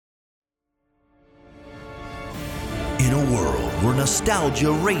In a world where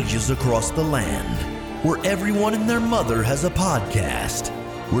nostalgia rages across the land, where everyone and their mother has a podcast,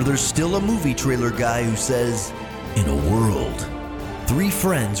 where there's still a movie trailer guy who says, in a world, three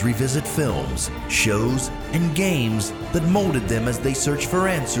friends revisit films, shows, and games that molded them as they search for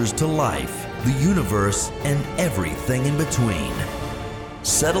answers to life, the universe, and everything in between.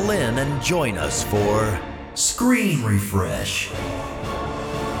 Settle in and join us for Screen Refresh.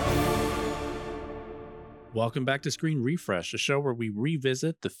 Welcome back to Screen Refresh, a show where we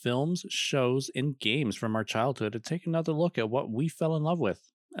revisit the films, shows, and games from our childhood to take another look at what we fell in love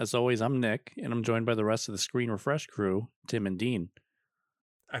with. As always, I'm Nick, and I'm joined by the rest of the Screen Refresh crew, Tim and Dean.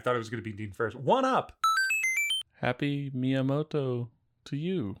 I thought it was going to be Dean first. One up! Happy Miyamoto to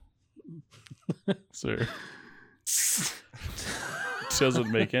you, sir. Doesn't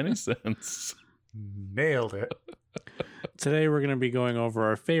make any sense. Nailed it. Today we're going to be going over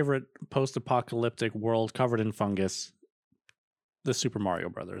our favorite post-apocalyptic world covered in fungus, the Super Mario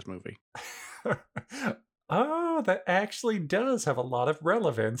Brothers movie. Oh, that actually does have a lot of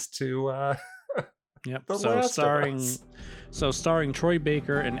relevance to Yep. The So Last of starring, Us. starring Troy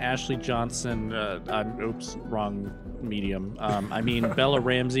Baker and Ashley Johnson. Wrong medium. I mean Bella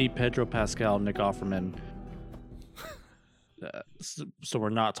Ramsey, Pedro Pascal, Nick Offerman. So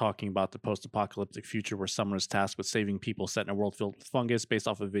we're not talking about the post-apocalyptic future where someone is tasked with saving people set in a world filled with fungus based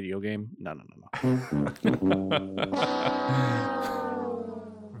off a video game. No.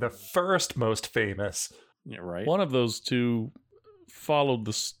 The first most famous, Yeah, right. One of those two followed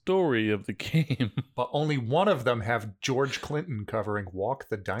the story of the game. but only one of them have George Clinton covering Walk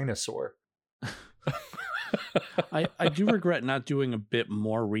the Dinosaur. I do regret not doing a bit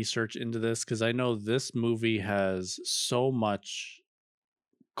more research into this because I know this movie has so much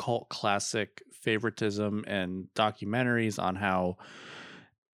cult classic favoritism and documentaries on how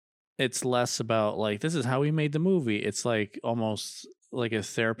it's less about like this is how we made the movie. It's like almost like a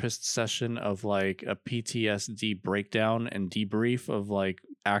therapist session of like a PTSD breakdown and debrief of like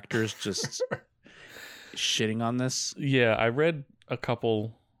actors just shitting on this. Yeah, I read a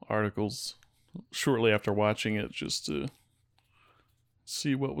couple articles shortly after watching it just to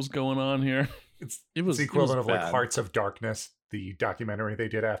see what was going on here. It was the equivalent of like bad. Hearts of Darkness, the documentary they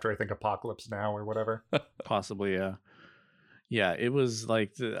did after I think Apocalypse Now or whatever. Possibly, yeah. It was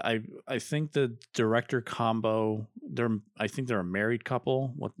like I think the director combo. I think they're a married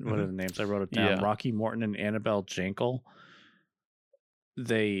couple. What are the names? I wrote it down. Yeah. Rocky Morton and Annabelle Jankel.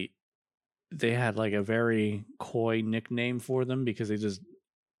 They had like a very coy nickname for them because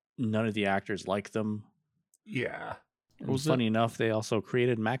none of the actors liked them. Yeah. And Was funny enough, they also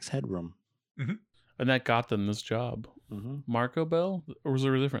created Max Headroom. And that got them this job. Mm-hmm. Marco Bell? Or was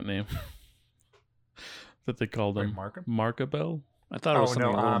there a different name that they called him? Like Marco? Marco Bell? I thought it was Oh,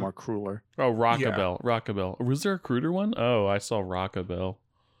 something no, a little more crueler. Oh, Yeah. Rockabell. Was there a cruder one? Oh, I saw Rockabell.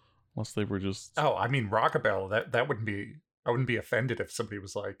 Unless they were just... Oh, I mean Rockabell. That wouldn't be. I wouldn't be offended if somebody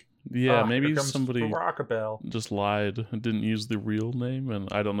was like, Yeah, "Ah, maybe here comes somebody Rockabell." just lied and didn't use the real name, and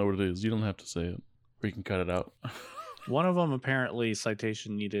I don't know what it is. You don't have to say it. Or you can cut it out. One of them apparently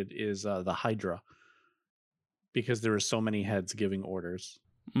citation needed is the Hydra because there were so many heads giving orders.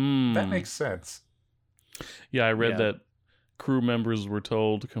 That makes sense. Yeah, I read Yeah. that crew members were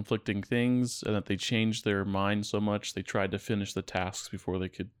told conflicting things and that they changed their mind so much they tried to finish the tasks before they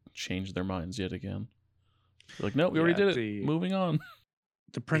could change their minds yet again. They're like, nope, we already Yeah, did it. Moving on.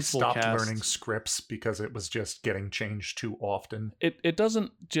 The They principal stopped cast. learning scripts because it was just getting changed too often. It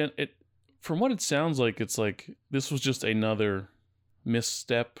doesn't... From what it sounds like, it's like this was just another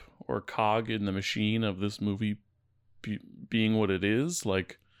misstep or cog in the machine of this movie being what it is.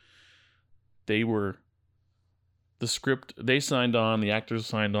 Like, the script, they signed on, the actors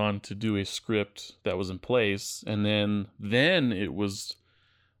signed on to do a script that was in place, and then it was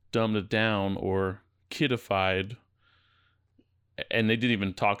dumbed down or kidified, and they didn't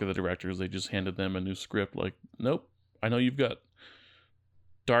even talk to the directors. They just handed them a new script like, nope, I know you've got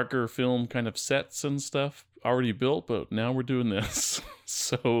darker film kind of sets and stuff already built, but now we're doing this.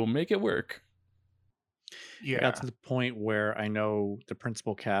 So make it work. Yeah. Got to the point where I know the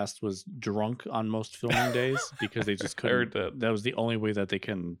principal cast was drunk on most filming days because they just couldn't. heard that. That was the only way that they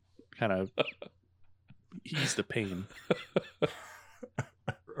can kind of ease the pain.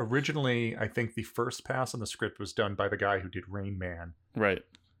 Originally, I think the first pass on the script was done by the guy who did Rain Man, Right.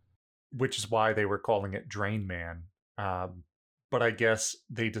 which is why they were calling it Drain Man. But I guess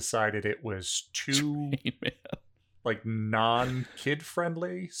they decided it was too like non-kid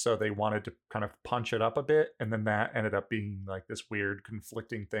friendly, so they wanted to kind of punch it up a bit, and then that ended up being like this weird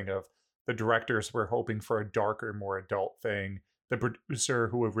conflicting thing of the directors were hoping for a darker, more adult thing. The producer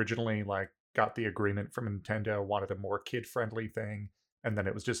who originally like got the agreement from Nintendo, wanted a more kid-friendly thing, and then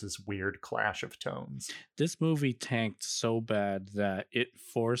it was just this weird clash of tones. This movie tanked so bad that it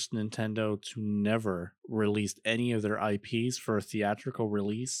forced Nintendo to never release any of their IPs for a theatrical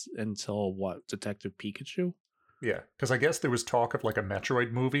release until Detective Pikachu? Yeah, because I guess there was talk of like a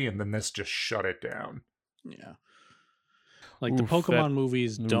Metroid movie, and then this just shut it down. Yeah. Like the Pokemon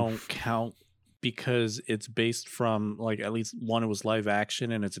movies don't count because it's based from, like, at least one, it was live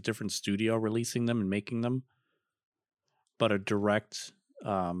action and it's a different studio releasing them and making them. But a direct,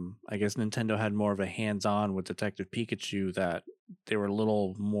 I guess Nintendo had more of a hands-on with Detective Pikachu, that they were a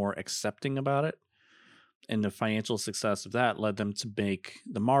little more accepting about it. And the financial success of that led them to make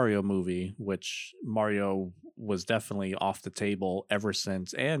the Mario movie, which Mario was definitely off the table ever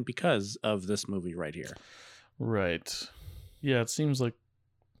since, and because of this movie right here. Right. Yeah, it seems like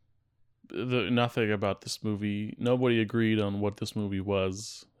nothing about this movie. Nobody agreed on what this movie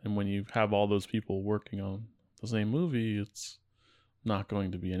was. And when you have all those people working on the same movie, it's not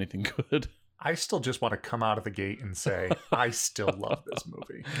going to be anything good. I still just want to come out of the gate and say, I still love this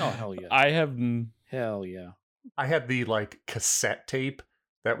movie. Oh, hell yeah. Hell yeah. I had the like cassette tape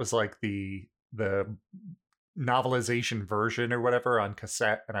that was like the novelization version or whatever on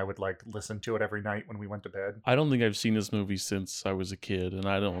cassette, and I would like listen to it every night when we went to bed. I don't think I've seen this movie since I was a kid, and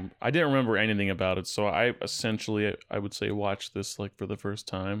I didn't remember anything about it, so I essentially, I would say, watched this like for the first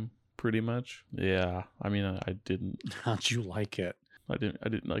time, pretty much. Yeah, I mean, I didn't. How'd you like it? I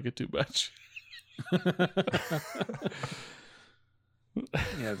didn't like it too much.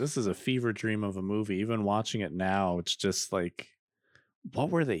 Yeah, this is a fever dream of a movie. Even watching it now, it's just like, what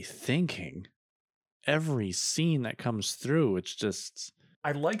were they thinking? Every scene that comes through, it's just...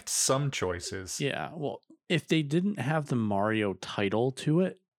 I liked some choices. Yeah, well, if they didn't have the Mario title to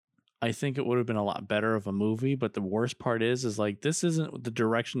it, I think it would have been a lot better of a movie. But the worst part is like, this isn't the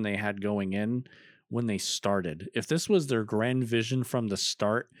direction they had going in when they started. If this was their grand vision from the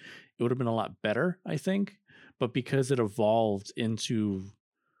start, it would have been a lot better, I think. But because it evolved into,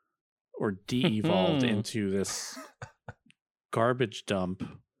 or de-evolved into this garbage dump,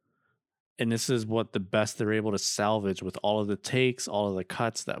 and this is what the best they're able to salvage with all of the takes, all of the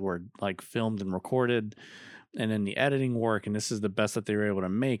cuts that were like filmed and recorded, and then the editing work, and this is the best that they were able to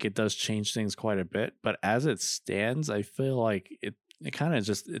make. It does change things quite a bit, but as it stands, I feel like it kind of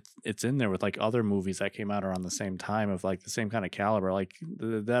just, it's in there with like other movies that came out around the same time of like the same kind of caliber, like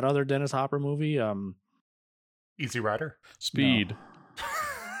that other Dennis Hopper movie, Easy Rider? Speed.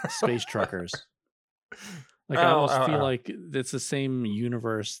 No. Space Truckers. Like, I almost feel like it's the same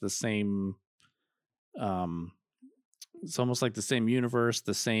universe, the same, it's almost like the same universe,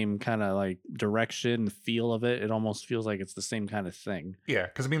 the same kind of like direction, the feel of it. It almost feels like it's the same kind of thing. Yeah,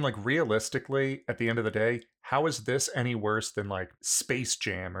 because I mean, like, realistically, at the end of the day, how is this any worse than like Space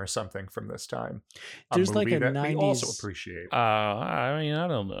Jam or something from this time? There's like a that 90s... we also appreciate. I mean, I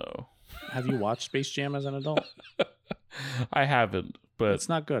don't know. Have you watched Space Jam as an adult? I haven't, but it's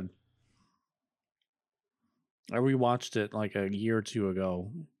not good. I rewatched it like a year or two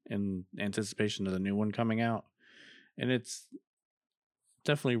ago in anticipation of the new one coming out, and it's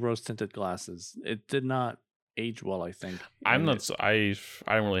definitely rose-tinted glasses. It did not age well, I think. I don't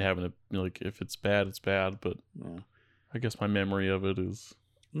really have an, like, if it's bad, it's bad, but yeah. I guess my memory of it is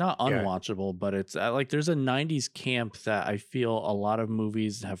not unwatchable, but it's like there's a 90s camp that I feel a lot of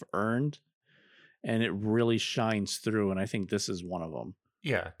movies have earned, and it really shines through, and I think this is one of them.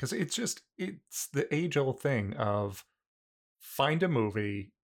 Yeah, because it's the age-old thing of find a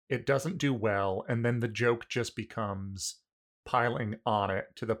movie, it doesn't do well, and then the joke just becomes piling on it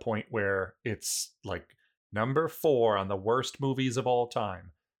to the point where it's like number 4 on the worst movies of all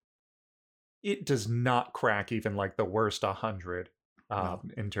time. It does not crack even like the worst 100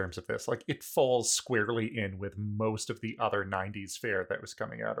 in terms of this. Like, it falls squarely in with most of the other 90s fare that was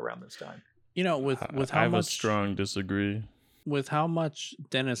coming out around this time. You know, with how I have much... a strong disagree. With how much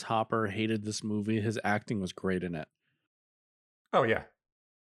Dennis Hopper hated this movie, his acting was great in it. Oh, yeah.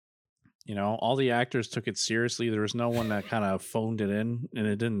 You know, all the actors took it seriously. There was no one that kind of phoned it in, and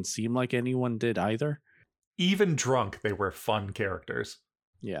it didn't seem like anyone did either. Even drunk, they were fun characters.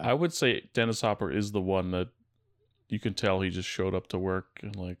 Yeah. I would say Dennis Hopper is the one that you can tell he just showed up to work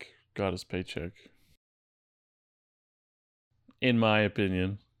and like got his paycheck. In my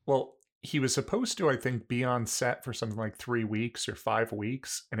opinion. Well, he was supposed to, I think, be on set for something like 3 weeks or 5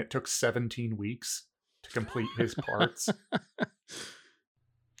 weeks, and it took 17 weeks to complete his parts.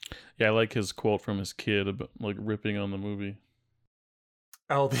 Yeah, I like his quote from his kid about like ripping on the movie.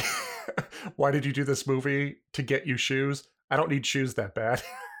 Oh, why did you do this movie? To get you shoes? I don't need shoes that bad.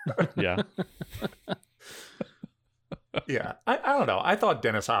 Yeah. Yeah, I don't know. I thought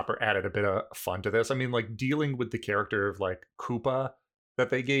Dennis Hopper added a bit of fun to this. I mean, like, dealing with the character of, like, Koopa that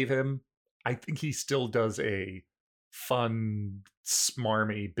they gave him, I think he still does a fun,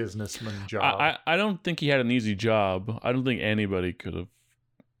 smarmy businessman job. I don't think he had an easy job. I don't think anybody could have.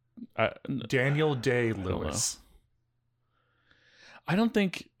 Daniel Day-Lewis. I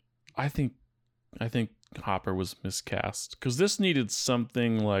think Hopper was miscast, because this needed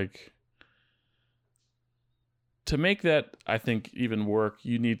something like, to make that, I think, even work,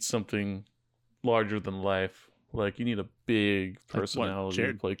 you need something larger than life. Like, you need a big personality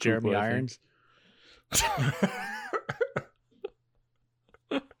to play Koopa, Jeremy Irons.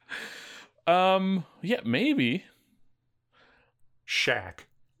 Yeah, maybe. Shaq.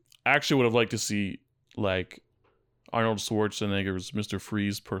 I actually would have liked to see, like, Arnold Schwarzenegger's Mr.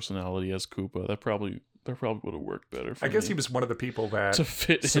 Freeze personality as Koopa. That probably would have worked better for I guess me. he was one of the people that to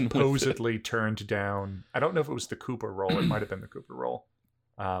fit supposedly turned down. I don't know if it was the Cooper role. It might have been the Cooper role.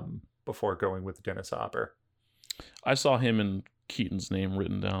 Before going with Dennis Hopper. I saw him and Keaton's name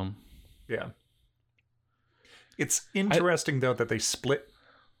written down. Yeah. It's interesting, though, that they split.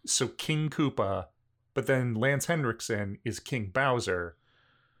 So King Koopa, but then Lance Henriksen is King Bowser.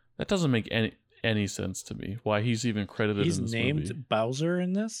 That doesn't make any sense to me. Why he's even credited He's in this named movie. Bowser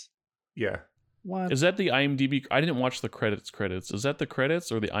in this? Yeah. What? Is that the IMDb? I didn't watch the credits. Is that the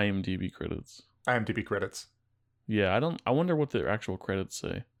credits or the IMDb credits? IMDb credits. Yeah, I wonder what the actual credits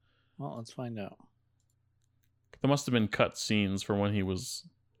say. Well, let's find out. There must have been cut scenes from when he was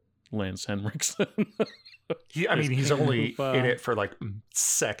Lance Henriksen. He's only Koopa. in it for like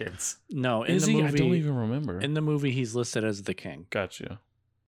seconds. No, in Is the he? movie, I don't even remember. in the movie, he's listed as the king. Gotcha.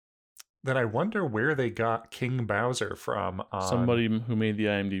 Then I wonder where they got King Bowser from. Somebody who made the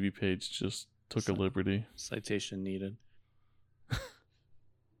IMDb page just took a liberty. Citation needed.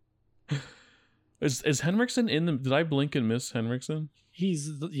 Is Henriksen in the? Did I blink and miss Henriksen?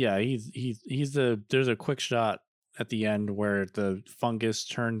 He's the. There's a quick shot at the end where the fungus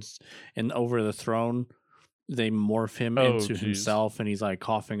turns and over the throne. They morph him into himself, and he's like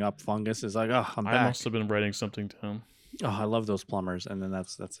coughing up fungus. It's like, oh, I'm back. I must have been writing something down. Oh, I love those plumbers, and then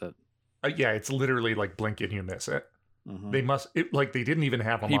that's it. Yeah, it's literally like blink and you miss it. Mm-hmm. They didn't even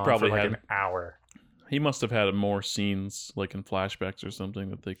have him He on probably for like had- an hour. He must have had more scenes, like in flashbacks or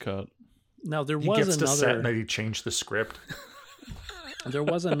something, that they cut. Now there He was gets to set and another. they changed the script. There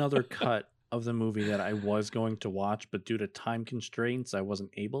was another cut of the movie that I was going to watch, but due to time constraints, I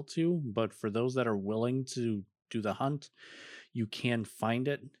wasn't able to. But for those that are willing to do the hunt, you can find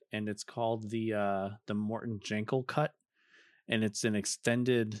it, and it's called the Morton Jankel cut, and it's an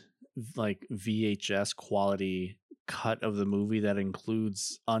extended like VHS quality cut of the movie that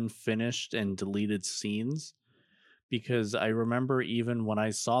includes unfinished and deleted scenes. Because I remember even when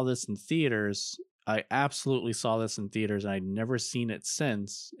I saw this in theaters, I absolutely saw this in theaters, and I'd never seen it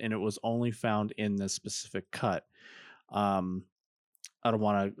since, and it was only found in this specific cut. I don't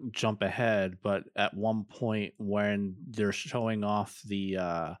want to jump ahead, but at one point when they're showing off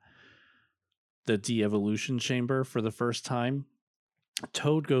the de-evolution chamber for the first time,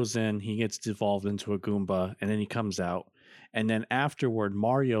 Toad goes in, he gets devolved into a Goomba, and then he comes out. And then afterward,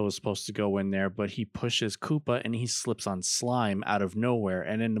 Mario is supposed to go in there, but he pushes Koopa and he slips on slime out of nowhere.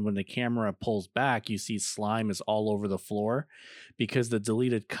 And then when the camera pulls back, you see slime is all over the floor because the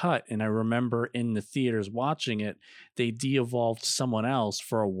deleted cut. And I remember in the theaters watching it, they de-evolved someone else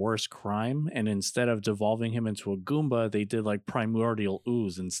for a worse crime. And instead of devolving him into a Goomba, they did like primordial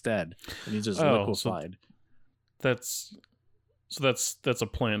ooze instead. And he just liquefied. That's a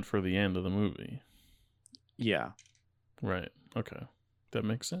plan for the end of the movie. Yeah. Right. Okay. That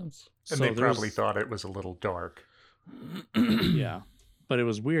makes sense. And So they probably thought it was a little dark. Yeah. But it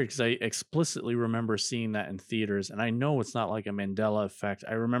was weird because I explicitly remember seeing that in theaters. And I know it's not like a Mandela effect.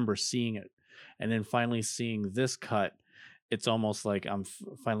 I remember seeing it. And then finally seeing this cut, it's almost like I'm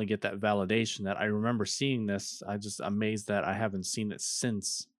finally get that validation that I remember seeing this. I'm just amazed that I haven't seen it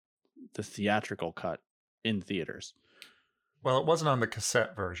since the theatrical cut in theaters. Well, it wasn't on the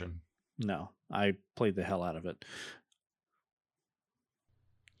cassette version. No, I played the hell out of it.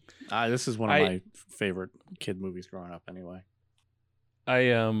 This is one of my favorite kid movies growing up anyway.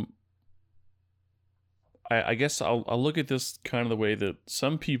 I guess I'll look at this kind of the way that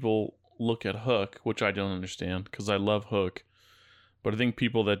some people look at Hook, which I don't understand because I love Hook. But I think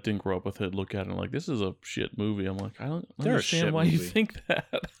people that didn't grow up with it look at it and like, this is a shit movie. I'm like, I don't understand why you think that.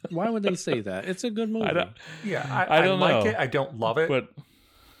 Why would they say that? It's a good movie. I don't like it. I don't love it. But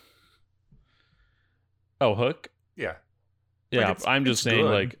Hook? Yeah. Yeah, Like I'm just saying, good.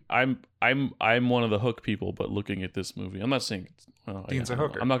 like, I'm one of the Hook people, but looking at this movie, I'm not saying Dean's a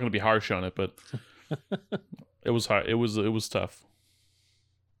hooker. I'm not going to be harsh on it, but It was hard. It was tough.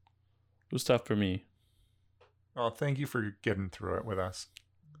 It was tough for me. Oh, thank you for getting through it with us.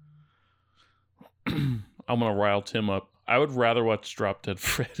 I'm gonna rile Tim up. I would rather watch Drop Dead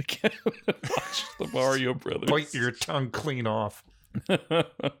Fred again than watch the Mario Brothers. Bite your tongue clean off. I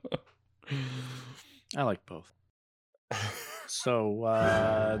like both.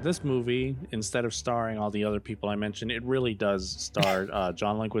 So this movie, instead of starring all the other people I mentioned, it really does star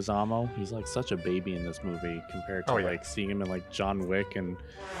John Leguizamo. He's like such a baby in this movie compared to like seeing him in like John Wick, and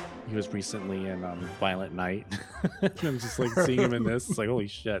he was recently in Violent Night. And I'm just like seeing him in this. It's like holy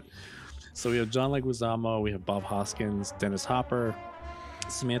shit. So we have John Leguizamo, we have Bob Hoskins, Dennis Hopper,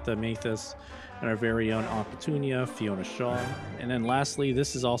 Samantha Mathis, and our very own Aunt Petunia, Fiona Shaw. And then lastly,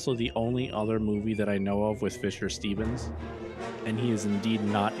 this is also the only other movie that I know of with Fisher Stevens, and he is indeed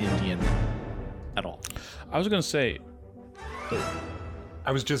not Indian at all. I was going to say...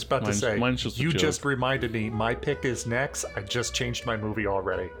 I was just about to say, you just reminded me, my pick is next. I just changed my movie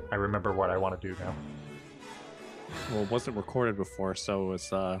already. I remember what I want to do now. Well, it wasn't recorded before, so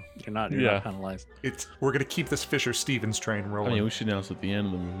it's you're not penalized. We're gonna keep this Fisher Stevens train rolling. I mean, we should announce at the end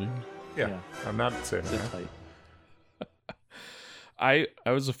of the movie. Yeah. I'm not saying that. I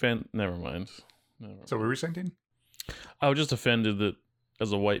was a fan. Never mind. So what were you saying, Dean? I was just offended that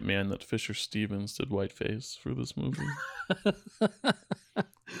as a white man that Fisher Stevens did whiteface for this movie.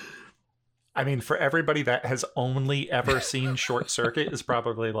 I mean, for everybody that has only ever seen Short Circuit is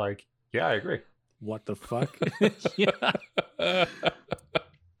probably like, yeah, I agree. What the fuck?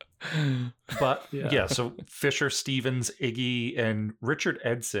 But so Fisher Stevens, Iggy, and Richard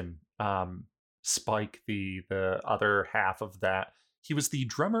Edson, Spike, the other half of that. He was the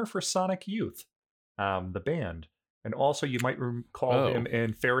drummer for Sonic Youth, the band. And also you might recall him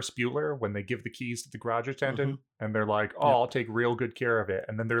in Ferris Bueller when they give the keys to the garage attendant and they're like, I'll take real good care of it.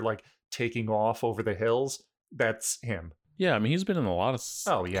 And then they're like taking off over the hills. That's him. Yeah, I mean, he's been in a lot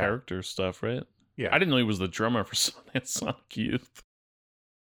of character stuff, right? Yeah. I didn't know he was the drummer for Sonic Youth.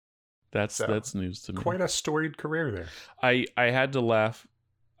 That's news to me. Quite a storied career there. I had to laugh.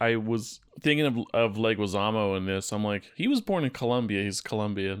 I was thinking of Leguizamo in this. I'm like, he was born in Colombia. He's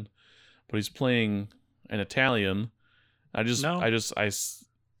Colombian, but he's playing an Italian. He's not what?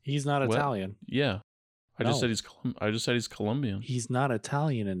 Italian. Yeah. I just said he's Colombian. He's not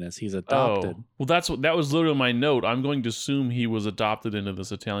Italian in this. He's adopted. Oh. Well, that was literally my note. I'm going to assume he was adopted into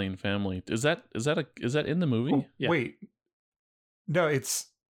this Italian family. Is that in the movie? Oh, yeah. Wait. No,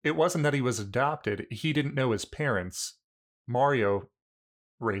 it wasn't that he was adopted. He didn't know his parents. Mario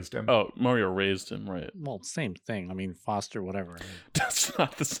raised him. Oh, Mario raised him, right. Well, same thing. I mean, foster, whatever. That's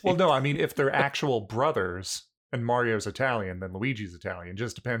not the same. Well, no, I mean, if they're actual brothers and Mario's Italian, then Luigi's Italian.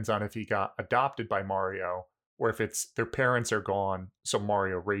 Just depends on if he got adopted by Mario or if it's their parents are gone, so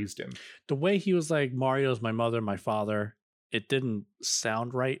Mario raised him. The way he was like, Mario's my mother, my father, it didn't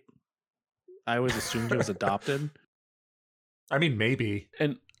sound right. I always assumed he was adopted. I mean, maybe.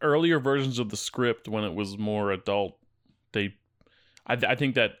 And earlier versions of the script, when it was more adult, I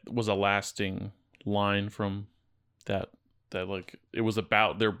think that was a lasting line from that like it was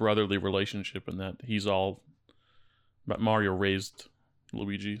about their brotherly relationship and that Mario raised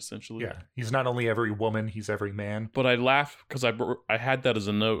Luigi essentially. Yeah, he's not only every woman, he's every man. But I laughed because I had that as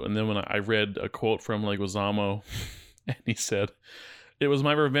a note, and then when I read a quote from Leguizamo, and he said, "It was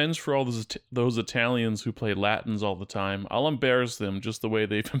my revenge for all those Italians who play Latins all the time. I'll embarrass them just the way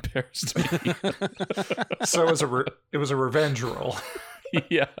they've embarrassed me." So it was a revenge role.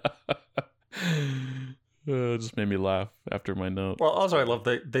 Yeah. It just made me laugh after my note. Well, also I love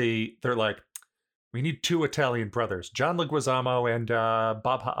that they're like, we need two Italian brothers, John Leguizamo and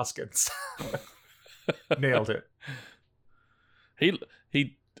Bob Hoskins. Nailed it.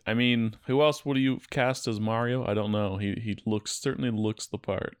 He. I mean, who else would you cast as Mario? I don't know. He certainly looks the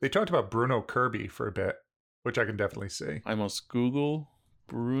part. They talked about Bruno Kirby for a bit, which I can definitely see. I must Google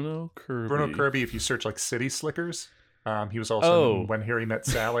Bruno Kirby. Bruno Kirby, if you search like City Slickers, he was also in When Harry Met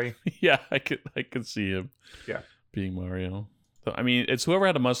Sally. Yeah, I could see him. Yeah, being Mario. I mean, it's whoever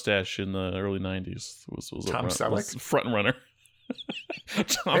had a mustache in the early '90s was Tom Selleck, was front runner.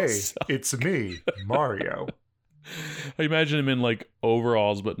 Selleck. It's me, Mario. I imagine him in like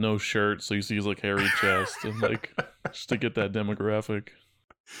overalls but no shirt, so you see his like hairy chest and like just to get that demographic.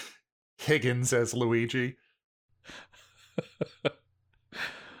 Higgins as Luigi.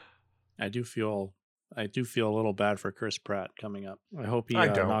 I do feel a little bad for Chris Pratt coming up. I hope he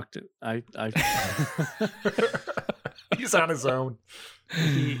knocked it. He's on his own.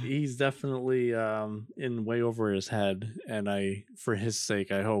 He's definitely in way over his head, and for his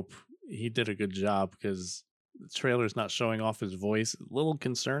sake, I hope he did a good job because the trailer's not showing off his voice. A little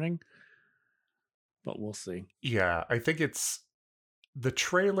concerning. but we'll see. Yeah, I think the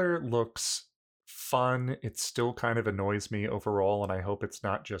trailer looks fun. It still kind of annoys me overall, and I hope it's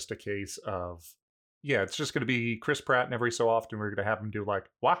not just a case of, yeah, it's just going to be Chris Pratt, and every so often we're going to have him do like,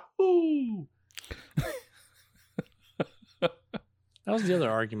 wahoo! That was the other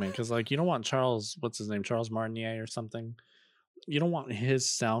argument, because like you don't want Charles Martinet or something. You don't want his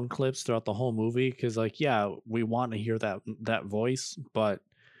sound clips throughout the whole movie, because like, yeah, we want to hear that voice, but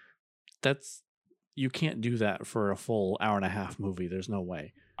you can't do that for a full hour and a half movie. There's no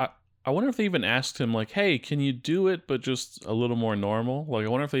way. I wonder if they even asked him, like, hey, can you do it, but just a little more normal? Like, I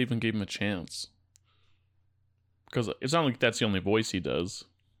wonder if they even gave him a chance. Because it's not like that's the only voice he does,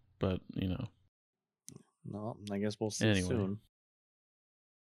 but, you know. No, I guess we'll see soon.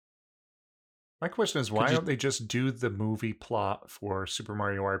 My question is, why don't they just do the movie plot for Super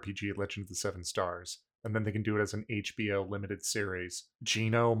Mario RPG Legend of the Seven Stars? And then they can do it as an HBO limited series.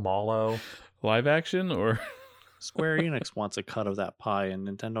 Gino, Malo. Live action, or... Square Enix wants a cut of that pie, and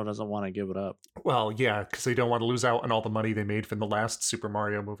Nintendo doesn't want to give it up. Well, yeah, because they don't want to lose out on all the money they made from the last Super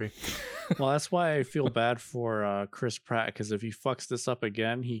Mario movie. Well, that's why I feel bad for Chris Pratt, because if he fucks this up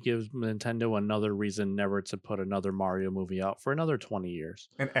again, he gives Nintendo another reason never to put another Mario movie out for another 20 years.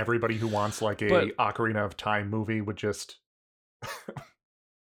 And everybody who wants like a Ocarina of Time movie would just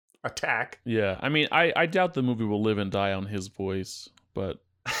attack. Yeah, I mean, I doubt the movie will live and die on his voice, but...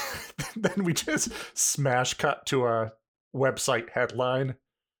 Then we just smash cut to a website headline.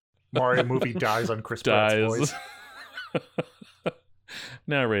 Mario movie dies on Chris Pratt's voice.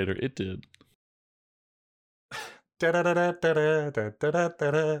 Narrator, it did. Yeah,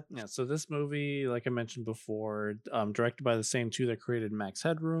 so this movie, like I mentioned before, directed by the same two that created Max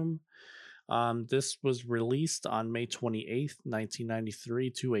Headroom. This was released on May 28th, 1993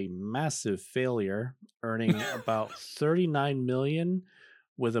 to a massive failure, earning about $39 million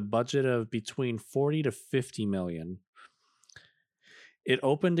with a budget of between 40 to 50 million. It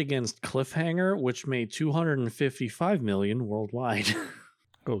opened against Cliffhanger, which made 255 million worldwide.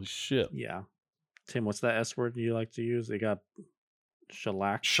 Holy shit. Yeah. Tim, what's that S word you like to use? They got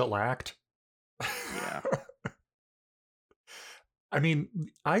shellacked. Shellacked? Yeah. I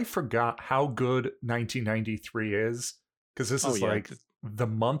mean, I forgot how good 1993 is, because this is like the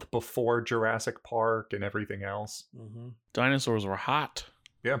month before Jurassic Park and everything else. Mm-hmm. Dinosaurs were hot.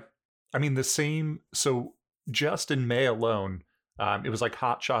 Yeah. I mean, the same. So just in May alone, it was like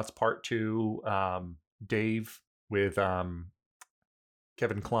Hot Shots Part 2, Dave with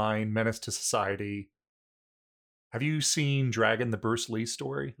Kevin Kline, Menace to Society. Have you seen Dragon, the Bruce Lee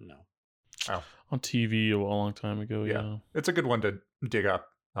story? No. Oh. On TV a long time ago, yeah. It's a good one to dig up.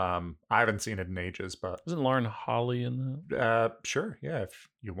 I haven't seen it in ages, but... Isn't Lauren Holly in that? Sure, yeah, if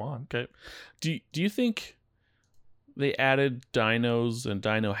you want. Okay. Do you think they added dinos and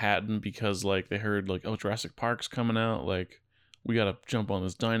Dino-Hatten because, like, they heard, like, oh, Jurassic Park's coming out, like, we gotta jump on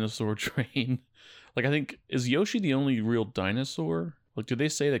this dinosaur train? Like, I think, is Yoshi the only real dinosaur? Like, did they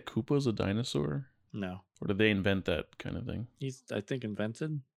say that Koopa's a dinosaur? No. Or did they invent that kind of thing? He's, I think,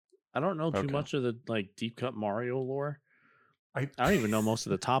 invented. I don't know too much of the, like, deep cut Mario lore. I don't even know most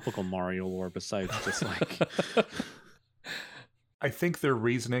of the topical Mario lore besides just, like... I think their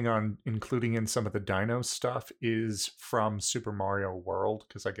reasoning on including in some of the dino stuff is from Super Mario World,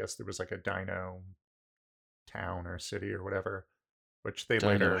 because I guess there was like a dino town or city or whatever, which they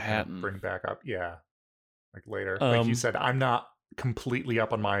later bring back up. Yeah, like later. Like you said, I'm not completely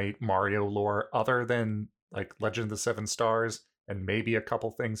up on my Mario lore other than like Legend of the Seven Stars and maybe a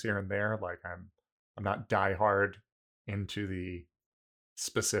couple things here and there. Like I'm not diehard into the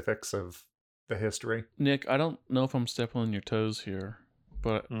specifics of the history. Nick, I don't know if I'm stepping on your toes here,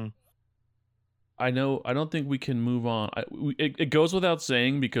 but I don't think we can move on. It goes without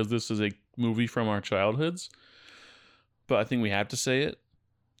saying because this is a movie from our childhoods, but I think we have to say it.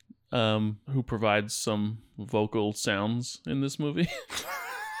 Who provides some vocal sounds in this movie?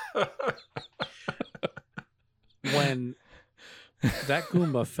 When that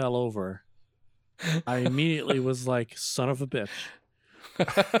Goomba fell over, I immediately was like, son of a bitch.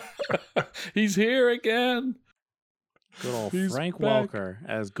 He's here again. Good old Frank Welker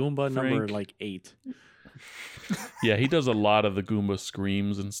as Goomba number like 8. Yeah, he does a lot of the Goomba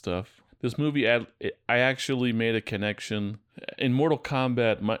screams and stuff. This movie, I actually made a connection. In Mortal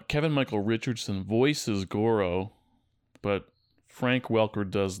Kombat, Kevin Michael Richardson voices Goro, but Frank Welker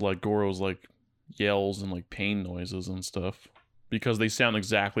does like Goro's like yells and like pain noises and stuff because they sound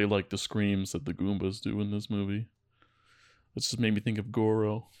exactly like the screams that the Goombas do in this movie. It just made me think of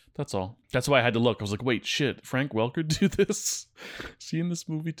Goro. That's all. That's why I had to look. I was like, wait, shit, Frank Welker do this? Is he in this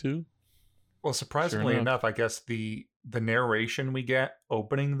movie too? Well, surprisingly enough, I guess the the narration we get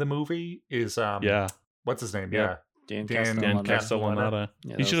opening the movie is what's his name? Yep. Yeah. Dan Castellaneta.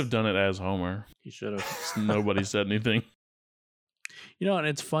 Yeah, He should have done it as Homer. He should have. Nobody said anything. You know, and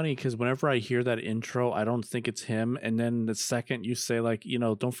it's funny because whenever I hear that intro, I don't think it's him. And then the second you say, like, you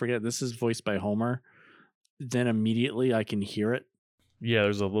know, don't forget this is voiced by Homer, then immediately I can hear it. Yeah,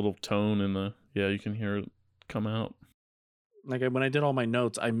 there's a little tone in the... Yeah, you can hear it come out. Like when I did all my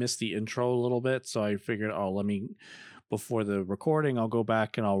notes, I missed the intro a little bit. So I figured, before the recording, I'll go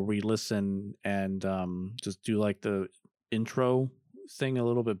back and I'll re-listen and just do like the intro thing a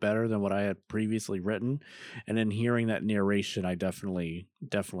little bit better than what I had previously written. And then hearing that narration, I definitely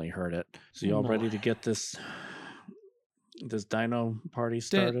heard it. So y'all ready to get this dino party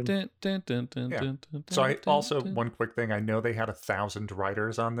started? So I also, one quick thing, I know they had 1,000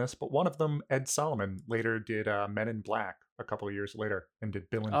 writers on this, but one of them, Ed Solomon, later did Men in Black a couple of years later and did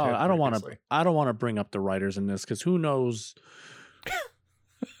Bill and Ted. I don't want to bring up the writers in this because who knows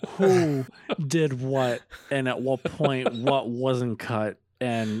who did what and at what point what wasn't cut.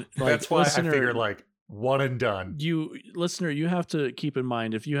 And like, that's why I figured like one and done. You have to keep in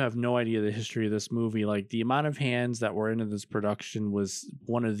mind, if you have no idea the history of this movie, like the amount of hands that were into this production was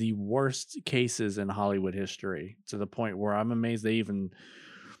one of the worst cases in Hollywood history, to the point where I'm amazed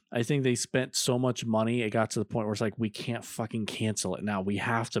I think they spent so much money, it got to the point where it's like, we can't fucking cancel it now. We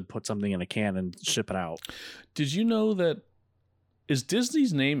have to put something in a can and ship it out. Did you know that, is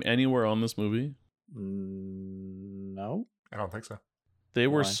Disney's name anywhere on this movie? No. I don't think so. They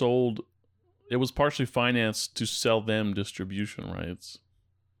were sold... It was partially financed to sell them distribution rights.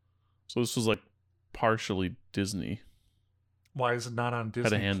 So this was like partially Disney. Why is it not on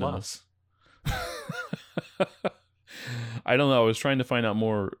Disney Plus? I don't know. I was trying to find out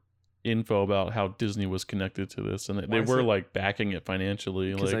more info about how Disney was connected to this, and they were like backing it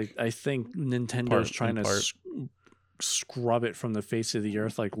financially. Like, I think Nintendo's trying to scrub it from the face of the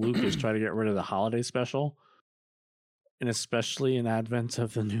earth, like Lucas tried to get rid of the holiday special. And especially in advent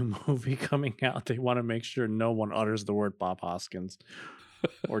of the new movie coming out, they want to make sure no one utters the word Bob Hoskins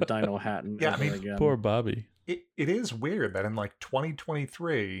or Dino-Hatten again. Poor Bobby. It is weird that in like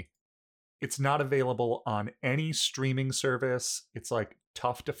 2023, it's not available on any streaming service. It's like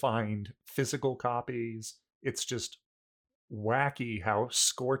tough to find physical copies. It's just wacky how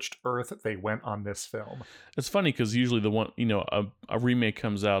scorched earth they went on this film. It's funny because usually the one, a remake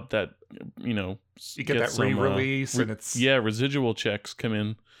comes out that, you get that re-release and it's... Yeah, residual checks come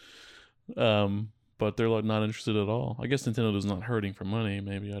in. But they're like not interested at all. I guess Nintendo's not hurting for money,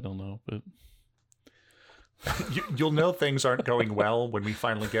 maybe. I don't know, but... You'll know things aren't going well when we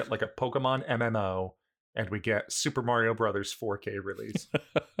finally get like a Pokemon MMO and we get Super Mario Brothers 4K release.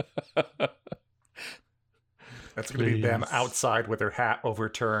 That's going to be them outside with their hat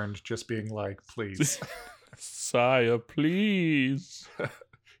overturned, just being like, please. Sire, please.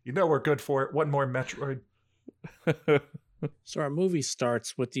 We're good for it. One more Metroid. So our movie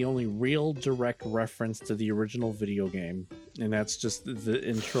starts with the only real direct reference to the original video game, and that's just the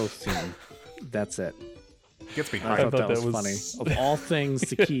intro theme. That's it. Gets me I thought that was funny. Of all things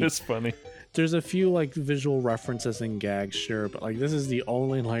to keep. It's funny. There's a few like visual references and gags, sure, but like this is the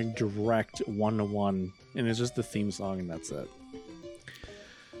only like direct one-to-one, and it's just the theme song and that's it.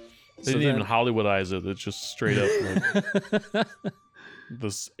 They didn't even Hollywoodize it. It's just straight up like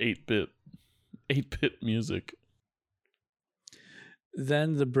this 8-bit music.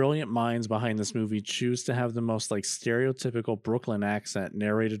 Then the brilliant minds behind this movie choose to have the most like stereotypical Brooklyn accent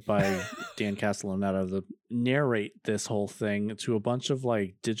narrated by Dan Castellaneta narrate this whole thing to a bunch of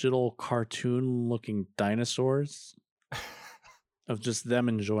like digital cartoon looking dinosaurs of just them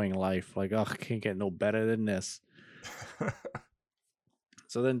enjoying life. Like, oh, can't get no better than this.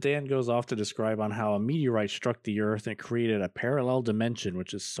 So then Dan goes off to describe on how a meteorite struck the earth and created a parallel dimension,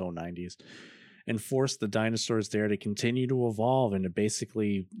 which is so 90s. And forced the dinosaurs there to continue to evolve into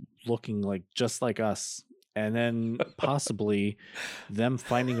basically looking like just like us. And then possibly them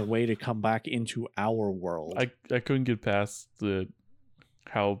finding a way to come back into our world. I couldn't get past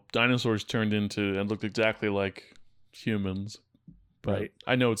how dinosaurs turned into and looked exactly like humans. But right.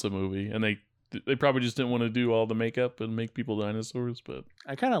 I know it's a movie, and they probably just didn't want to do all the makeup and make people dinosaurs. But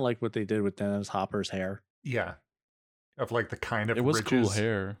I kind of like what they did with Dennis Hopper's hair. Yeah, of like the kind of it was ridges. Cool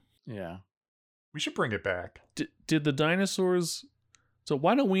hair. Yeah. We should bring it back. Did the dinosaurs... So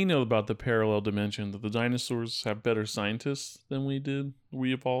why don't we know about the parallel dimension? That the dinosaurs have better scientists than we did?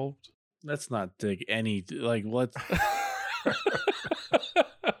 We evolved? Let's not dig any... Like, let's...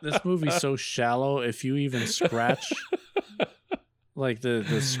 This movie's so shallow, if you even scratch... Like, the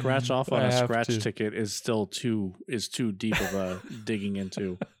scratch off on a scratch ticket is still too deep of a digging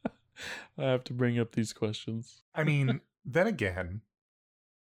into. I have to bring up these questions. I mean, then again,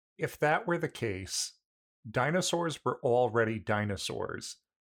 if that were the case, dinosaurs were already dinosaurs.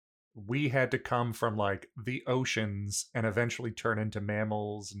 We had to come from like the oceans and eventually turn into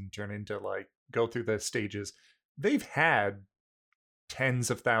mammals and turn into like go through the stages. They've had tens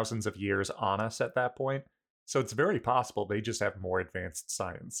of thousands of years on us at that point. So it's very possible they just have more advanced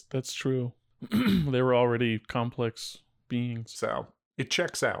science. That's true. They were already complex beings. So it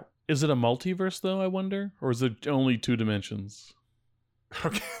checks out. Is it a multiverse though, I wonder? Or is it only 2 dimensions?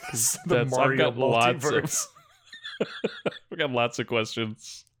 Okay, this is the Mario I've got multiverse. I've got lots of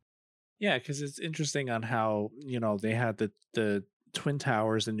questions. Yeah, because it's interesting on how, they had the Twin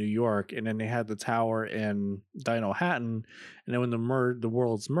Towers in New York, and then they had the tower in Dino-Hatten, and then when the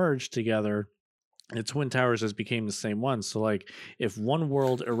worlds merged together, the Twin Towers just became the same one. So, like, if one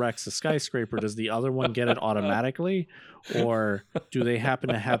world erects a skyscraper, does the other one get it automatically? Or do they happen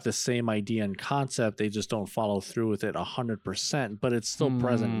to have the same idea and concept? They just don't follow through with it 100%, but it's still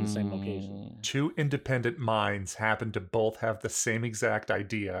present in the same location. 2 independent minds happen to both have the same exact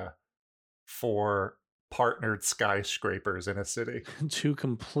idea for partnered skyscrapers in a city. 2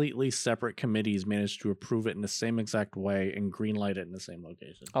 completely separate committees managed to approve it in the same exact way and greenlight it in the same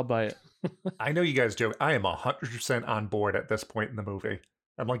location. I'll buy it. I know you guys joke. I am 100% on board at this point in the movie.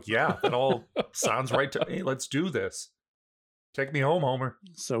 I'm like, yeah, that all sounds right to me. Let's do this. Take me home, Homer.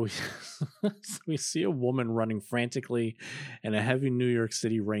 So we see a woman running frantically in a heavy New York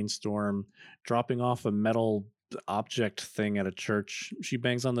City rainstorm, dropping off a metal object thing at a church. She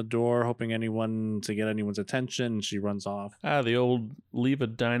bangs on the door, hoping to get anyone's attention. She runs off. The old leave a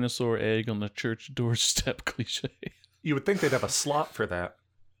dinosaur egg on the church doorstep cliche. You would think they'd have a slot for that.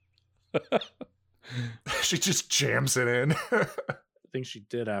 She just jams it in. I think she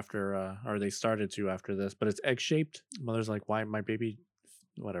did after, or they started to after this, but it's egg shaped. Mother's like, why my baby?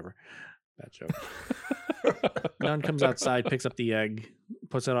 Whatever. Bad joke. Nun comes outside, picks up the egg,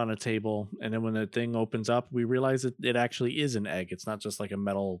 puts it on a table, and then when the thing opens up, we realize that it actually is an egg. It's not just like a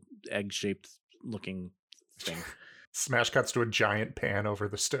metal egg shaped looking thing. Smash cuts to a giant pan over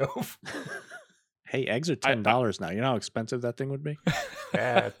the stove. Hey, eggs are $10 now. You know how expensive that thing would be?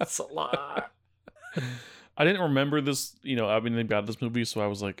 That's a lot. I didn't remember this, they got this movie, so I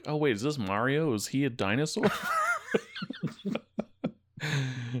was like, oh wait, is this Mario? Is he a dinosaur?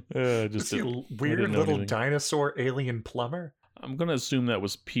 Just a weird little dinosaur alien plumber. I'm gonna assume that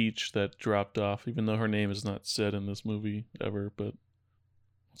was Peach that dropped off, even though her name is not said in this movie ever. But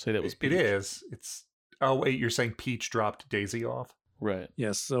I'll say that was Peach. It is. It's. Oh wait, you're saying Peach dropped Daisy off? Right.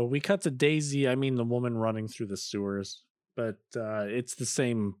 Yes. So we cut to Daisy. I mean, the woman running through the sewers, but it's the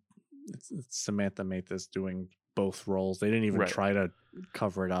same. It's Samantha Mathis doing both roles. They didn't even try to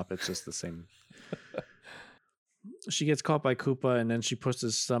cover it up. It's just the same. She gets caught by Koopa, and then she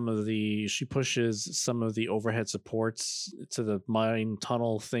pushes some of the overhead supports to the mine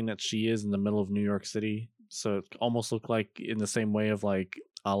tunnel thing that she is in the middle of New York City. So it almost looked like in the same way of like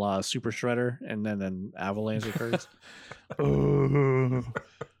a la Super Shredder, and then an avalanche occurs.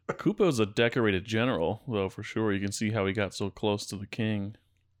 Koopa's a decorated general, though, for sure. You can see how he got so close to the king.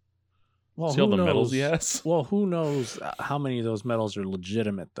 Well, see all the medals he has? Well, who knows how many of those medals are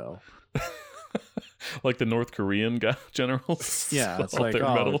legitimate, though? Like the North Korean generals? Yeah, it's like,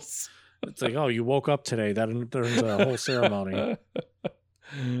 medals. It's like, oh, you woke up today. There's a whole ceremony.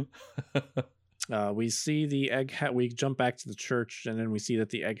 We see the egg. We jump back to the church, and then we see that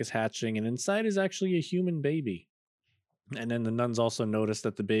the egg is hatching, and inside is actually a human baby. And then the nuns also notice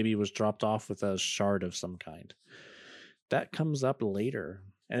that the baby was dropped off with a shard of some kind. That comes up later.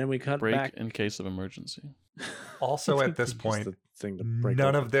 And then we cut back. In case of emergency. Also, at this point,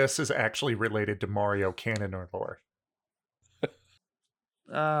 none of this is actually related to Mario canon or lore.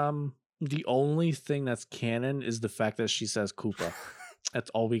 The only thing that's canon is the fact that she says Koopa. That's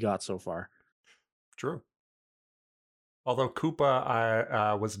all we got so far. True. Although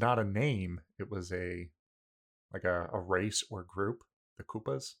Koopa was not a name, it was a race or group. The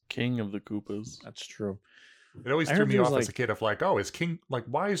Koopas. King of the Koopas. That's true. It always threw me off as a kid of like, oh, is King, like,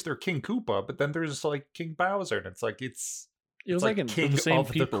 why is there King Koopa? But then there's like King Bowser, and it's like, it was like King of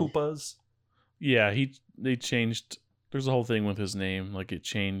the Koopas. Yeah, they changed. There's a whole thing with his name. Like, it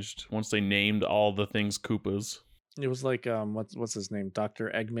changed once they named all the things Koopas. It was like, what's his name? Dr.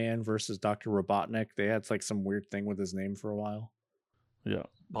 Eggman versus Dr. Robotnik. They had like some weird thing with his name for a while. Yeah.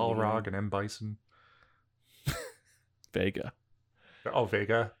 Balrog and M. Bison. Vega. Oh,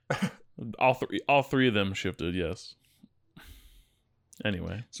 Vega. All three of them shifted, yes.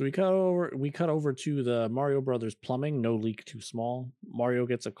 Anyway. So we cut over to the Mario Brothers plumbing, no leak too small. Mario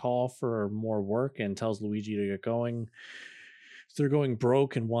gets a call for more work and tells Luigi to get going. They're going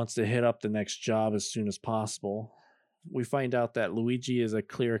broke and wants to hit up the next job as soon as possible. We find out that Luigi is a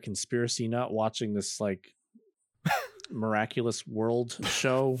clear conspiracy nut watching this like miraculous world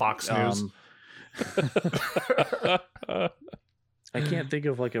show. Fox News. I can't think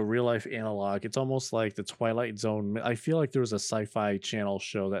of like a real life analog. It's almost like the Twilight Zone. I feel like there was a sci-fi channel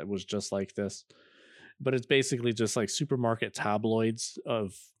show that was just like this, but it's basically just like supermarket tabloids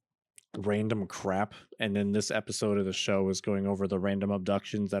of random crap. And then this episode of the show is going over the random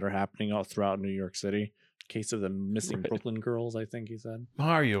abductions that are happening all throughout New York City. Case of the missing Brooklyn girls, I think he said.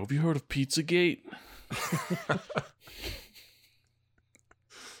 Mario, have you heard of Pizzagate?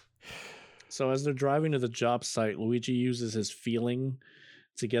 So as they're driving to the job site, Luigi uses his feeling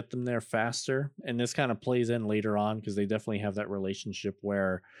to get them there faster. And this kind of plays in later on because they definitely have that relationship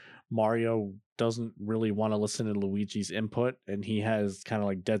where Mario doesn't really want to listen to Luigi's input and he has kind of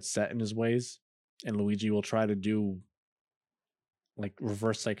like dead set in his ways. And Luigi will try to do like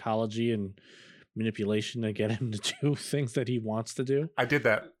reverse psychology and manipulation to get him to do things that he wants to do. I did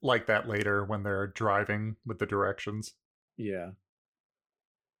that like that later when they're driving with the directions. Yeah.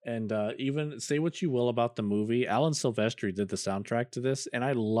 And even say what you will about the movie, Alan Silvestri did the soundtrack to this, and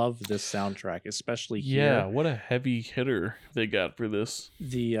I love this soundtrack, especially Yeah, here. what a heavy hitter they got for this.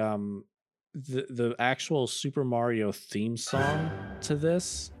 The actual Super Mario theme song to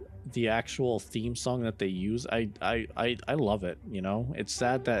this, the actual theme song that they use, I love it. You know, it's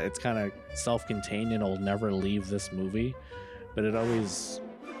sad that it's kind of self-contained and it'll never leave this movie, but it always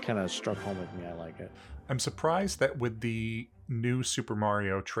kind of struck home with me. I like it. I'm surprised that with the new Super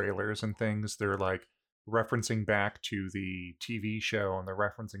Mario trailers and things, they're like referencing back to the TV show and they're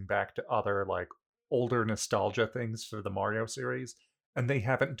referencing back to other like older nostalgia things for the Mario series, and they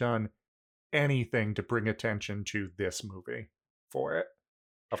haven't done anything to bring attention to this movie for it,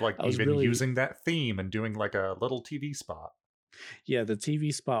 of like even using that theme and doing like a little TV spot. Yeah, the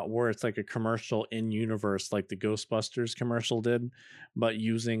TV spot where it's like a commercial in universe, like the Ghostbusters commercial did, but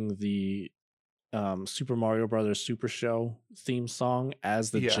using the Super Mario Brothers Super Show theme song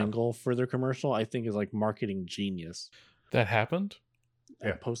as the jingle for their commercial, I think is like marketing genius. That happened?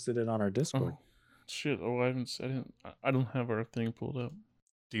 I posted it on our Discord. Oh, shit. Oh, I don't have our thing pulled up.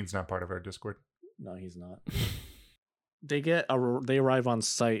 Dean's not part of our Discord. No, he's not. They arrive on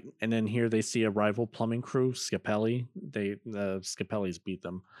site, and then here they see a rival plumbing crew, Scapelli. The Scapellis beat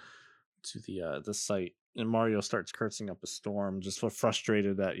them to the site, and Mario starts cursing up a storm, just so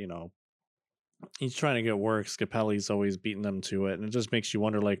frustrated that, you know, he's trying to get work. Scapelli's always beating them to it, and it just makes you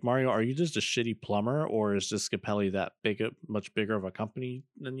wonder, like, Mario, are you just a shitty plumber, or is just Scapelli that much bigger of a company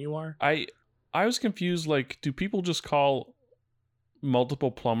than you are? I was confused. Like, do people just call multiple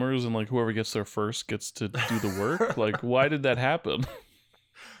plumbers and like whoever gets there first gets to do the work? Like, why did that happen?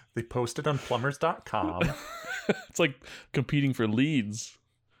 They posted on plumbers.com. It's like competing for leads.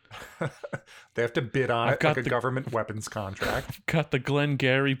 They have to bid on it like a government weapons contract. I've got the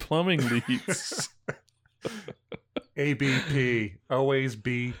Glengarry plumbing leads. ABP, always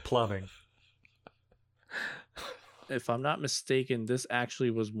be plumbing. If I'm not mistaken, this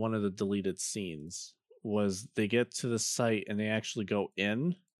actually was one of the deleted scenes. Was they get to the site and they actually go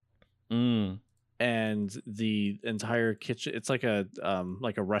in, and the entire kitchen, it's like a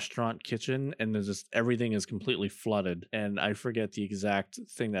restaurant kitchen, and there's just everything is completely flooded, and I forget the exact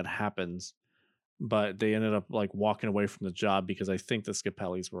thing that happens, but they ended up like walking away from the job because I think the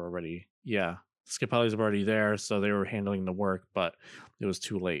Scapellis were already there, so they were handling the work, but it was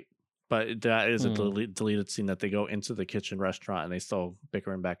too late. But that is a deleted scene that they go into the kitchen restaurant and they still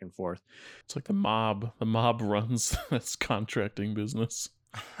bickering back and forth. It's like the mob. The mob runs this contracting business.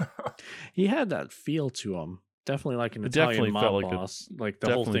 He had that feel to him. Definitely like an Italian mob boss. Like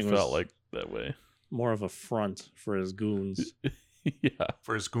the whole thing felt like that way. More of a front for his goons. Yeah.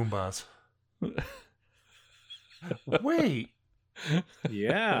 For his Goombas. Wait.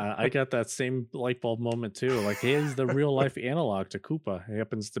 Yeah, I got that same light bulb moment too. Like, he's the real life analog to Koopa. He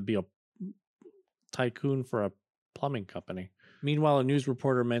happens to be a tycoon for a plumbing company. Meanwhile, a news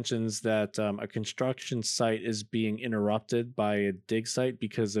reporter mentions that a construction site is being interrupted by a dig site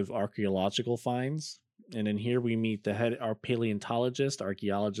because of archaeological finds. And in here we meet our paleontologist,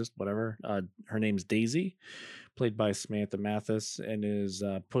 archaeologist, whatever. Her name's Daisy, played by Samantha Mathis, and is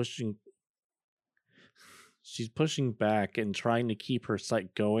she's pushing back and trying to keep her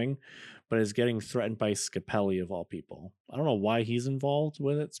site going, but is getting threatened by Scapelli, of all people. I don't know why he's involved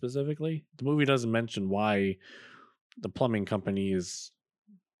with it specifically. The movie doesn't mention why the plumbing company is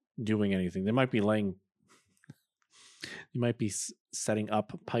doing anything. They might be setting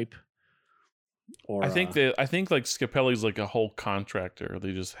up pipe. Or I think like Scapelli's like a whole contractor.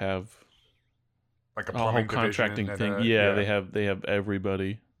 They just have like a A whole plumbing contracting division thing. Yeah, they have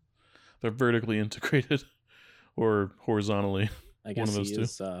everybody. They're vertically integrated or horizontally. I guess he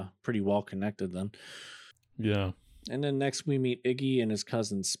is pretty well connected then. Yeah. And then next we meet Iggy and his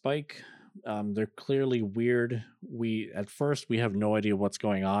cousin Spike. They're clearly weird. At first we have no idea what's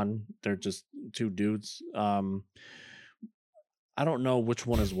going on. They're just two dudes. I don't know which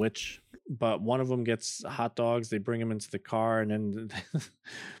one is which, but one of them gets hot dogs. They bring him into the car, and then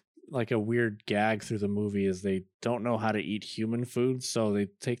like a weird gag through the movie is they don't know how to eat human food, so they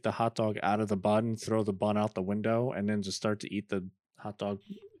take the hot dog out of the bun, throw the bun out the window, and then just start to eat the hot dog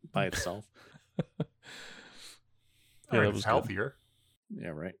by itself. Yeah, that was healthier. Yeah,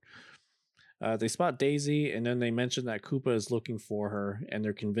 right. They spot Daisy, and then they mention that Koopa is looking for her, and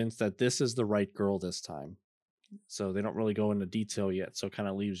they're convinced that this is the right girl this time. So they don't really go into detail yet, so it kind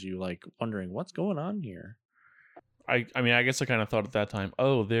of leaves you like wondering what's going on here. I mean, I guess I kind of thought at that time,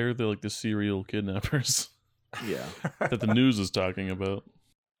 oh, they're the serial kidnappers. Yeah. That the news is talking about.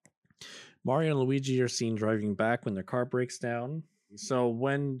 Mario and Luigi are seen driving back when their car breaks down. So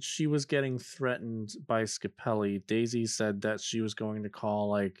when she was getting threatened by Scapelli, Daisy said that she was going to call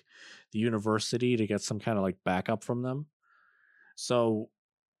like the university to get some kind of like backup from them. So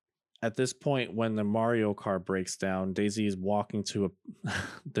at this point, when the Mario car breaks down, Daisy is walking to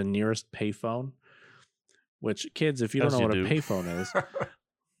the nearest payphone. Which, kids, if you don't know what a payphone is,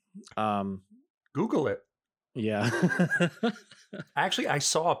 Google it. Yeah. Actually, I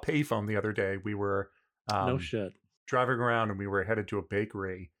saw a payphone the other day. We were no shit driving around, and we were headed to a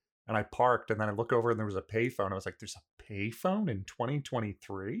bakery. And I parked, and then I look over, and there was a payphone. I was like, "There's a payphone in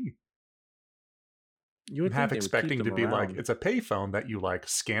 2023." You would I'm half expecting to be around. like, it's a payphone that you like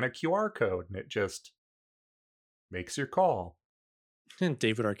scan a QR code, and it just makes your call. And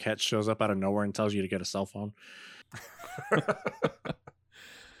David Arquette shows up out of nowhere and tells you to get a cell phone.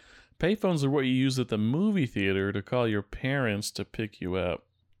 Payphones are what you use at the movie theater to call your parents to pick you up.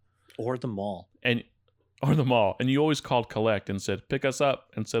 Or the mall. Or the mall. And you always called collect and said, pick us up,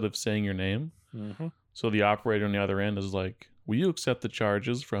 instead of saying your name. Mm-hmm. So the operator on the other end is like, will you accept the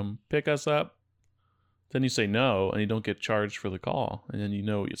charges from pick us up? Then you say no, and you don't get charged for the call. And then you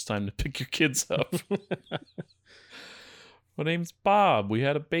know it's time to pick your kids up. My name's Bob. We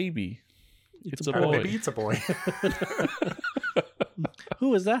had a baby. It's a boy. It's a boy.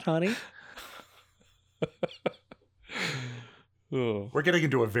 Who is that, honey? We're getting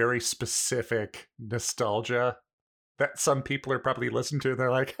into a very specific nostalgia that some people are probably listening to. And they're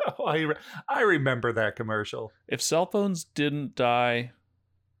like, oh, I remember that commercial. If cell phones didn't die...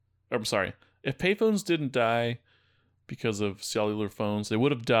 I'm sorry. If payphones didn't die because of cellular phones, they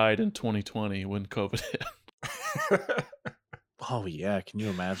would have died in 2020 when COVID hit. Oh, yeah. Can you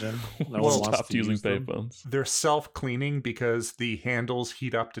imagine? No one stopped using payphones. They're self-cleaning because the handles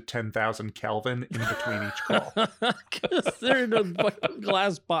heat up to 10,000 Kelvin in between each call. Because they're in a fucking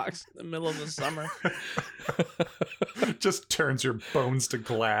glass box in the middle of the summer. Just turns your bones to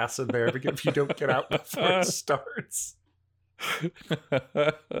glass in there if you don't get out before it starts.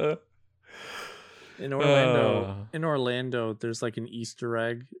 In Orlando, there's like an Easter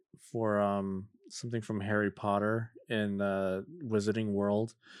egg for something from Harry Potter in Wizarding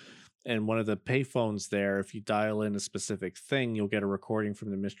World, and one of the payphones there, if you dial in a specific thing, you'll get a recording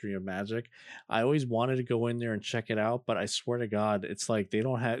from the Mystery of Magic. I always wanted to go in there and check it out, but I swear to God, it's like they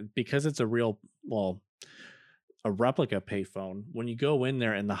don't have, because it's a replica payphone. When you go in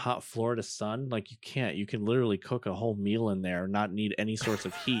there in the hot Florida sun, like you can literally cook a whole meal in there, not need any sorts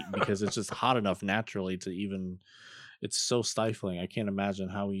of heat because it's just hot enough naturally to even. It's so stifling. I can't imagine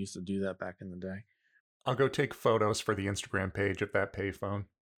how we used to do that back in the day. I'll go take photos for the Instagram page of that payphone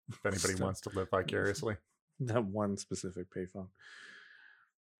if anybody wants to live vicariously. That one specific payphone.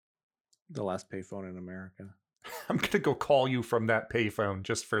 The last payphone in America. I'm going to go call you from that payphone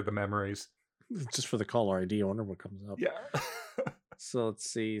just for the memories. Just for the caller ID. I wonder what comes up. Yeah. So let's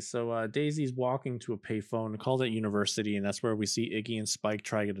see. So Daisy's walking to a payphone called at university, and that's where we see Iggy and Spike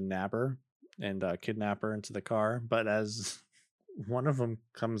try to nab her and kidnap her into the car. But as one of them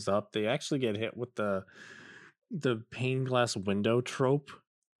comes up, they actually get hit with the pane glass window trope.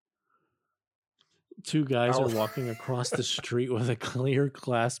 Two guys are walking across the street with a clear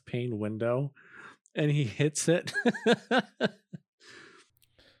glass pane window, and he hits it.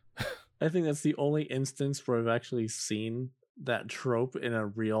 I think that's the only instance where I've actually seen that trope in a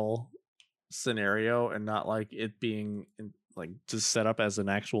real scenario and not like it being like just set up as an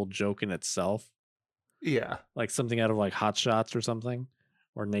actual joke in itself. Yeah. Like something out of like Hot Shots or something,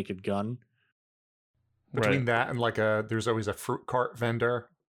 or Naked Gun. Between that and like there's always a fruit cart vendor.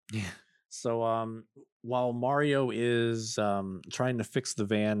 Yeah. So while Mario is trying to fix the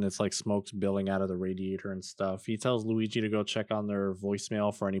van, it's like smoke's billowing out of the radiator and stuff. He tells Luigi to go check on their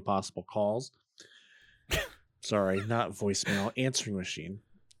voicemail for any possible calls. Sorry, not voicemail, answering machine.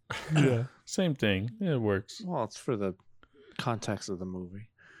 Yeah, same thing. Yeah, it works. Well, it's for the context of the movie.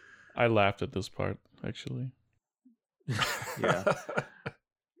 I laughed at this part, actually. Yeah.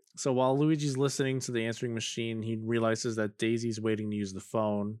 So while Luigi's listening to the answering machine, he realizes that Daisy's waiting to use the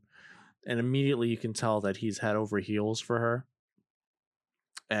phone. And immediately you can tell that he's head over heels for her.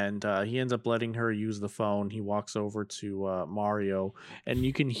 And he ends up letting her use the phone. He walks over to Mario. And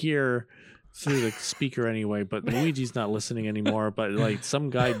you can hear through the speaker anyway, but Luigi's not listening anymore. But like some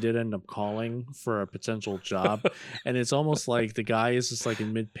guy did end up calling for a potential job. And it's almost like the guy is just like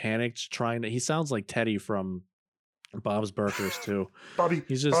in mid-panic trying to... He sounds like Teddy from Bob's Burgers too. Bobby,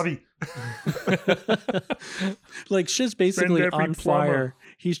 he's just Bobby. Like shit's basically on plumber. fire.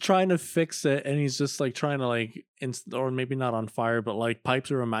 He's trying to fix it, and he's just like trying to like, or maybe not on fire, but like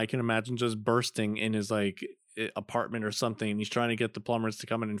pipes are, I can imagine just bursting in his like apartment or something. And he's trying to get the plumbers to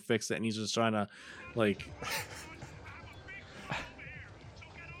come in and fix it, and he's just trying to like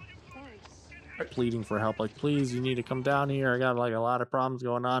pleading for help, like, please, you need to come down here. I got like a lot of problems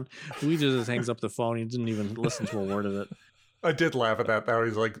going on. Luigi just hangs up the phone. He didn't even listen to a word of it. I did laugh at that. Now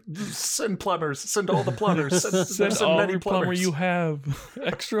he's like, send plumbers, send all the plumbers, Send send all many the plumber plumbers. you have.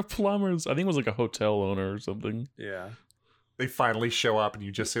 Extra plumbers. I think it was like a hotel owner or something. Yeah. They finally show up, and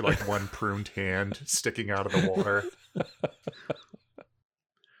you just see like one pruned hand sticking out of the water.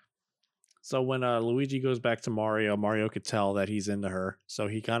 So when Luigi goes back to Mario, Mario could tell that he's into her. So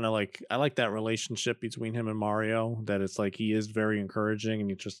he kind of like, I like that relationship between him and Mario, that it's like he is very encouraging, and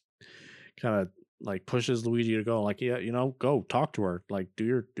he just kind of like pushes Luigi to go, like, yeah, you know, go talk to her, like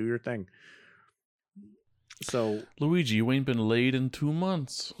do your thing. So Luigi, you ain't been laid in 2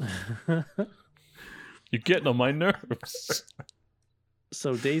 months. You're getting on my nerves.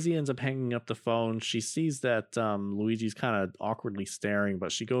 So Daisy ends up hanging up the phone. She sees that Luigi's kind of awkwardly staring,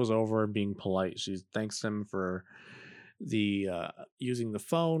 but she goes over and being polite. She thanks him for the using the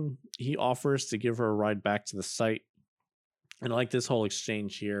phone. He offers to give her a ride back to the site. And I like this whole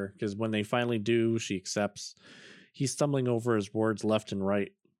exchange here, because when they finally do, she accepts. He's stumbling over his words left and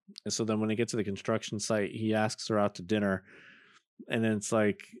right. And so then when they get to the construction site, he asks her out to dinner. And then it's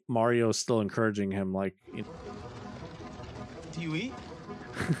like Mario's still encouraging him, like, you know, Do you eat?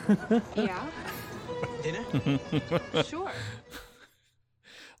 Yeah, Dinner? sure.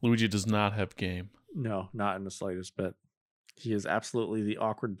 Luigi does not have game. no, not in the slightest bit. He is absolutely the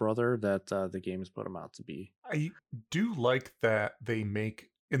awkward brother that the games put him out to be. I do like that they make,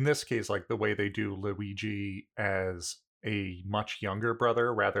 in this case, like the way they do Luigi as a much younger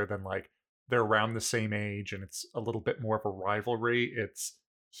brother rather than like they're around the same age and it's a little bit more of a rivalry. It's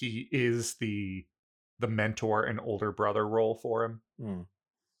he is the mentor and older brother role for him. Mm.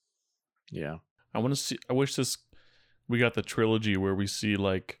 Yeah. I wish we got the trilogy where we see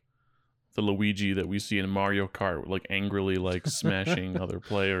like the Luigi that we see in Mario Kart, like angrily like smashing other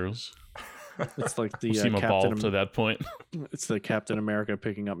players. It's like the We'll see him evolve to that point. It's the Captain America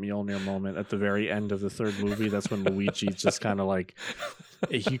picking up Mjolnir moment at the very end of the third movie. That's when Luigi's just kind of like,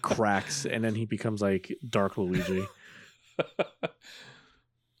 he cracks and then he becomes like Dark Luigi.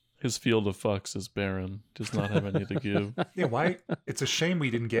 His field of fucks is barren. Does not have any to give. Yeah, why? It's a shame we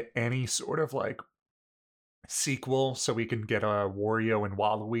didn't get any sort of like sequel so we can get a Wario and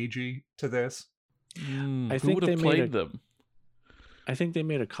Waluigi to this. I Who think would have they played them? I think they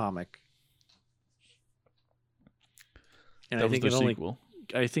made a comic. And That I was think the it only sequel.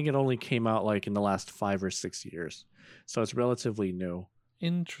 I think it only came out like in the last 5 or 6 years. So it's relatively new.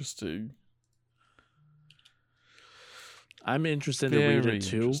 Interesting. I'm interested to read Very it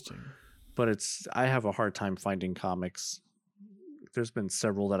too, interesting. but I have a hard time finding comics. There's been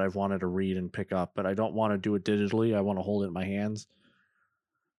several that I've wanted to read and pick up, but I don't want to do it digitally. I want to hold it in my hands.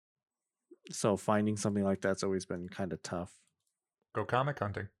 So finding something like that's always been kind of tough. Go comic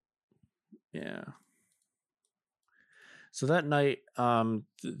hunting. Yeah. So that night,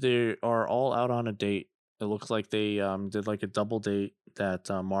 they are all out on a date. It looks like they did like a double date that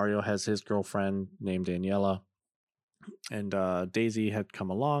Mario has his girlfriend named Daniela, and Daisy had come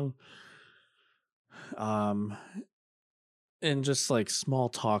along. And just like small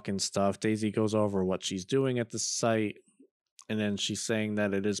talk and stuff. Daisy goes over what she's doing at the site, and then she's saying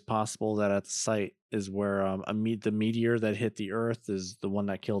that it is possible that at the site is where the meteor that hit the Earth is the one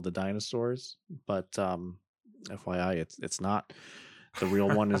that killed the dinosaurs. But FYI, it's not. The real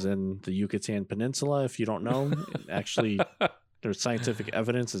one is in the Yucatan Peninsula. If you don't know, actually, there's scientific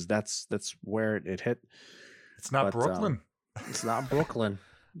evidence is that's where it hit. It's not But, Brooklyn. It's not Brooklyn.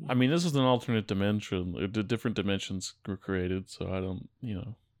 I mean, this is an alternate dimension. The different dimensions were created, so I don't,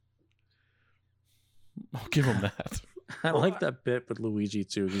 I'll give him that. I like that bit with Luigi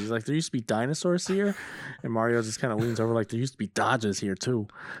too. He's like, there used to be dinosaurs here, and Mario just kind of leans over like, there used to be Dodges here too.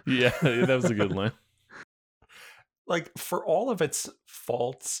 Yeah, that was a good line. Like, for all of its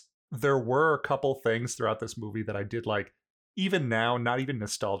faults, there were a couple things throughout this movie that I did like. Even now, not even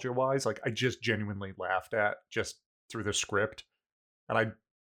nostalgia wise, like I just genuinely laughed at just through the script, and I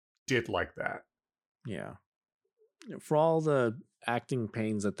did like that. Yeah. For all the acting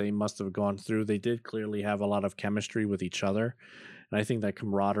pains that they must have gone through, they did clearly have a lot of chemistry with each other. And I think that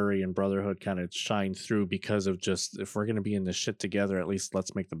camaraderie and brotherhood kind of shined through because of just, if we're going to be in this shit together, at least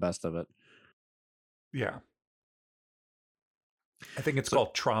let's make the best of it. Yeah. I think it's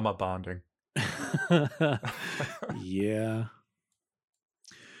called trauma bonding. Yeah.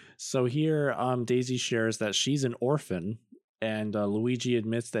 So here, Daisy shares that she's an orphan, and Luigi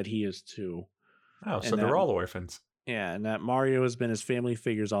admits that he is too. Oh, so they're all orphans. Yeah, and that Mario has been his family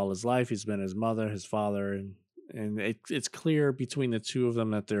figures all his life. He's been his mother, his father, and it's clear between the two of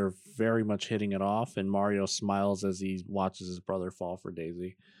them that they're very much hitting it off, and Mario smiles as he watches his brother fall for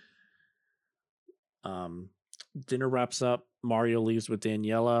Daisy. Dinner wraps up. Mario leaves with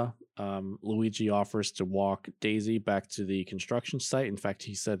Daniela. Luigi offers to walk Daisy back to the construction site. In fact,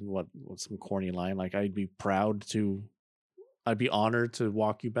 he said what some corny line like, I'd be honored to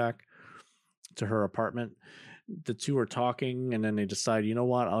walk you back to her apartment. The two are talking, and then they decide, you know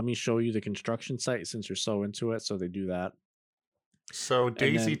what, let me show you the construction site since you're so into it. So they do that. So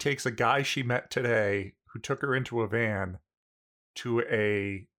Daisy takes a guy she met today who took her into a van to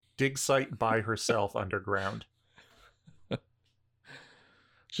a dig site by herself underground.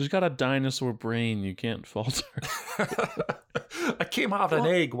 She's got a dinosaur brain. You can't fault her. I came out of an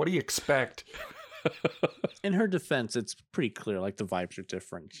egg. What do you expect? In her defense, it's pretty clear. Like, the vibes are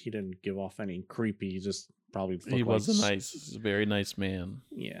different. He didn't give off any creepy. He just probably looked he was a very nice man.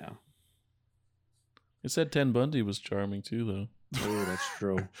 Yeah. It said Ted Bundy was charming too, though. Oh, that's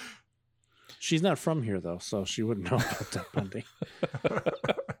true. She's not from here though, so she wouldn't know about Ted Bundy.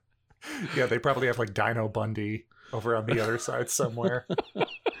 Yeah, they probably have like Dino Bundy over on the other side somewhere.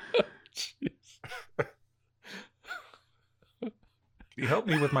 Can you help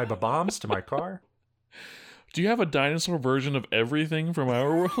me with my bombs to my car? Do you have a dinosaur version of everything from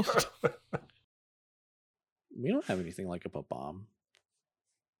our world? We don't have anything like a bomb.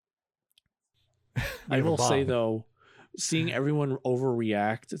 I will say though, seeing everyone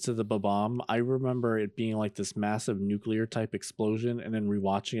overreact to the bomb, I remember it being like this massive nuclear type explosion, and then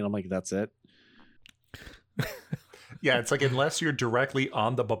rewatching it, I'm like, that's it. Yeah, it's like, unless you're directly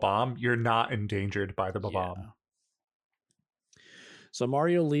on the bomb, you're not endangered by the bomb. Yeah. So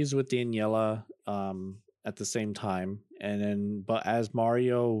Mario leaves with Daniela at the same time, but as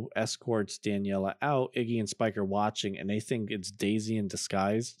Mario escorts Daniela out, Iggy and Spike are watching, and they think it's Daisy in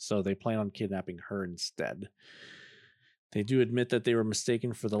disguise, so they plan on kidnapping her instead. They do admit that they were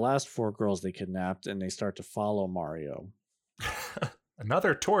mistaken for the last 4 girls they kidnapped, and they start to follow Mario.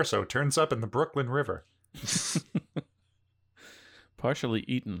 Another torso turns up in the Brooklyn River. Partially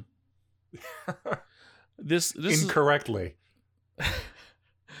eaten. This incorrectly.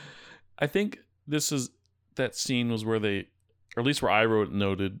 I think this is that scene was where they, or at least where I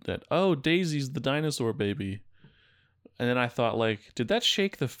noted that, oh, Daisy's the dinosaur baby. And then I thought, like, did that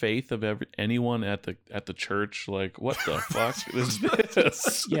shake the faith of anyone at the church? Like, what the fuck is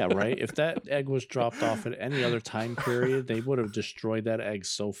this? Yeah, right. If that egg was dropped off at any other time period, they would have destroyed that egg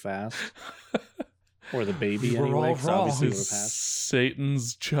so fast. Or the baby, anyway. Because obviously it would have passed.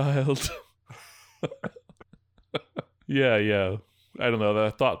 Satan's child. Yeah. I don't know.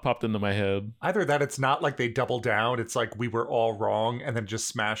 That thought popped into my head. Either that, it's not like they double down. It's like we were all wrong, and then just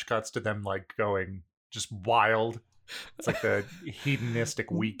smash cuts to them like going just wild. It's like the hedonistic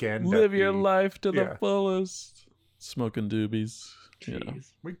weekend. Live your life to the fullest. Smoking doobies. You know.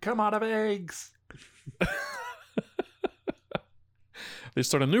 We come out of eggs. They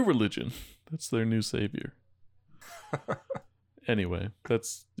start a new religion. That's their new savior. Anyway,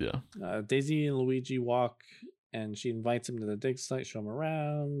 that's, yeah. Daisy and Luigi walk, and she invites him to the dig site, show him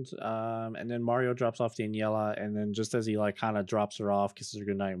around. And then Mario drops off Daniela, and then just as he like kind of drops her off, kisses her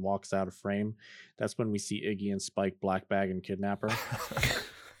goodnight, and walks out of frame, that's when we see Iggy and Spike black bag and kidnap her.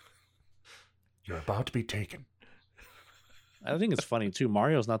 You're about to be taken. I think it's funny too.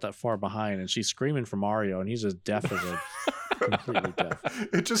 Mario's not that far behind, and she's screaming for Mario, and he's as deaf as a completely deaf.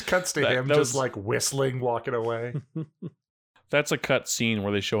 It just cuts to him just like whistling, walking away. That's a cut scene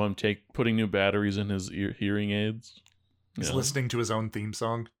where they show him putting new batteries in his hearing aids. He's listening to his own theme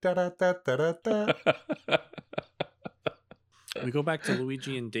song. Da, da, da, da, da, da. We go back to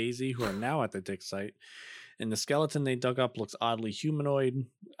Luigi and Daisy, who are now at the dig site, and the skeleton they dug up looks oddly humanoid.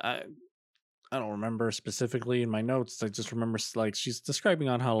 I don't remember specifically in my notes. I just remember like she's describing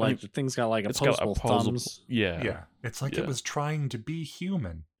on how like the thing's got like opposable thumbs. Yeah. It's like it was trying to be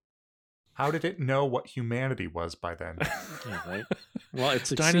human. How did it know what humanity was by then? Yeah, right. Well, it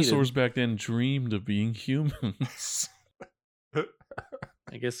succeeded. Dinosaurs back then dreamed of being humans.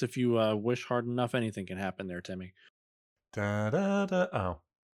 I guess if you wish hard enough, anything can happen there, Timmy. Da, da, da. Oh.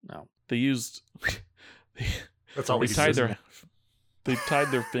 No. They used... That's all they tied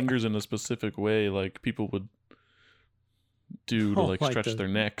their fingers in a specific way, like people would do to like stretch their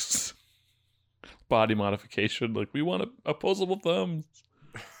necks. Body modification, like we want opposable thumbs.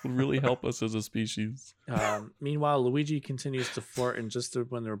 Would really help us as a species. Meanwhile, Luigi continues to flirt, and just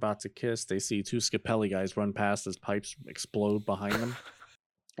when they're about to kiss, they see two Scapelli guys run past as pipes explode behind them.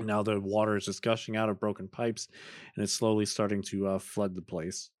 And now the water is just gushing out of broken pipes, and it's slowly starting to flood the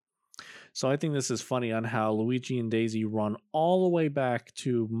place. So I think this is funny on how Luigi and Daisy run all the way back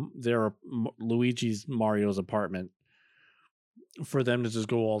to their Mario's apartment for them to just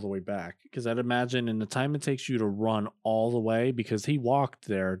go all the way back. Because I'd imagine in the time it takes you to run all the way, because he walked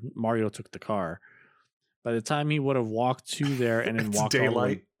there, Mario took the car. By the time he would have walked to there and then walked all the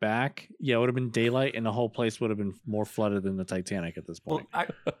way back, it would have been daylight and the whole place would have been more flooded than the Titanic at this point. Well,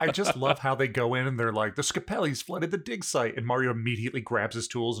 I just love how they go in and they're like, the Scapellis flooded the dig site, and Mario immediately grabs his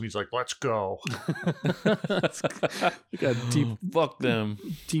tools and he's like, let's go. Fuck them.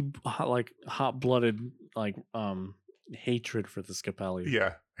 Deep, like hot-blooded, like hatred for the Scapelli.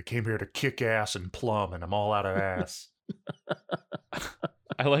 Yeah, I came here to kick ass and plumb, and I'm all out of ass.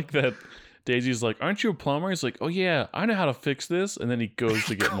 I like that. Daisy's like, aren't you a plumber? He's like, oh yeah, I know how to fix this. And then he goes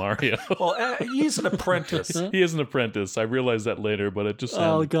to get Mario. Well, he's an apprentice. He is an apprentice. I realized that later, but it just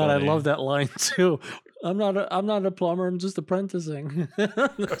oh god, funny. I love that line too. I'm not a plumber. I'm just apprenticing.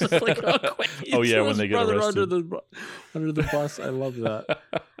 Just like, oh yeah, when they get arrested under the bus. I love that.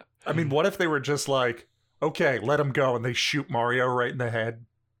 I mean, what if they were just like, okay, let him go, and they shoot Mario right in the head?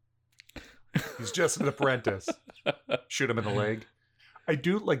 He's just an apprentice. Shoot him in the leg. I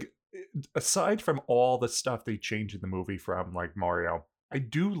do like. Aside from all the stuff they change in the movie from like Mario, I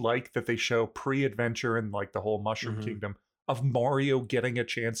do like that they show pre-adventure and like the whole Mushroom Kingdom of Mario getting a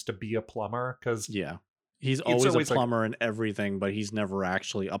chance to be a plumber, because he's always a plumber in everything, but he's never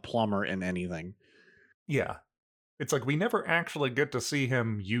actually a plumber in anything. Yeah, it's like we never actually get to see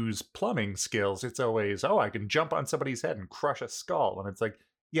him use plumbing skills. It's always, I can jump on somebody's head and crush a skull, and it's like,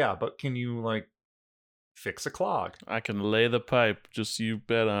 yeah, but can you like fix a clog? I can lay the pipe, just you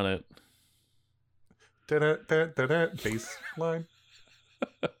bet on it. Bass line.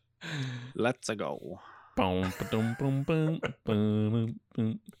 Let's go.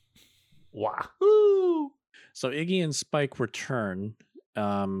 Wahoo! So Iggy and Spike return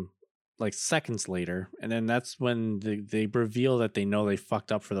like seconds later, and then that's when they reveal that they know they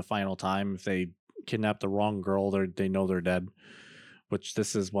fucked up for the final time. If they kidnapped the wrong girl, they know they're dead. Which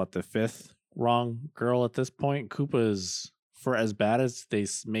this is what, the fifth wrong girl at this point. Koopa is, for as bad as they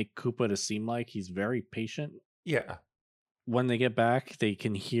make Koopa to seem like, he's very patient. Yeah. When they get back, they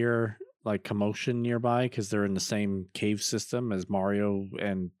can hear like commotion nearby because they're in the same cave system as Mario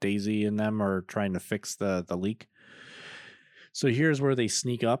and Daisy and them are trying to fix the leak. So here's where they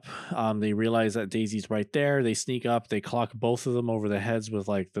sneak up. They realize that Daisy's right there. They sneak up. They clock both of them over the heads with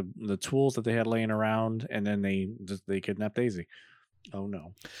like the tools that they had laying around, and then they kidnap Daisy. Oh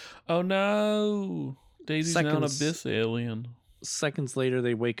no. Oh no. Daisy's now an abyss alien. Seconds later,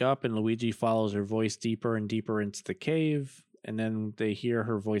 they wake up and Luigi follows her voice deeper and deeper into the cave. And then they hear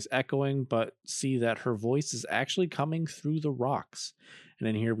her voice echoing, but see that her voice is actually coming through the rocks. And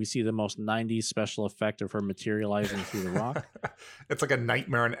then here we see the most 90s special effect of her materializing through the rock. It's like a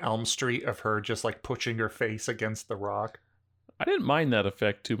Nightmare on Elm Street of her just like pushing her face against the rock. I didn't mind that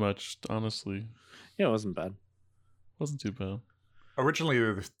effect too much, honestly. Yeah, it wasn't bad. Wasn't too bad.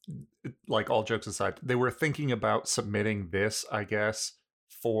 Originally, like all jokes aside, they were thinking about submitting this, I guess,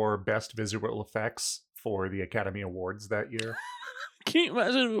 for best visual effects for the Academy Awards that year. Can you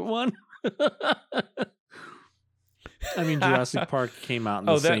imagine if it won? I mean, Jurassic Park came out in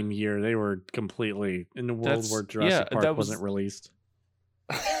the same year. They were completely in the world where Jurassic Park wasn't released.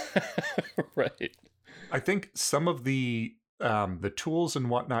 Right. I think some of the tools and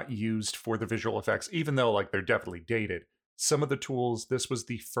whatnot used for the visual effects, even though like they're definitely dated, some of the tools, this was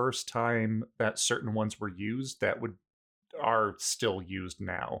the first time that certain ones were used that are still used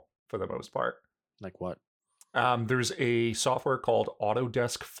now for the most part. Like what? There's a software called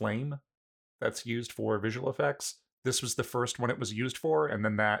Autodesk Flame that's used for visual effects. This was the first one it was used for, and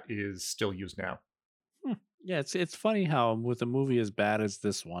then that is still used now. Yeah, it's funny how with a movie as bad as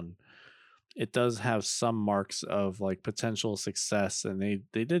this one, it does have some marks of like potential success, and they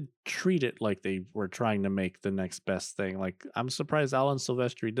did treat it like they were trying to make the next best thing. Like I'm surprised Alan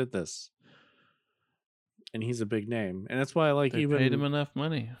Silvestri did this, and he's a big name, and that's why I like They even paid him enough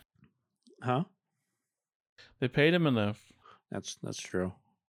money. huh. They paid him enough. That's true.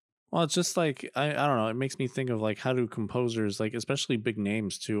 Well, it's just like I don't know. It makes me think of like how do composers like especially big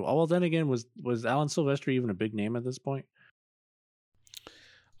names too. Oh well, then again, was Alan Silvestri even a big name at this point?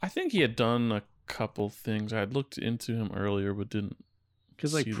 I think he had done a couple things. I had looked into him earlier, but didn't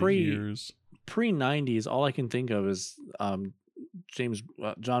Because like see the pre years. 90s, all I can think of is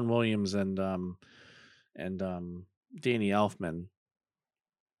John Williams and Danny Elfman.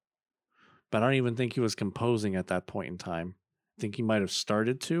 But I don't even think he was composing at that point in time. I think he might have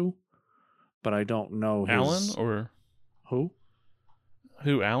started to, but I don't know his... Alan or who?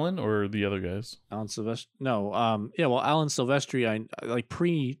 Who, Alan or the other guys? Alan Silvestri. No, yeah, well, Alan Silvestri. I like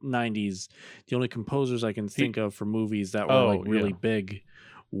pre 90s. The only composers I can think of for movies that were like really big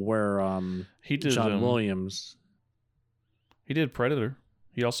were he did John Williams. He did Predator.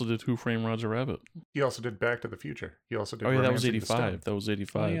 He also did Who Framed Roger Rabbit. He also did Back to the Future. He also did. Oh yeah, that was Romancing the Stone. 85. That was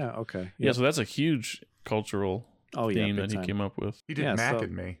 85. Oh, yeah, okay. Yeah, so that's a huge cultural theme big that he time. came up with. He did Yeah, Mac so-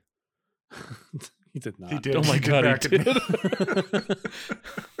 and Me. He did not. He did. Oh my He did god, Mac he and Me. did.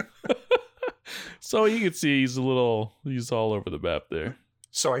 So you can see he's all over the map there.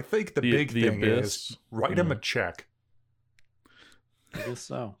 So I think the big the thing Abyss. is write him a check. I guess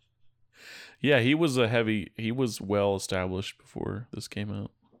so. Yeah, he was well established before this came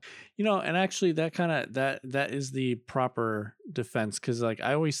out. You know, and actually that kind of that is the proper defense, because like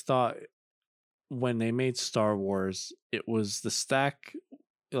I always thought when they made Star Wars, it was the stack,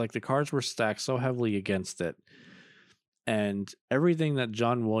 like the cards were stacked so heavily against it, and everything that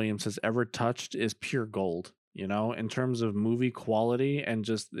John Williams has ever touched is pure gold, you know, in terms of movie quality and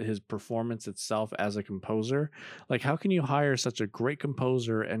just his performance itself as a composer. Like, how can you hire such a great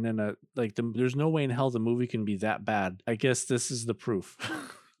composer and then there's no way in hell the movie can be that bad? I guess this is the proof.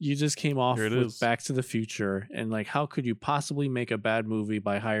 You just came off Here it with is. Back to the Future, and like, how could you possibly make a bad movie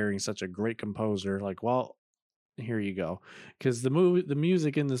by hiring such a great composer? Like, well, here you go. Because the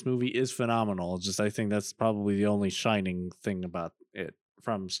music in this movie is phenomenal. Just I think that's probably the only shining thing about it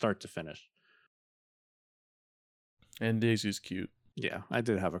from start to finish. And Daisy's cute. Yeah, I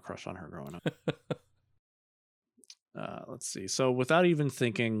did have a crush on her growing up. Let's see. So without even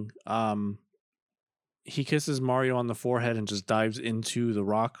thinking, he kisses Mario on the forehead and just dives into the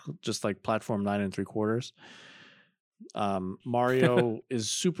rock, just like platform 9 3/4. Mario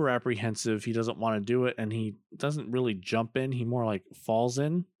is super apprehensive. He doesn't want to do it, and he doesn't really jump in. He more like falls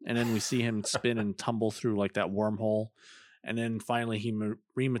in, and then we see him spin and tumble through like that wormhole, and then finally he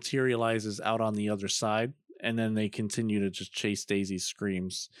rematerializes out on the other side, and then they continue to just chase Daisy's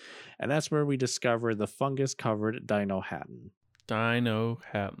screams, and that's where we discover the fungus-covered Dino-Hatten.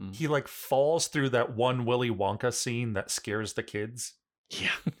 Dino-Hatten. He like falls through that one Willy Wonka scene that scares the kids.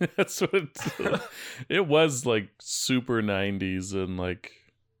 Yeah. That's what it was, like super 90s, and like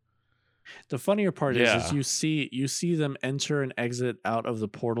the funnier part is Yeah. you see them enter and exit out of the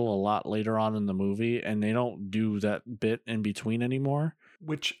portal a lot later on in the movie, and they don't do that bit in between anymore.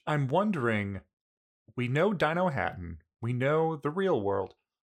 Which I'm wondering, we know Dino-Hatten, we know the real world.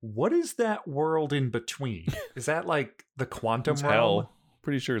 What is that world in between? Is that like the quantum it's realm? hell.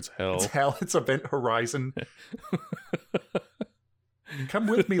 Pretty sure it's hell. It's hell. It's Event Horizon. Come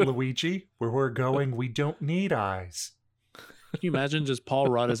with me, Luigi. Where we're going, we don't need eyes. Can you imagine just Paul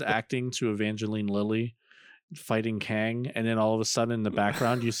Rudd is acting to Evangeline Lilly fighting Kang, and then all of a sudden in the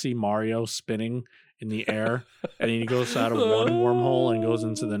background you see Mario spinning in the air, and he goes out of one wormhole and goes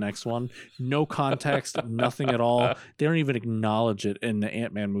into the next one. No context, nothing at all. They don't even acknowledge it in the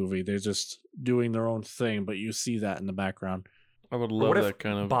Ant-Man movie. They're just doing their own thing, but you see that in the background. I would Or love what if that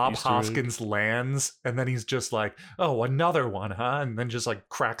kind of Bob Easter egg. Hoskins lands and then he's just like, oh, another one, huh? And then just like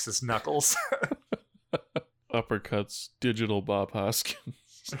cracks his knuckles. Uppercuts digital Bob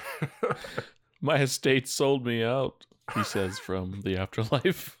Hoskins. My estate sold me out, he says from the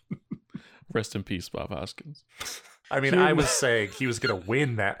afterlife. Rest in peace, Bob Hoskins. I mean, I was saying he was going to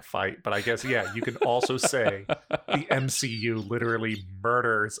win that fight, but I guess, yeah, you can also say the MCU literally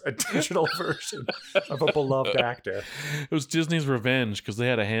murders a digital version of a beloved actor. It was Disney's revenge because they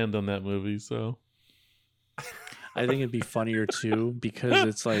had a hand on that movie, so. I think it'd be funnier too, because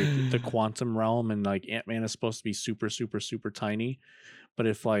it's like the quantum realm, and like Ant-Man is supposed to be super, super, super tiny. But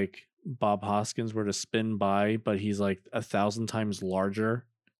if like Bob Hoskins were to spin by, but he's like 1,000 times larger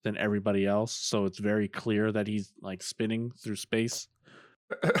than everybody else, so it's very clear that he's like spinning through space.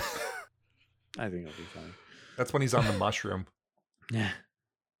 I think it'll be funny. That's when he's on the mushroom. Yeah.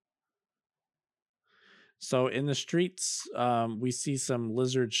 So in the streets, we see some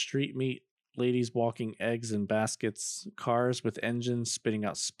lizard street meat, ladies walking eggs in baskets, cars with engines spitting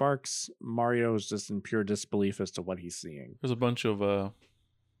out sparks. Mario is just in pure disbelief as to what he's seeing. There's a bunch of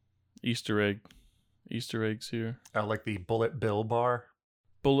Easter eggs here. Like the Bullet Bill bar.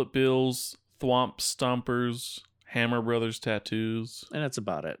 Bullet bills, thwomp stompers, Hammer Brothers tattoos. And that's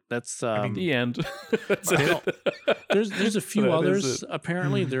about it. That's The end. That's They it. don't- there's a few That is others. it.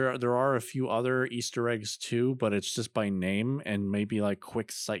 Apparently there are a few other Easter eggs too, but it's just by name and maybe like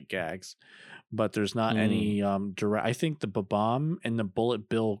quick sight gags. But there's not any direct. I think the Babam and the Bullet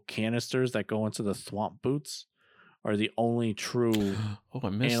Bill canisters that go into the Thwomp boots are the only true Oh, I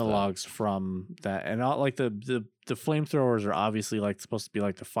missed analogs from that. And not like the flamethrowers are obviously like supposed to be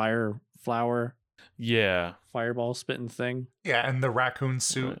like the fire flower that. Yeah. fireball spitting thing. Yeah, and the raccoon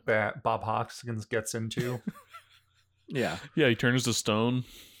suit Right. that Bob Hoskins gets into. Yeah. Yeah, he turns to stone.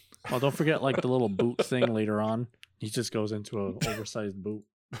 Well, don't forget like the little boot thing later on. He just goes into an oversized boot.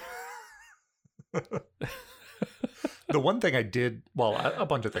 The one thing I did, well, a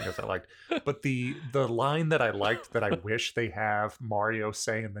bunch of things I liked, but the line that I liked that I wish they have Mario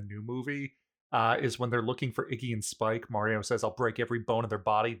say in the new movie is when they're looking for Iggy and Spike. Mario says, "I'll break every bone in their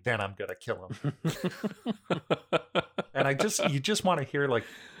body, then I'm gonna kill them." And you just want to hear like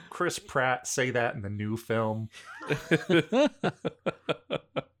Chris Pratt say that in the new film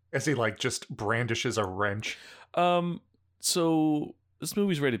as he like just brandishes a wrench. So this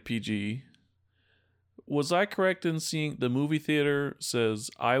movie's rated PG. Was I correct in seeing the movie theater says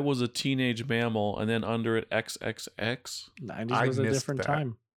I was a teenage mammal and then under it XXX? 90s was a missed different that.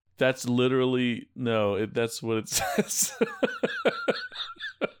 time. That's literally that's what it says.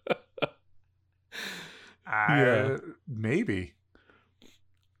 Yeah. Maybe.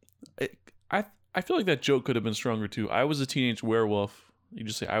 I feel like that joke could have been stronger too. I was a teenage werewolf. You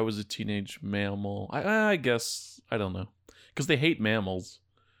just say I was a teenage mammal. I guess I don't know because they hate mammals.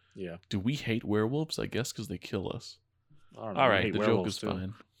 Yeah. Do we hate werewolves? I guess because they kill us. I don't know. All I right, hate the joke werewolves, is too.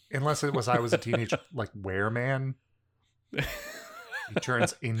 fine. Unless it was I was a teenage like wereman. He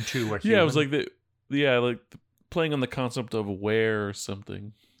turns into a human. Yeah, it was like playing on the concept of were or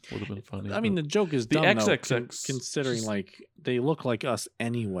something would have been funny. I mean, the joke is The dumb, though, XXX considering just- like they look like us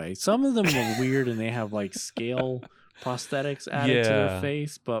anyway. Some of them are weird and they have like scale prosthetics added to their Yeah.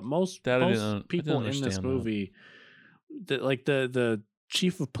 face, but most That I most didn't people in this understand that. movie, the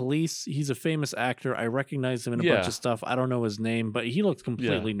chief of police, he's a famous actor. I recognize him in a bunch Yeah. of stuff. I don't know his name, but he looks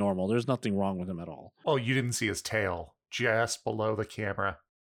completely normal. There's nothing wrong with him at all. Oh, you didn't see his tail just below the camera.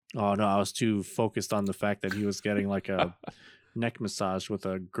 Oh no, I was too focused on the fact that he was getting like a neck massage with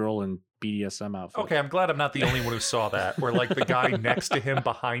a girl in BDSM outfit. Okay, I'm glad I'm not the only one who saw that. Where like the guy next to him,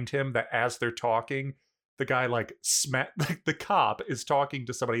 behind him, that as they're talking, the guy like the cop is talking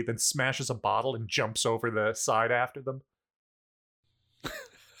to somebody, then smashes a bottle and jumps over the side after them.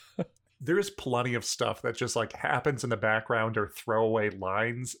 There's plenty of stuff that just like happens in the background or throwaway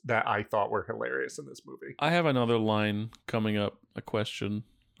lines that I thought were hilarious in this movie. I have another line coming up, a question.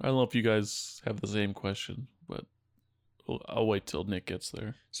 I don't know if you guys have the same question, but I'll wait till Nick gets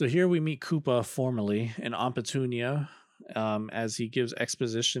there. So here we meet Koopa formally in Ampetunia as he gives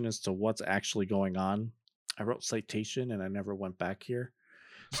exposition as to what's actually going on. I wrote citation and I never went back here.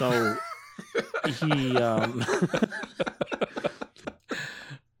 So he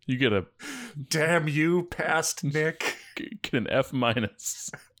You get a Damn you, past Nick. get an F minus.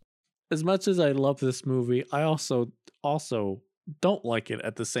 as much as I love this movie, I also don't like it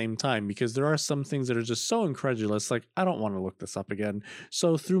at the same time because there are some things that are just so incredulous. Like, I don't want to look this up again.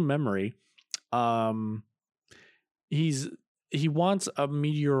 So through memory, he wants a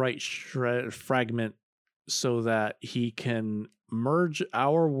meteorite fragment so that he can merge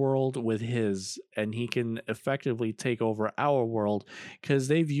our world with his, and he can effectively take over our world because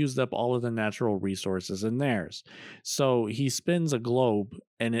they've used up all of the natural resources in theirs. So he spins a globe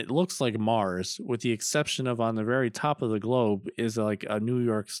and it looks like Mars, with the exception of on the very top of the globe is like a New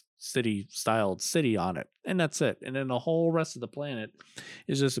York City styled city on it. And that's it. And then the whole rest of the planet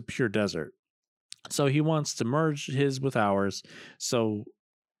is just a pure desert. So he wants to merge his with ours so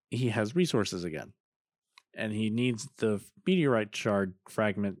he has resources again. And he needs the meteorite shard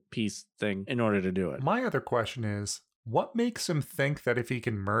fragment piece thing in order to do it. My other question is, what makes him think that if he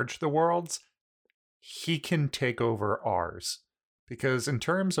can merge the worlds, he can take over ours? Because in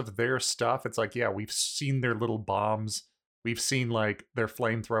terms of their stuff, it's like, yeah, we've seen their little bombs. We've seen like their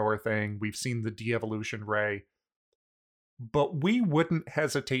flamethrower thing. We've seen the de-evolution ray. But we wouldn't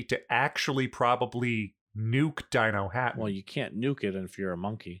hesitate to actually probably nuke Dino-Hatten. Well, you can't nuke it if you're a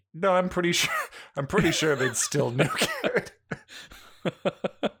monkey. No, I'm pretty sure. I'm pretty sure they'd still nuke it.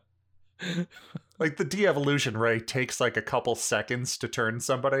 Like the de-evolution ray takes like a couple seconds to turn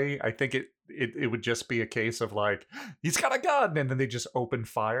somebody. I think it would just be a case of like, he's got a gun, and then they just open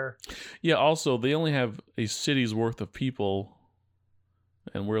fire. Yeah, also they only have a city's worth of people,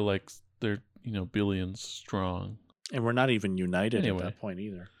 and we're like they're billions strong. And we're not even united Anyway. at that point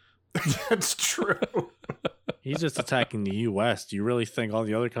either. That's true. He's just attacking the U.S. Do you really think all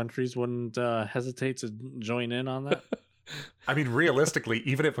the other countries wouldn't hesitate to join in on that? I mean, realistically,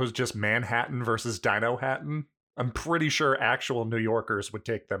 even if it was just Manhattan versus Dino-Hatten, I'm pretty sure actual New Yorkers would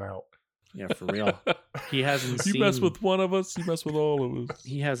take them out. Yeah, for real. He hasn't You seen. mess with one of us, you mess with all of us.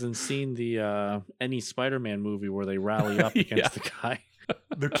 He hasn't seen the any Spider-Man movie where they rally up against Yeah. the guy.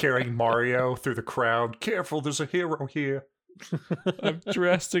 They're carrying Mario through the crowd. Careful, there's a hero here. I'm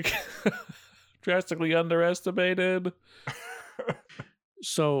drastically underestimated.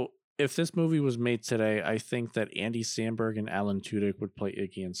 So, if this movie was made today, I think that Andy Samberg and Alan Tudyk would play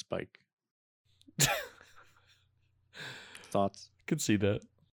Iggy and Spike. Thoughts? Could see that.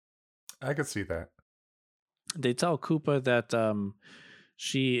 I could see that. They tell Koopa that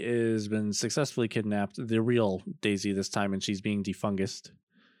she has been successfully kidnapped, the real Daisy this time, and she's being defungused.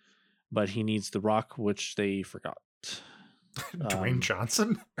 But he needs the rock, which they forgot. Dwayne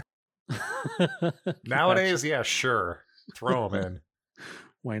Johnson? Nowadays, yeah, sure. Throw him in.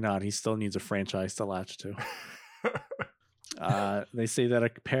 Why not? He still needs a franchise to latch to. They say that a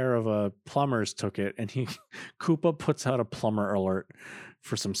pair of plumbers took it, and Koopa puts out a plumber alert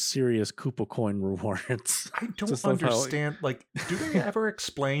for some serious Koopa coin rewards. I don't Just love how- understand. Like, do they ever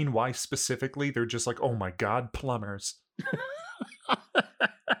explain why specifically they're just like, oh my god, plumbers?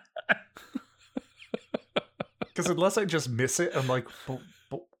 Because unless I just miss it, I'm like, but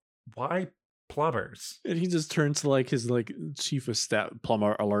why plumbers? And he just turns to like his chief of staff,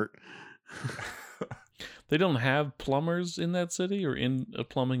 plumber alert. They don't have plumbers in that city or in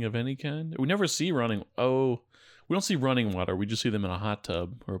plumbing of any kind. We never see running. Oh, we don't see running water. We just see them in a hot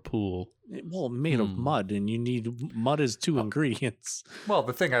tub or a pool. Well, made of mud, and you need mud as two ingredients. Well,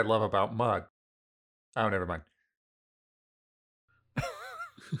 the thing I love about mud. Oh, never mind.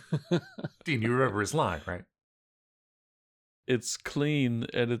 Dean, you remember his line, right? It's clean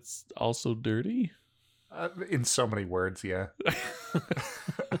and it's also dirty. In so many words, yeah.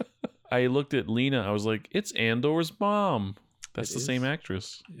 I looked at Lena. I was like, it's Andor's mom. That's It the is. same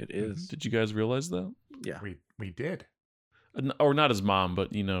actress. It is. Did you guys realize that? Yeah. We did. Or not his mom,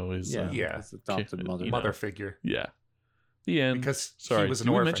 but his Yeah. Yeah. His adopted mother. You Mother figure. yeah. The end. Because Sorry, he was an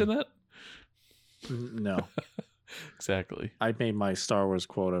did we orphan. mention that? No. Exactly. I made my Star Wars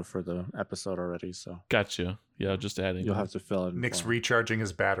quota for the episode already, so Gotcha. Yeah, just adding. you'll have to fill in. Nick's for- recharging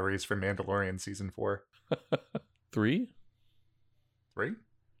his batteries for Mandalorian season 4. 3? 3?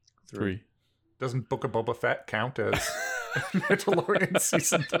 3. Doesn't Book of Boba Fett count as Mandalorian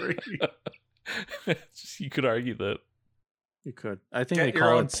season 3? You could argue that. You could. I think Get they your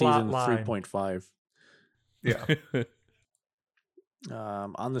call own it plot season line. 3.5. Yeah.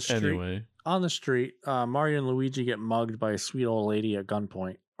 On the street. Anyway. On the street, Mario and Luigi get mugged by a sweet old lady at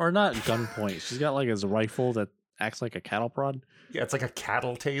gunpoint. Or not gunpoint. She's got like a rifle that acts like a cattle prod. Yeah, it's like a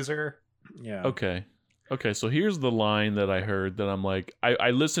cattle taser. Yeah. Okay. So here's the line that I heard that I'm like,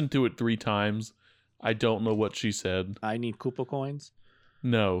 I listened to it 3 times. I don't know what she said. I need Koopa coins.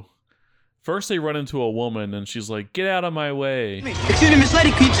 No. First they run into a woman and she's like, get out of my way. Excuse me, Miss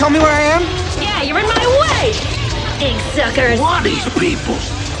Lady, can you tell me where I am? Yeah, you're in my way! Egg suckers! What are these people?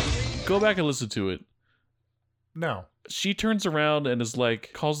 Go back and listen to it. No. She turns around and is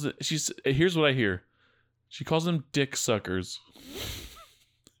like, here's what I hear. She calls them dick suckers.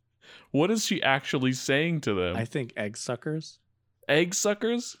 What is she actually saying to them? I think egg suckers. Egg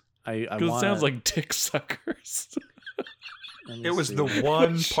suckers? I Because want. it sounds like dick suckers. It was the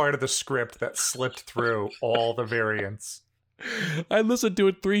one part of the script that slipped through all the variants. I listened to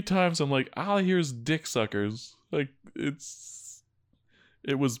it 3 times. I'm like, all I hear is dick suckers. Like,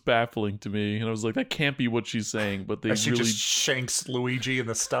 it was baffling to me. And I was like, that can't be what she's saying. But they As she really... just shanks Luigi in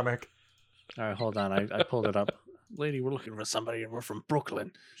the stomach. All right, hold on. I pulled it up. Lady, we're looking for somebody, and we're from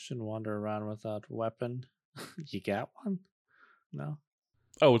Brooklyn. Shouldn't wander around without a weapon. You got one? No.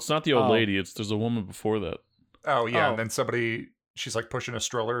 Oh, it's not the old Oh. lady. There's a woman before that. Oh, yeah. Oh. And then she's like pushing a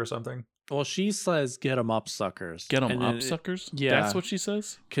stroller or something. Well, she says, "Get them up, suckers." Get them And up, then- suckers? yeah. That's what she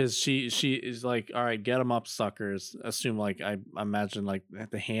says? Because she is like, all right, get them up, suckers. Assume like I imagine like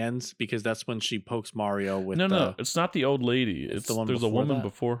at the hands, because that's when she pokes Mario with No. It's not the old lady. It's the one There's a before woman that?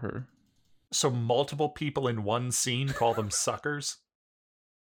 before her. So multiple people in one scene call them suckers?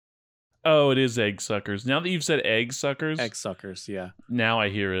 Oh, it is egg suckers. Now that you've said egg suckers, Egg suckers, yeah. now I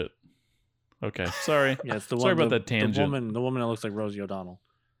hear it. Okay, sorry. Yeah, it's the Sorry one, about that tangent. The woman that looks like Rosie O'Donnell.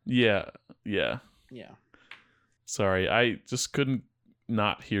 Yeah. Yeah. Sorry, I just couldn't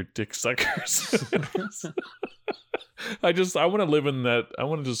not hear dick suckers. I want to live in that. I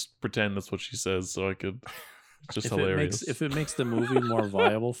want to just pretend that's what she says, so I could. It's just hilarious. If it makes the movie more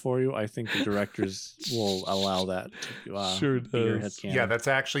viable for you, I think the directors will allow that to sure be your does. headcanon. Yeah, that's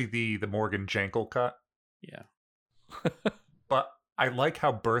actually the Morgan Jankel cut. Yeah. But I like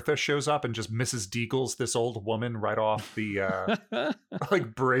how Bertha shows up and just Mrs. Deagles this old woman right off the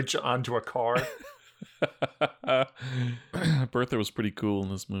like bridge onto a car. Bertha was pretty cool in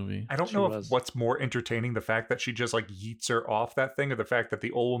this movie. I don't know if what's more entertaining, the fact that she just like yeets her off that thing, or the fact that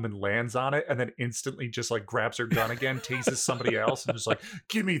the old woman lands on it and then instantly just like grabs her gun again, tases somebody else, and just like,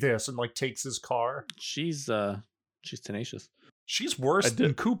 give me this, and like takes his car. She's tenacious. She's worse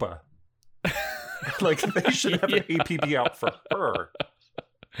than Koopa. Like, they should have an APB out for her.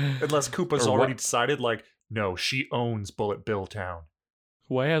 Unless Koopa's already decided, like, no, she owns Bullet Bill Town.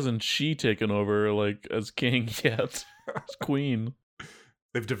 Why hasn't she taken over, like, as king yet? As queen.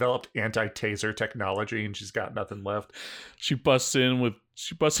 They've developed anti-taser technology, and she's got nothing left. She busts in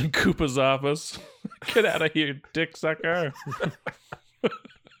Koopa's office. Get out of here, dick sucker.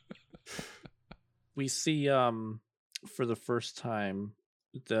 We see, for the first time,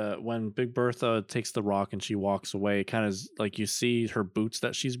 when Big Bertha takes the rock and she walks away, kind of like you see her boots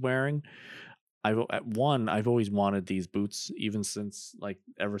that she's wearing. I've always wanted these boots,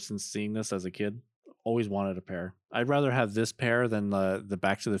 ever since seeing this as a kid. Always wanted a pair. I'd rather have this pair than the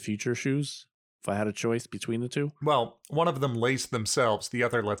Back to the Future shoes if I had a choice between the two. Well, one of them lace themselves, the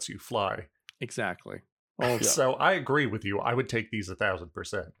other lets you fly. Exactly. Oh, yeah. So I agree with you. I would take these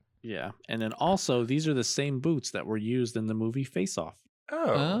 1,000%. Yeah, and then also these are the same boots that were used in the movie Face Off.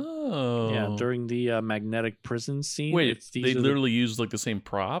 Oh. Yeah, during the magnetic prison scene. Wait, they literally used like the same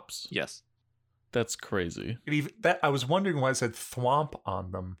props? Yes. That's crazy. I was wondering why it said thwomp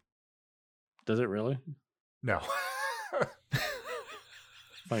on them. Does it really? No.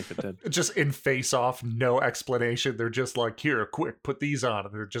 Funny if it did. Just in Face Off, no explanation. They're just like, here, quick, put these on.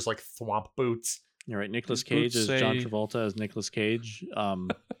 And they're just like thwomp boots. You're right. Nicolas Cage is John Travolta as Nicolas Cage.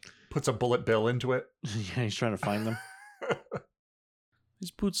 Puts a bullet bill into it. Yeah, he's trying to find them.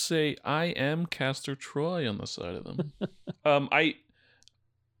 These boots say, I am Castor Troy on the side of them. I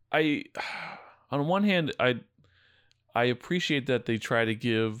on one hand, I appreciate that they try to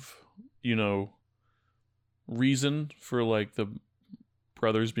give, reason for like the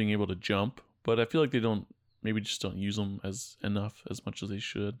brothers being able to jump, but I feel like they just don't use them as much as they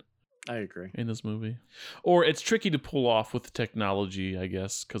should. I agree. In this movie. Or it's tricky to pull off with the technology, I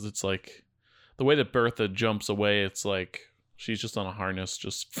guess, because it's like the way that Bertha jumps away, it's like she's just on a harness,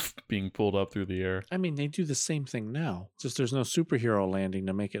 just being pulled up through the air. I mean, they do the same thing now. Just there's no superhero landing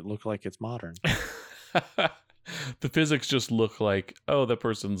to make it look like it's modern. The physics just look like, oh, that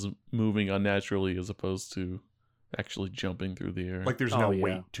person's moving unnaturally as opposed to actually jumping through the air. Like there's no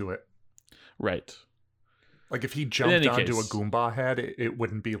weight to it. Right. Like if he jumped onto a Goomba head, it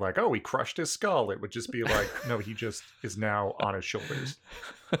wouldn't be like, oh, he crushed his skull. It would just be like, no, he just is now on his shoulders.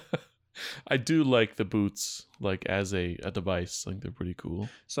 I do like the boots, like as a device. I think they're pretty cool.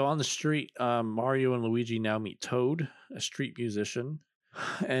 So on the street, Mario and Luigi now meet Toad, a street musician,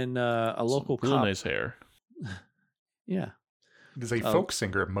 and a local cop. Really nice hair. Yeah. It is a folk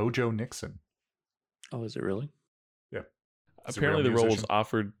singer, Mojo Nixon. Oh, is it really? Yeah. Apparently the role was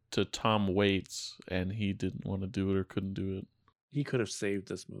offered to Tom Waits, and he didn't want to do it or couldn't do it. He could have saved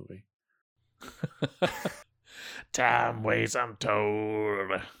this movie. Tom Waits, I'm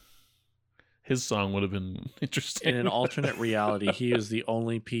Toad. His song would have been interesting. In an alternate reality, he is the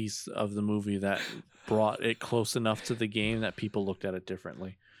only piece of the movie that brought it close enough to the game that people looked at it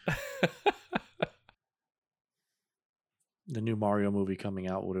differently. The new Mario movie coming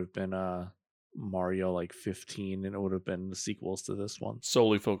out would have been Mario like 15, and it would have been the sequels to this one.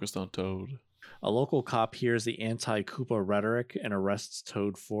 Solely focused on Toad. A local cop hears the anti-Koopa rhetoric and arrests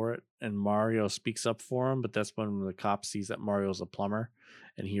Toad for it, and Mario speaks up for him, but that's when the cop sees that Mario's a plumber,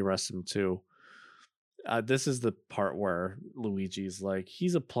 and he arrests him too. This is the part where Luigi's like,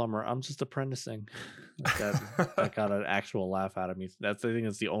 he's a plumber, I'm just apprenticing. that got an actual laugh out of me. I think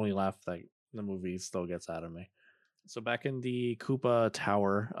it's the only laugh that the movie still gets out of me. So back in the Koopa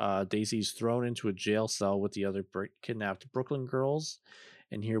Tower, Daisy's thrown into a jail cell with the other kidnapped Brooklyn girls.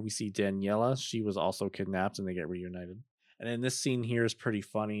 And here we see Daniela. She was also kidnapped, and they get reunited. And then this scene here is pretty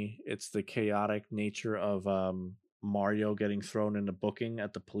funny. It's the chaotic nature of Mario getting thrown into booking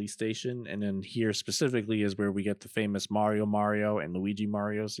at the police station. And then here specifically is where we get the famous Mario and Luigi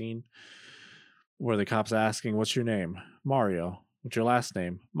Mario scene, where the cop's asking, "What's your name?" "Mario." "What's your last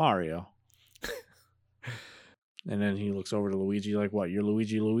name?" "Mario." And then he looks over to Luigi like, "What, you're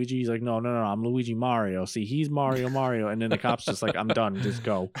Luigi? He's like, no, I'm Luigi Mario. See, he's Mario. And then the cop's just like, "I'm done, just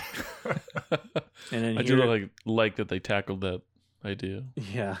go." And then I do like that they tackled that idea.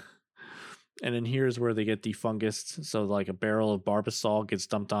 Yeah. And then here's where they get defungused. So like a barrel of Barbasol gets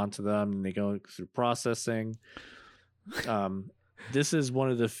dumped onto them and they go through processing. This is one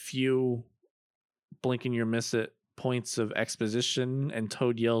of the few blink and you miss it points of exposition, and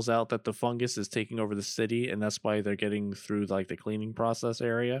Toad yells out that the fungus is taking over the city, and that's why they're getting through like the cleaning process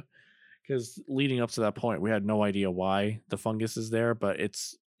area. Because leading up to that point, we had no idea why the fungus is there, but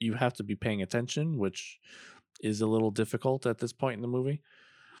you have to be paying attention, which is a little difficult at this point in the movie.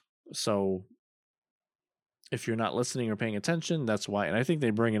 So if you're not listening or paying attention, that's why. And I think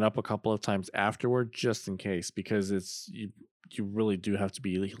they bring it up a couple of times afterward, just in case, because you really do have to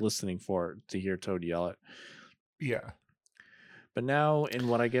be listening for it to hear Toad yell it. Yeah. But now in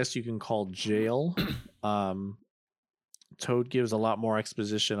what I guess you can call jail, Toad gives a lot more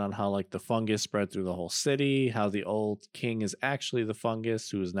exposition on how like the fungus spread through the whole city, how the old king is actually the fungus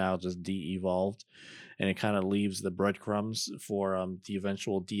who is now just de-evolved, and it kind of leaves the breadcrumbs for the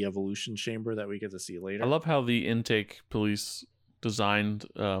eventual de-evolution chamber that we get to see later. I love how the intake police designed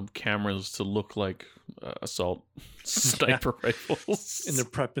cameras to look like assault sniper rifles. And they're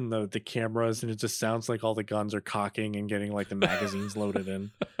prepping the cameras, and it just sounds like all the guns are cocking and getting like the magazines loaded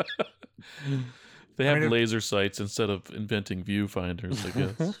in. They have laser sights instead of inventing viewfinders, I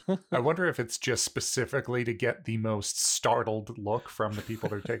guess. I wonder if it's just specifically to get the most startled look from the people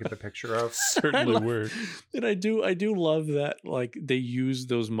they're taking the picture of. Certainly were. And I do love that like they use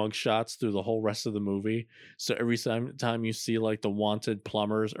those mugshots through the whole rest of the movie. So every time you see like the wanted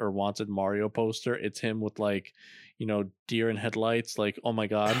plumbers or wanted Mario poster, it's him with like, deer in headlights. Like, oh my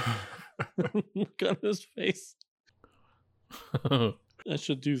God. Look at his face. I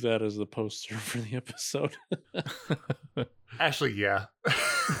should do that as the poster for the episode. Actually, yeah.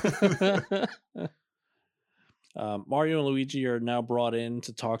 Mario and Luigi are now brought in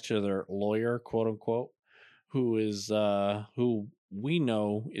to talk to their lawyer, quote unquote, who we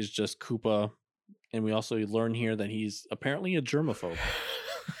know is just Koopa, and we also learn here that he's apparently a germaphobe.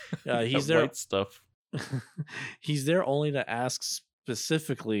 He's there. White stuff. He's there only to ask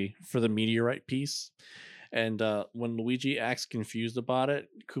specifically for the meteorite piece. And when Luigi acts confused about it,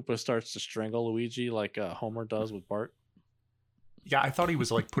 Koopa starts to strangle Luigi like Homer does with Bart. Yeah, I thought he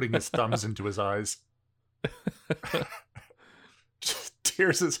was like putting his thumbs into his eyes. Just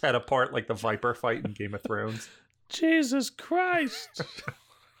tears his head apart like the Viper fight in Game of Thrones. Jesus Christ!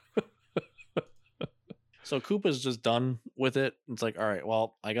 So Koopa's just done with it. It's like, all right,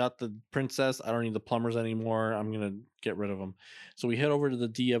 well, I got the princess. I don't need the plumbers anymore. I'm going to get rid of them. So we head over to the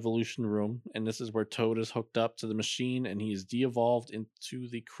de-evolution room, and this is where Toad is hooked up to the machine, and he is de-evolved into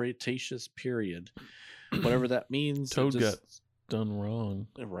the Cretaceous period. Whatever that means. Toad got done wrong.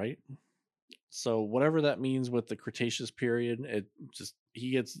 Right? So whatever that means with the Cretaceous period, I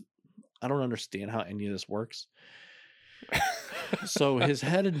don't understand how any of this works. So his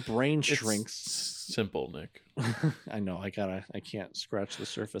head and brain shrinks. Simple, Nick. I know. I can't scratch the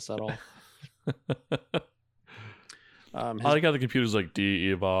surface at all. I like how the computer's like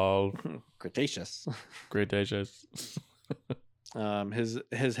de-evolve. Cretaceous. Cretaceous.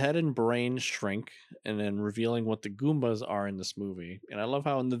 His head and brain shrink, and then revealing what the Goombas are in this movie. And I love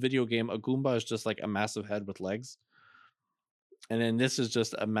how in the video game a Goomba is just like a massive head with legs, and then this is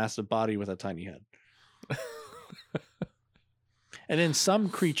just a massive body with a tiny head. And then some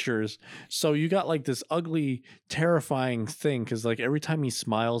creatures, so you got like this ugly, terrifying thing, because like every time he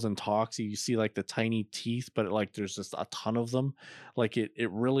smiles and talks, you see like the tiny teeth, but like there's just a ton of them. Like it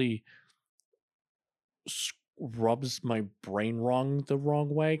really rubs my brain the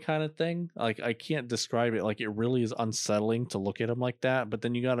wrong way kind of thing. Like I can't describe it. Like it really is unsettling to look at them like that. But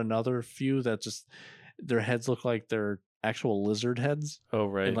then you got another few that just their heads look like they're actual lizard heads. Oh,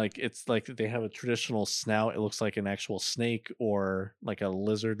 right. And like it's like they have a traditional snout. It looks like an actual snake or like a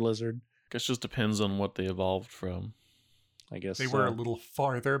lizard. Guess just depends on what they evolved from. I guess they were a little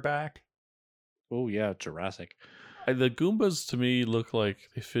farther back. Oh yeah, Jurassic. The Goombas to me look like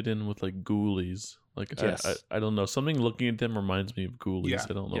they fit in with like ghoulies. Like yes. I don't know. Something looking at them reminds me of ghoulies. Yeah.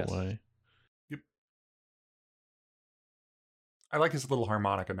 I don't know why. Yep. I like his little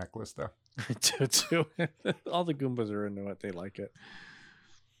harmonica necklace though. Too. All the Goombas are into it. They like it.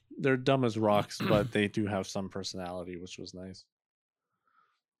 They're dumb as rocks, but they do have some personality, which was nice.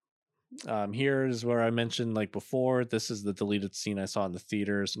 Here is where I mentioned like before, this is the deleted scene I saw in the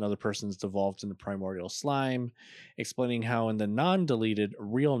theaters. Another person's devolved into primordial slime, explaining how in the non-deleted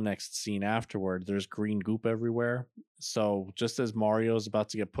real next scene afterward, there's green goop everywhere. So just as Mario is about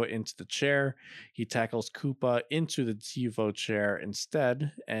to get put into the chair, he tackles Koopa into the TiVo chair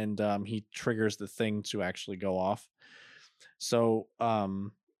instead, and he triggers the thing to actually go off. So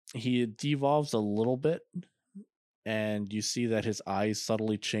he devolves a little bit, and you see that his eyes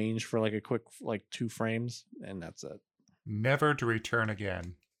subtly change for like a quick 2 frames, and that's it. Never to return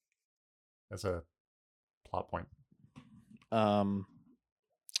again. As a plot point.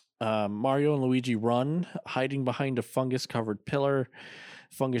 Mario and Luigi run, hiding behind a fungus covered pillar.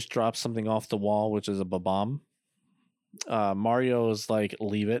 Fungus drops something off the wall, which is a bomb. Mario's like,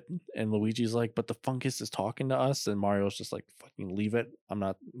 leave it, and Luigi's like, but the fungus is talking to us, and Mario's just like, fucking leave it.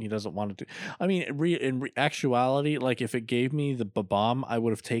 He doesn't want to do. I mean, in actuality, like if it gave me the bomb, I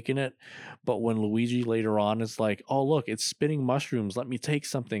would have taken it. But when Luigi later on is like, oh look, it's spinning mushrooms, let me take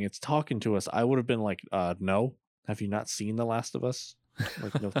something, it's talking to us, I would have been like, no, have you not seen The Last of Us?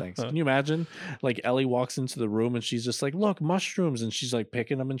 Like, no thanks. Can you imagine like Ellie walks into the room and she's just like, look, mushrooms, and she's like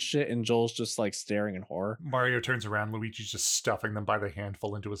picking them and shit, and Joel's just like staring in horror. Mario turns around, Luigi's just stuffing them by the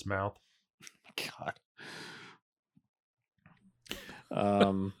handful into his mouth. God.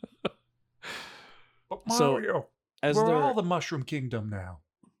 But Mario, as we're they're all the Mushroom Kingdom now.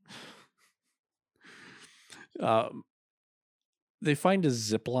 They find a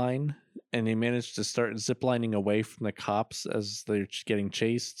zip line, and they manage to start ziplining away from the cops as they're getting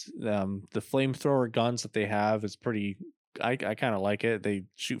chased. The flamethrower guns that they have is pretty. I kind of like it. They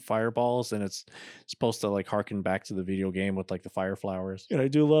shoot fireballs, and it's supposed to like harken back to the video game with like the fire flowers. And I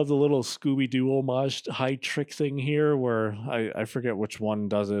do love the little Scooby-Doo homage high trick thing here, where I forget which one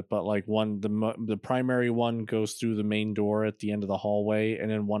does it, but like the primary one goes through the main door at the end of the hallway,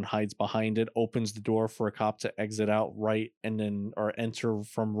 and then one hides behind it, opens the door for a cop to exit out right, and then or enter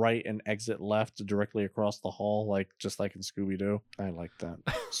from right and exit left directly across the hall, like just like in Scooby-Doo. I like that.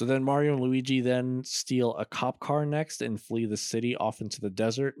 So then Mario and Luigi then steal a cop car next and flee the city off into the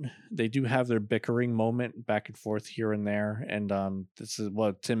desert. They do have their bickering moment back and forth here and there, and this is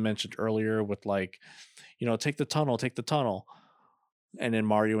what Tim mentioned earlier with like, take the tunnel, and then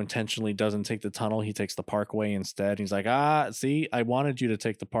Mario intentionally doesn't take the tunnel. He takes the parkway instead. He's like, see, I wanted you to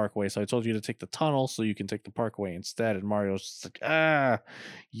take the parkway, so I told you to take the tunnel so you can take the parkway instead. And Mario's just like,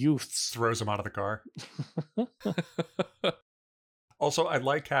 youths. Throws him out of the car. Also, I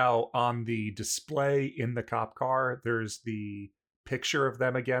like how on the display in the cop car, there's the picture of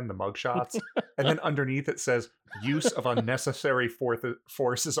them again, the mugshots, and then underneath it says, use of unnecessary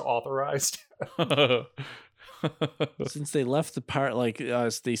force is authorized. Since they left the part,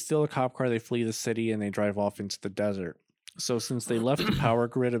 they steal a cop car, they flee the city, and they drive off into the desert. So since they left the power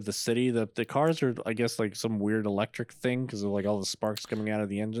grid of the city, the cars are, I guess, like some weird electric thing because of like all the sparks coming out of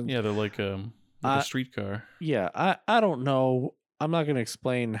the engine. Yeah, they're like a streetcar. Yeah, I don't know. I'm not going to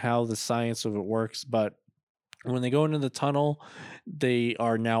explain how the science of it works, but when they go into the tunnel, they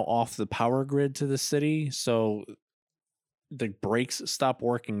are now off the power grid to the city, so the brakes stop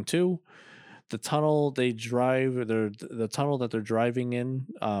working too. The tunnel the tunnel that they're driving in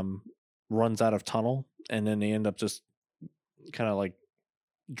runs out of tunnel, and then they end up just kind of like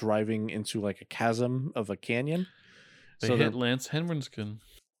driving into like a chasm of a canyon. They hit Lance Henriksen.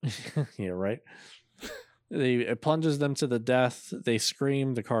 Yeah, right. It plunges them to the death. They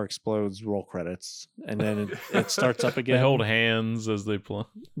scream. The car explodes. Roll credits, and then it starts up again. They hold hands as they plunge.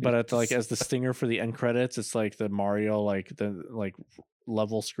 But at as the stinger for the end credits, it's like the Mario the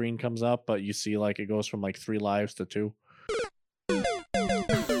level screen comes up, but you see like it goes from like 3 lives to 2.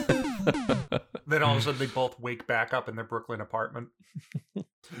 Then all of a sudden they both wake back up in their Brooklyn apartment.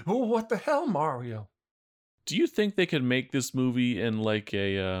 Oh, what the hell, Mario? Do you think they could make this movie in like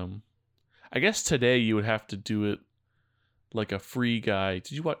a I guess today you would have to do it like a Free Guy.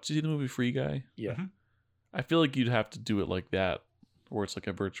 Did you see the movie Free Guy? Yeah. Mm-hmm. I feel like you'd have to do it like that, or it's like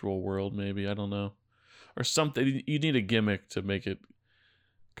a virtual world, maybe. I don't know, or something. You need a gimmick to make it,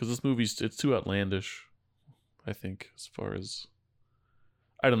 because this it's too outlandish. I think as far as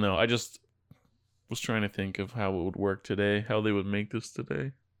I don't know. I just was trying to think of how it would work today, how they would make this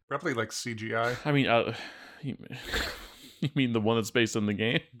today. Probably like CGI. I mean, you mean the one that's based on the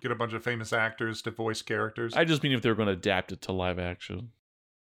game? Get a bunch of famous actors to voice characters. I just mean if they were going to adapt it to live action.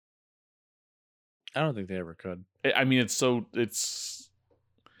 I don't think they ever could. I mean, it's so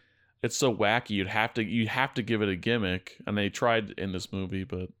wacky. You'd have to give it a gimmick, and they tried in this movie,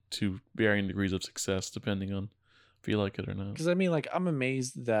 but to varying degrees of success, depending on if you like it or not. Because I mean, like, I'm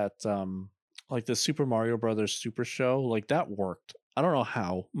amazed that like the Super Mario Brothers Super Show, like that worked. I don't know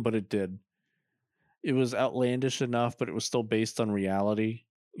how, but it did. It was outlandish enough, but it was still based on reality,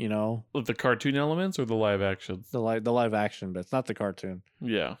 you know? The cartoon elements or the live action? The live action bits, not the cartoon.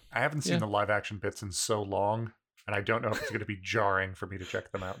 Yeah. I haven't seen Yeah. the live action bits in so long, and I don't know if it's going to be jarring for me to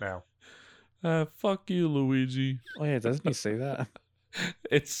check them out now. Fuck you, Luigi. Oh yeah, doesn't he say that?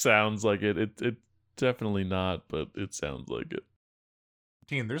 It sounds like it. It definitely not, but it sounds like it.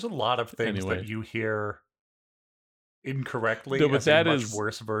 Dean, there's a lot of things Anyway. that you hear incorrectly No, but as that a much is-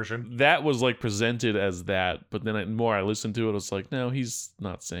 worse version. That was like presented as that, but then the more I listened to it, I was like, no, he's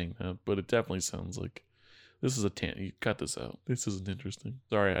not saying that. But it definitely sounds like this is a You cut this out. This isn't interesting.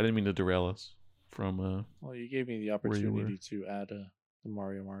 Sorry, I didn't mean to derail us from. Well, you gave me the Where you opportunity to add the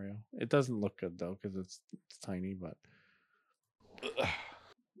Mario. It doesn't look good though because it's tiny, but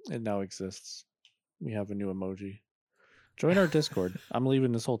it now exists. We have a new emoji. Join our Discord. I'm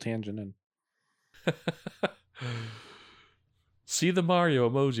leaving this whole tangent in. See the Mario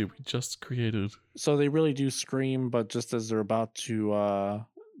emoji we just created. So they really do scream, but just as they're about to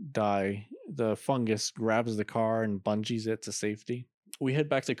die, the fungus grabs the car and bungees it to safety. We head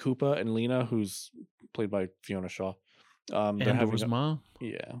back to Koopa and Lena, who's played by Fiona Shaw. They're having Andor's mom.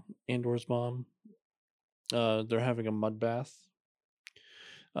 Yeah, Andor's mom. They're having a mud bath.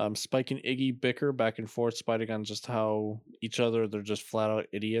 Spike and Iggy bicker back and forth, spiting on just how they're just flat out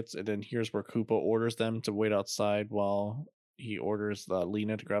idiots. And then here's where Koopa orders them to wait outside while he orders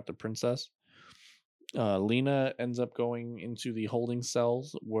Lena to grab the princess. Lena ends up going into the holding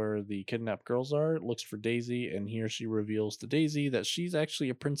cells where the kidnapped girls are, looks for Daisy, and here she reveals to Daisy that she's actually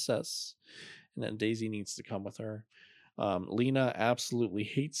a princess and that Daisy needs to come with her. Lena absolutely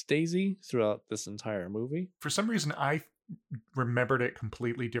hates Daisy throughout this entire movie. For some reason, I remembered it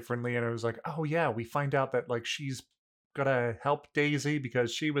completely differently, and I was like, oh yeah, we find out that like she's gonna help Daisy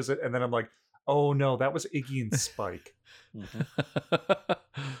because she was it, and then I'm like, oh no, that was Iggy and Spike.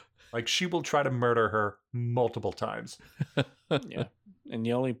 Like she will try to murder her multiple times. Yeah, and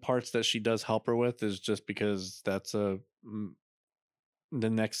the only parts that she does help her with is just because that's the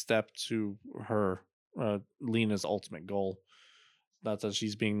next step to her Lena's ultimate goal. Not that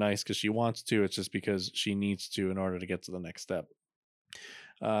she's being nice because she wants to, it's just because she needs to in order to get to the next step.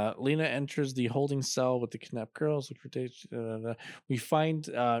 Lena enters the holding cell with the kidnapped girls. Look for Daisy. We find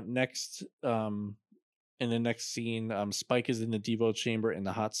next in the next scene, Spike is in the Devo chamber in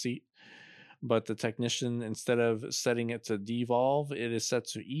the hot seat, but the technician, instead of setting it to devolve, it is set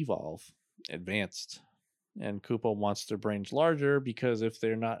to evolve, advanced. And Koopa wants their brains larger because if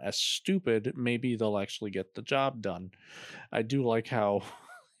they're not as stupid, maybe they'll actually get the job done. I do like how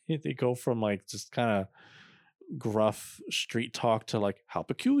they go from like just kind of gruff street talk to like, how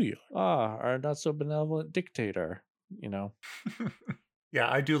peculiar. Our not so benevolent dictator, you know. Yeah,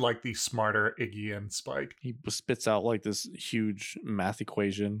 I do like the smarter Iggy and Spike. He spits out like this huge math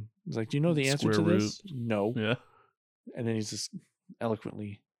equation. He's like, do you know the answer to Square this? No. Yeah. And then he's just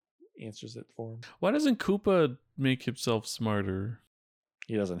eloquently answers it for him. Why doesn't Koopa make himself smarter?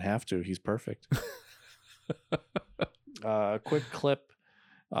 He doesn't have to. He's perfect. Quick clip.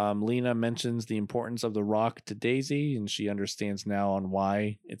 Lena mentions the importance of the rock to Daisy, and she understands now on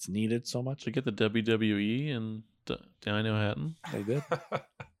why it's needed so much. To get the WWE and Dino-Hatten? They did.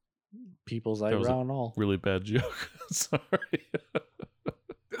 People's eye That was a round all. really bad joke. Sorry.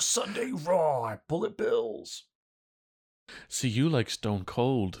 This Sunday Raw at Bullet Bills. See, you like Stone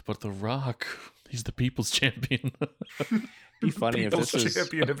Cold, but The Rock, he's the people's champion. Be funny if People's this is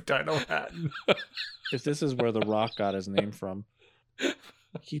champion of Dino-Hatten. if this is where the Rock got his name from.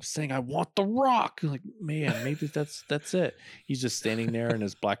 He keeps saying, "I want the Rock." Like, man, maybe that's it. He's just standing there in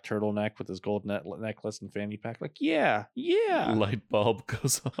his black turtleneck with his gold necklace and fanny pack. Like, yeah. Light bulb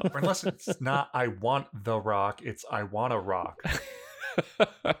goes off. Or unless it's not I want the Rock, it's I want a rock.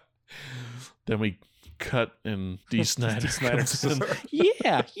 Then we cut and D. Snyder. comes in.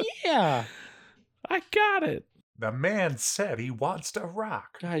 Yeah. I got it. The man said he wants to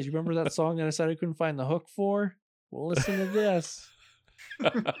rock. Guys, you remember that song that I said I couldn't find the hook for? Well, listen to this.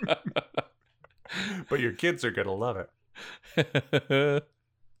 But your kids are gonna love it.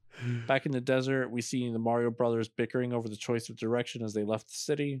 Back in the desert, we see the Mario brothers bickering over the choice of direction as they left the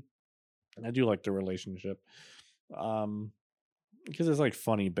city. And I do like the relationship. Because it's like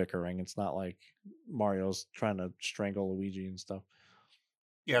funny bickering. It's not like Mario's trying to strangle Luigi and stuff.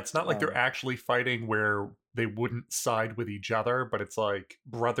 Yeah, it's not like they're actually fighting where they wouldn't side with each other, but it's like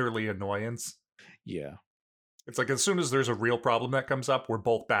brotherly annoyance. Yeah. It's like as soon as there's a real problem that comes up, we're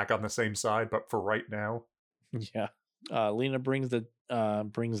both back on the same side, but for right now. Yeah. Lena brings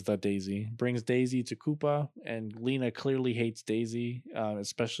Daisy to Koopa, and Lena clearly hates Daisy,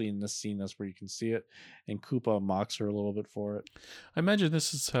 especially in this scene. That's where you can see it, and Koopa mocks her a little bit for it. I imagine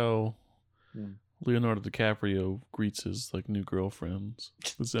this is how Leonardo DiCaprio greets his new girlfriends.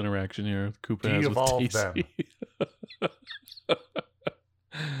 This interaction here Koopa has with Daisy.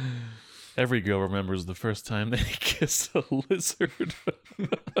 Every girl remembers the first time they kissed a lizard.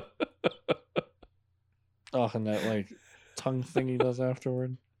 Oh, and that tongue thing he does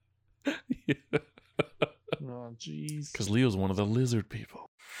afterward. Yeah. Oh, jeez. Because Leo's one of the lizard people.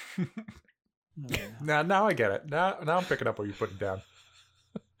 Now I get it. Now I'm picking up what you're putting down.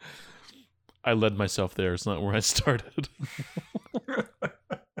 I led myself there. It's not where I started.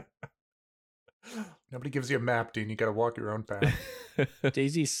 Nobody gives you a map, Dean. You got to walk your own path.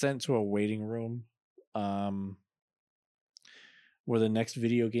 Daisy's sent to a waiting room, where the next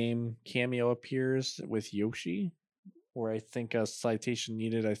video game cameo appears with Yoshi, where I think a citation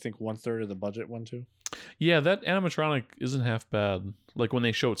needed. I think 1/3 of the budget went to. Yeah, that animatronic isn't half bad. Like when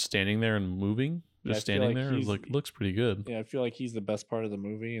they show it standing there and moving, just standing there, it's looks pretty good. Yeah, I feel like he's the best part of the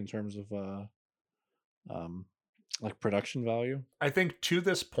movie in terms of production value. I think to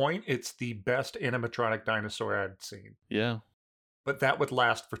this point, it's the best animatronic dinosaur I'd seen. Yeah. But that would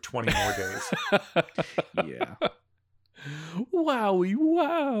last for 20 more days. Yeah. Wowie,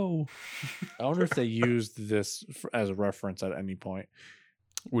 wow. I wonder if they used this as a reference at any point.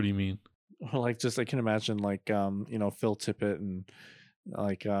 What do you mean? I can imagine Phil Tippett and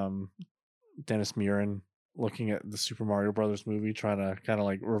Dennis Muren looking at the Super Mario Brothers movie, trying to kind of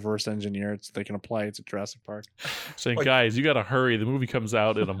reverse engineer it so they can apply it to Jurassic Park. Saying, guys, you got to hurry. The movie comes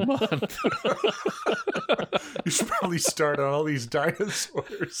out in a month. You should probably start on all these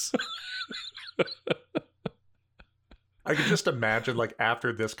dinosaurs. I could just imagine,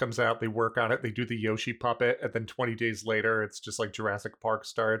 after this comes out, they work on it, they do the Yoshi puppet, and then 20 days later, it's just Jurassic Park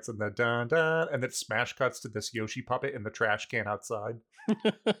starts, and the dun-dun, and then smash cuts to this Yoshi puppet in the trash can outside.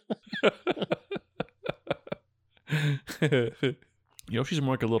 Yoshi's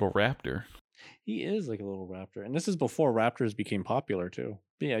more like a little raptor. He is like a little raptor. And this is before raptors became popular, too.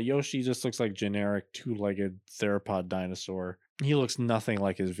 But yeah, Yoshi just looks like generic two-legged theropod dinosaur. He looks nothing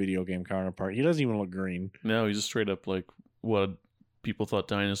like his video game counterpart. He doesn't even look green. No, he's just straight up like what people thought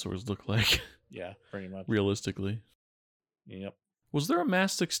dinosaurs looked like. Yeah, pretty much. Realistically. Yep. Was there a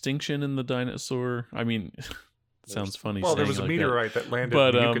mass extinction in the dinosaur? I mean, it sounds funny. Well, there was a meteorite that landed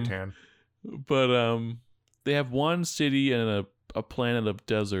in Yucatan. But they have one city and a planet of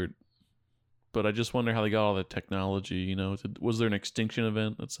desert. But I just wonder how they got all that technology, Was there an extinction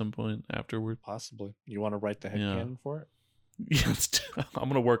event at some point afterward? Possibly. You want to write the headcanon for it? Yes, I'm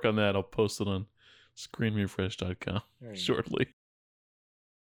going to work on that. I'll post it on screenrefresh.com shortly.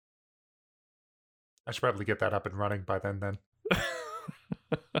 I should probably get that up and running by then.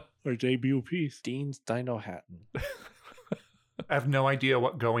 Or debut piece. Dean's Dino-Hatten. I have no idea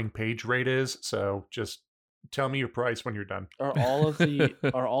what going page rate is, so just tell me your price when you're done. Are all of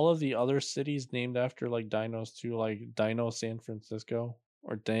the other cities named after dinos too, like Dino San Francisco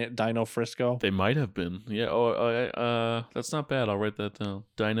or Dino Frisco? They might have been. Yeah. Oh, that's not bad. I'll write that down.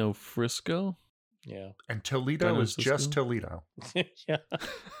 Dino Frisco. Yeah. And Toledo is just Toledo. Yeah.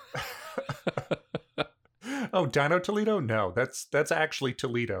 Oh, Dino Toledo? No, that's actually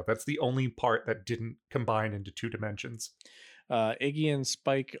Toledo. That's the only part that didn't combine into 2 dimensions. Iggy and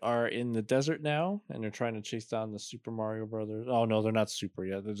Spike are in the desert now, and they're trying to chase down the Super Mario Brothers. Oh, no, they're not Super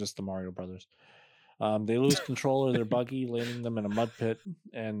yet. They're just the Mario Brothers. They lose control of their buggy, landing them in a mud pit,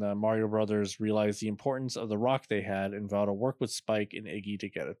 and the Mario Brothers realize the importance of the rock they had and vow to work with Spike and Iggy to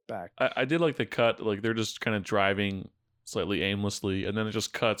get it back. I did like the cut. They're just kind of driving slightly aimlessly, and then it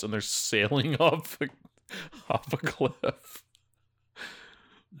just cuts, and they're sailing off a cliff.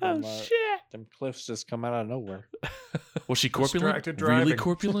 Shit! Them cliffs just come out of nowhere. Was she corpulent? Really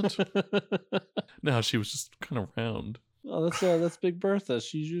corpulent? No, she was just kind of round. Oh, that's Big Bertha.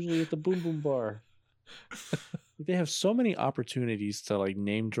 She's usually at the Boom Boom Bar. They have so many opportunities to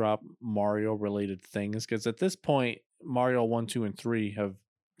name drop Mario related things, because at this point, Mario 1, 2, and 3 have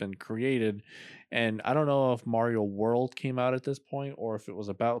been created, and I don't know if Mario World came out at this point or if it was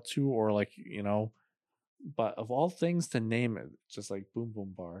about to, or but of all things to name it, just Boom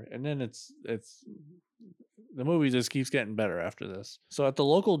Boom Bar. And then it's the movie just keeps getting better after this. So at the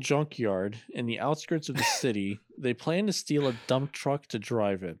local junkyard in the outskirts of the city, they plan to steal a dump truck to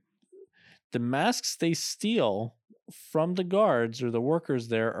drive it. The masks they steal from the guards or the workers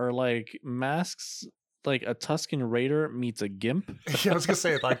there are masks like a Tusken Raider meets a gimp. Yeah, I was gonna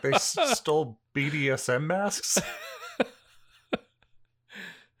say they stole BDSM masks.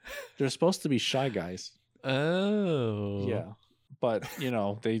 They're supposed to be Shy Guys. Oh. Yeah. But,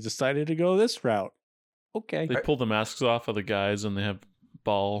 they decided to go this route. Okay. They pull the masks off of the guys and they have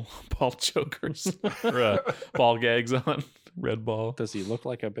ball chokers or ball gags on. Red ball. Does he look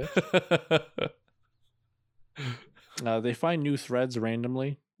like a bitch? They find new threads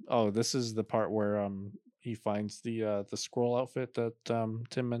randomly. Oh, this is the part where he finds the squirrel outfit that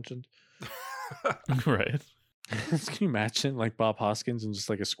Tim mentioned. Right. Can you imagine like Bob Hoskins in just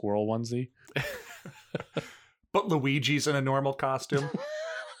like a squirrel onesie? But Luigi's in a normal costume.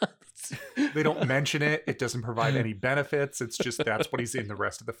 They don't mention it. It doesn't provide any benefits. It's just that's what he's in the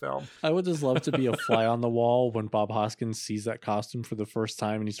rest of the film. I would just love to be a fly on the wall when Bob Hoskins sees that costume for the first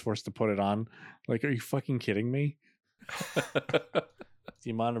time and he's forced to put it on. Like, are you fucking kidding me? The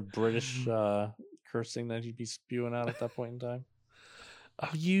amount of British cursing that he'd be spewing out at that point in time.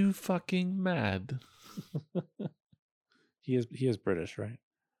 Are you fucking mad? He is British, right?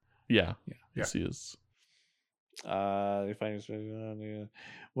 Yeah. Yes, he is. They find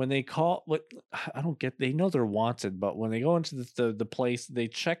when they call what I don't get. They know they're wanted, but when they go into the place, they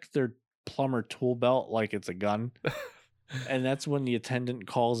check their plumber tool belt like it's a gun, and that's when the attendant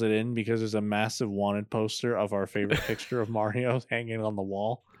calls it in because there's a massive wanted poster of our favorite picture of Mario hanging on the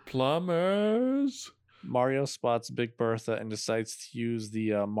wall. Plumbers. Mario spots Big Bertha and decides to use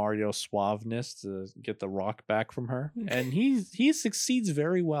the Mario suaveness to get the rock back from her, and he succeeds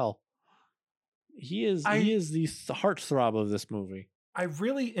very well. He is the heartthrob of this movie. I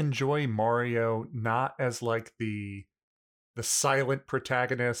really enjoy Mario not as like the silent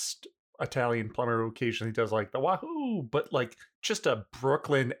protagonist Italian plumber who occasionally does like the wahoo, but like just a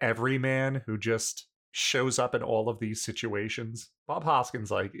Brooklyn everyman who just shows up in all of these situations. Bob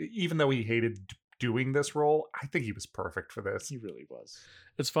Hoskins, like, even though he hated doing this role, I think he was perfect for this. He really was.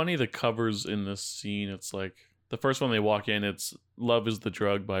 It's funny, the covers in this scene, it's like the first one they walk in, it's Love is the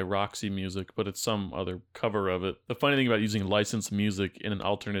Drug by Roxy Music, but it's some other cover of it. The funny thing about using licensed music in an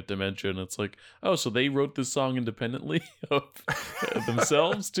alternate dimension, it's like, oh, so they wrote this song independently of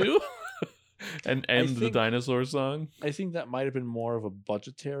themselves too? and the dinosaur song? I think that might have been more of a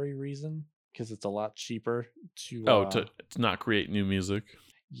budgetary reason, because it's a lot cheaper to... to not create new music.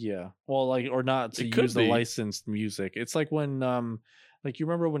 Yeah. Well, like, or not to use the licensed music. It's like when... like, you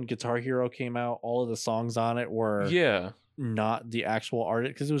remember when Guitar Hero came out, all of the songs on it were not the actual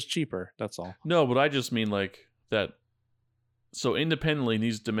artist, because it was cheaper. That's all. No, but I just mean like that. So independently in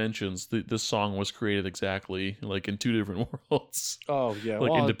these dimensions, this song was created exactly like in two different worlds. Oh, yeah.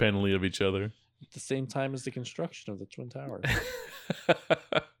 Like independently of each other. At the same time as the construction of the Twin Towers.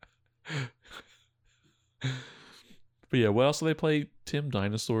 But yeah, what else do they play? Tim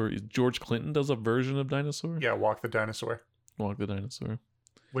Dinosaur. George Clinton does a version of Dinosaur? Yeah, Walk the Dinosaur. Walk the Dinosaur.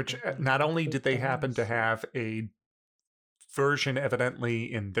 Which not only did they happen to have a version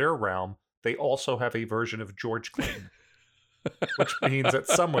evidently in their realm, they also have a version of George Clinton. Which means that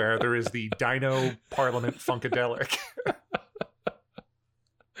somewhere there is the Dino Parliament Funkadelic.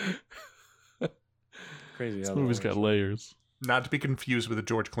 Crazy. This movie's got layers. Not to be confused with the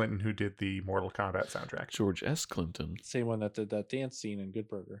George Clinton who did the Mortal Kombat soundtrack. George S. Clinton. Same one that did that dance scene in Good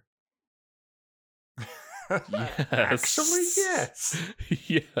Burger. Yes. Actually, yes.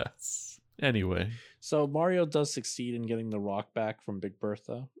 Yes. Anyway. So Mario does succeed in getting the rock back from Big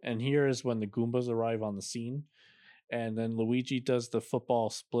Bertha. And here is when the Goombas arrive on the scene. And then Luigi does the football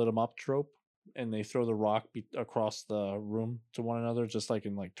split 'em up trope. And they throw the rock across the room to one another, just like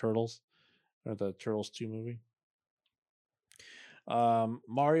in like Turtles. Or the Turtles 2 movie.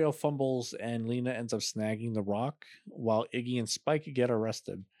 Mario fumbles and Lena ends up snagging the rock while Iggy and Spike get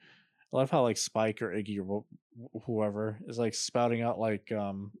arrested. I love how like Spike or Iggy or whoever is like spouting out like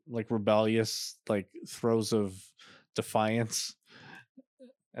rebellious like throws of defiance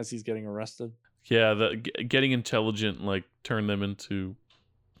as he's getting arrested. Yeah, the getting intelligent like turned them into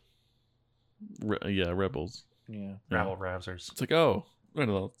rebels. Yeah, rabble rousers. It's like, oh, I don't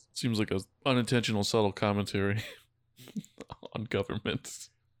know. It seems like a unintentional subtle commentary on government.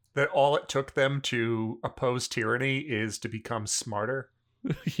 That all it took them to oppose tyranny is to become smarter.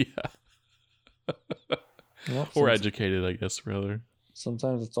 Yeah. Well, or educated, I guess, rather.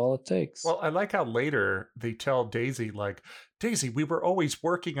 Sometimes it's all it takes. Well, I like how later they tell Daisy, like, Daisy, we were always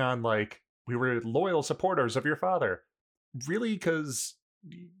working on, like, we were loyal supporters of your father. Really? Because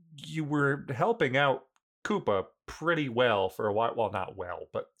you were helping out Koopa pretty well for a while. Well, not well,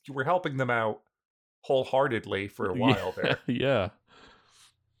 but you were helping them out wholeheartedly for a while there. Yeah.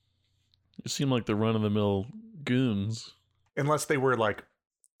 You seem like the run-of-the-mill goons. Unless they were, like,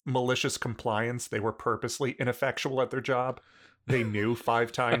 malicious compliance, they were purposely ineffectual at their job. They knew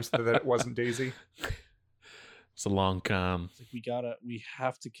 5 times that it wasn't Daisy. It's a long con. It's like we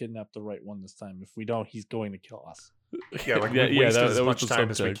have to kidnap the right one this time. If we don't, he's going to kill us. Yeah, like we wasted as that was much the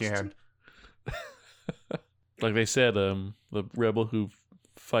time as we subtext. can. Like they said, the rebel who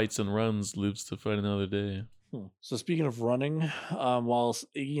fights and runs lives to fight another day. So speaking of running, while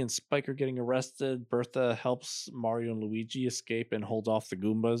Iggy and Spike are getting arrested, Bertha helps Mario and Luigi escape and hold off the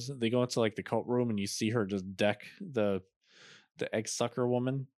Goombas. They go into like the coat room and you see her just deck the egg sucker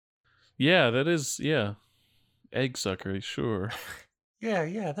woman. Yeah, that is, egg sucker, sure.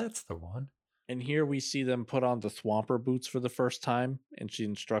 Yeah, that's the one. And here we see them put on the Thwomper boots for the first time, and she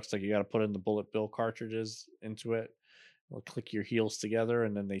instructs like you got to put in the bullet bill cartridges into it. We'll click your heels together,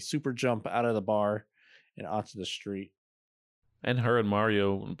 and then they super jump out of the bar and onto the street. And her and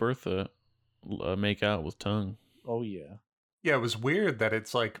Mario and Bertha make out with tongue. Oh yeah. Yeah, it was weird that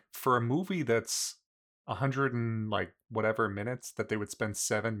it's like for a movie that's 100 and like whatever minutes that they would spend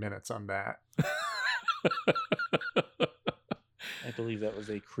 7 minutes on that. I believe that was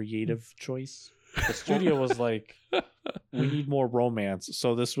a creative choice. The studio was like, we need more romance,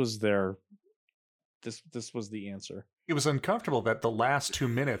 so this was their this was the answer. It was uncomfortable that the last 2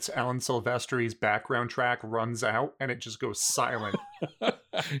 minutes, Alan Silvestri's background track runs out and it just goes silent.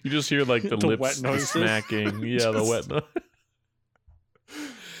 You just hear like the The wet lips noises. smacking. Yeah, the wet noise.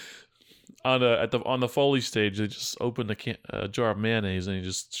 On the Foley stage, they just opened a jar of mayonnaise and he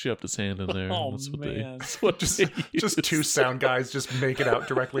just shoved his hand in there. Oh, That's what man. That's what Just, they just used. two sound guys just make it out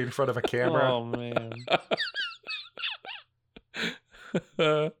directly in front of a camera. Oh man.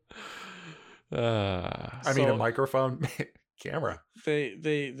 I mean, a So- microphone camera.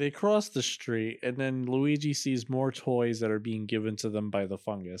 They cross the street, and then Luigi sees more toys that are being given to them by the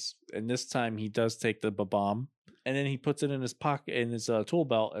fungus. And this time, he does take the bomb, and then he puts it in his pocket, in his tool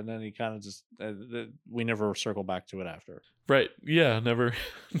belt, and then he kind of just we never circle back to it after. Right. Yeah, never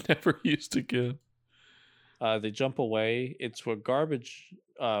used again. They jump away into a garbage,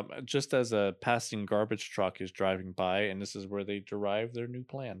 just as a passing garbage truck is driving by, and this is where they derive their new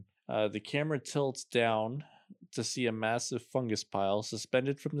plan. The camera tilts down to see a massive fungus pile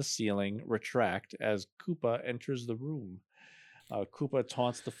suspended from the ceiling retract as Koopa enters the room. Koopa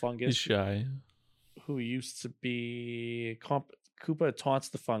taunts the He's fungus, shy. who used to be... Koopa taunts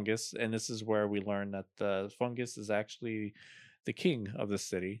the fungus, and this is where we learn that the fungus is actually the king of the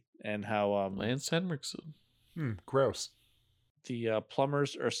city, and how Lance Henriksen. Gross. the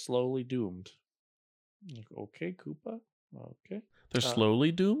plumbers are slowly doomed. Like, okay, Koopa. Okay. They're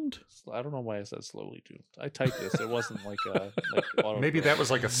slowly doomed? I don't know why I said slowly doomed. I typed this. It wasn't like Maybe that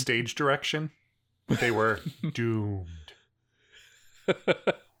was like a stage direction. They were doomed. Is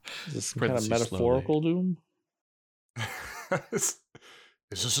this some kind of Parentheses, metaphorical doom? Is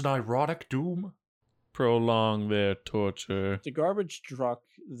this an ironic doom? Prolong their torture. The garbage truck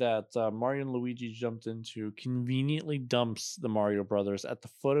that Mario and Luigi jumped into conveniently dumps the Mario Brothers at the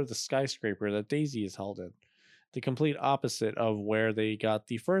foot of the skyscraper that Daisy is held in. The complete opposite of where they got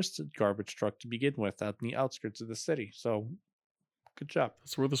the first garbage truck to begin with, out in the outskirts of the city. So, good job.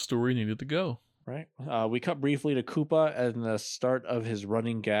 That's where the story needed to go. Right. We cut briefly to Koopa and the start of his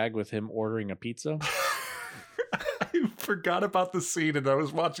running gag with him ordering a pizza. I forgot about the scene and I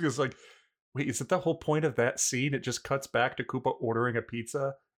was watching this like, wait, is it the whole point of that scene? It just cuts back to Koopa ordering a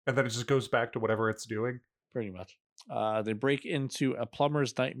pizza and then it just goes back to whatever it's doing? Pretty much. They break into a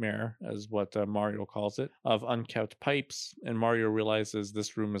plumber's nightmare, as what Mario calls it, of unkept pipes, and Mario realizes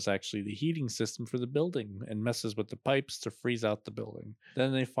this room is actually the heating system for the building and messes with the pipes to freeze out the building.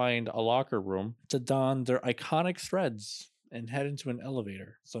 Then they find a locker room to don their iconic threads and head into an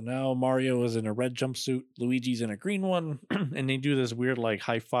elevator. So now Mario is in a red jumpsuit, Luigi's in a green one, and they do this weird like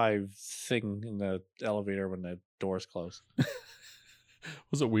high five thing in the elevator when the doors close.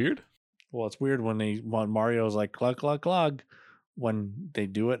 Was it weird? Well, it's weird when Mario's like glug glug glug when they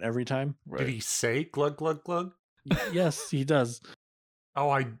do it every time. Right. Did he say glug glug glug? Yes, he does. Oh,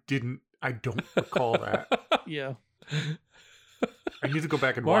 I don't recall that. Yeah. I need to go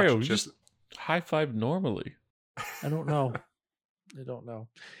back and Mario, watch you just high five normally. I don't know.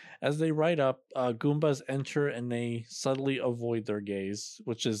 As they ride up, Goombas enter and they subtly avoid their gaze,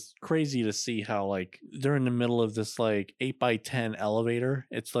 which is crazy to see how like they're in the middle of this like 8x10 elevator.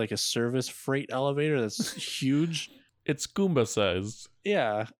 It's like a service freight elevator that's huge. It's Goomba sized.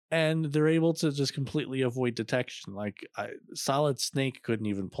 Yeah, and they're able to just completely avoid detection. Like Solid Snake couldn't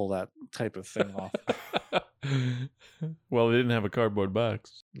even pull that type of thing off. Well, they didn't have a cardboard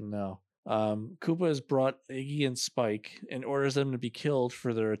box. No. Koopa has brought Iggy and Spike and orders them to be killed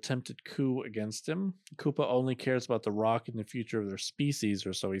for their attempted coup against him. Koopa only cares about the rock and the future of their species,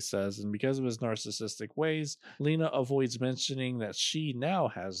 or so he says, and because of his narcissistic ways, Lena avoids mentioning that she now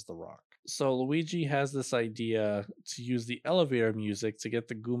has the rock. So Luigi has this idea to use the elevator music to get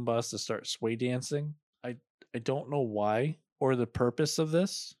the Goombas to start sway dancing. I don't know why or the purpose of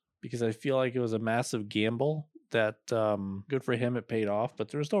this, because I feel like it was a massive gamble that good for him, it paid off, but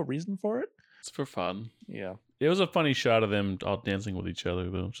there's no reason for it. It's for fun. Yeah. It was a funny shot of them all dancing with each other,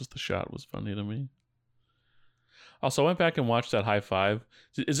 though. Just the shot was funny to me. Also, I went back and watched that high five.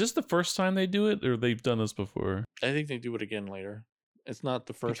 Is this the first time they do it, or they've done this before? I think they do it again later. It's not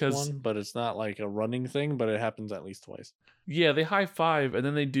the first Because- one, but it's not like a running thing, but it happens at least twice. Yeah, they high five, and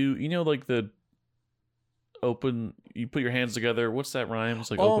then they do, like the open, you put your hands together. What's that rhyme? It's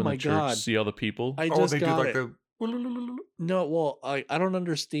like Oh open my the church, God. see all the people. I Oh, just they do got like it. the. No, well, I don't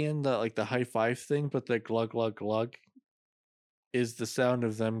understand the high five thing, but the glug glug glug is the sound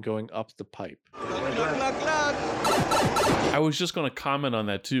of them going up the pipe. I was just going to comment on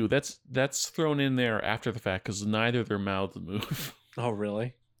that, too. That's thrown in there after the fact, because neither of their mouths move. Oh,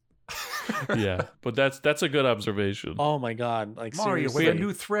 really? Yeah, but that's a good observation. Oh my God! Like Mario, with seriously. the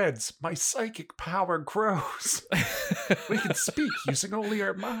new threads, my psychic power grows. We can speak using only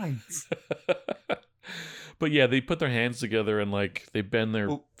our minds. But yeah, they put their hands together and like they bend their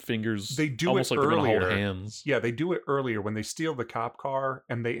Well, fingers. they do almost it like they're gonna hold earlier. hands. Yeah, they do it earlier when they steal the cop car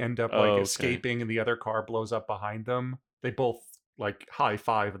and they end up like Oh, okay. escaping and the other car blows up behind them. They both like high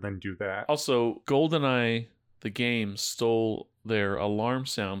five and then do that. Also, GoldenEye, the game, stole their alarm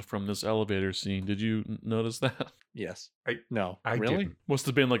sound from this elevator scene. Did you notice that? Yes. I Really? didn't. Must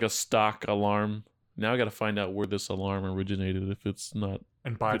have been like a stock alarm. Now I got to find out where this alarm originated. If it's not,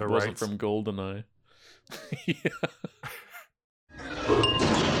 And by if the it wasn't rights. from GoldenEye. Yeah.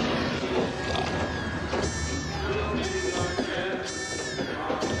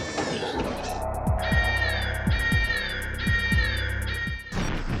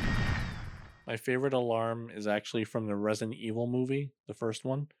 My favorite alarm is actually from the Resident Evil movie, the first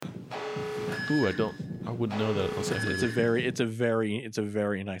one. Ooh, I wouldn't know that unless I heard It's a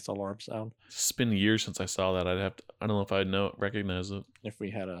very nice alarm sound. It's been years since I saw that. I don't know if I'd recognize it. If we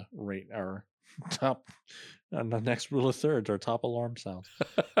had to rate our top on the next rule of thirds, our top alarm sounds.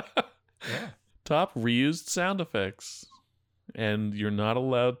 Yeah. Top reused sound effects. And you're not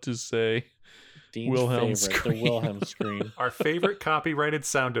allowed to say Dean's Wilhelm favorite, scream. the Wilhelm scream. Our favorite copyrighted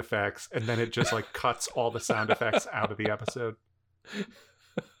sound effects, and then it just like cuts all the sound effects out of the episode.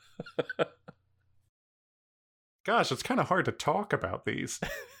 Gosh, it's kind of hard to talk about these.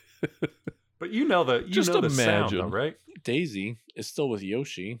 But you know the Just sound, imagine. though, right? Daisy is still with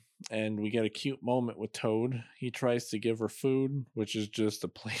Yoshi, and we get a cute moment with Toad. He tries to give her food, which is just a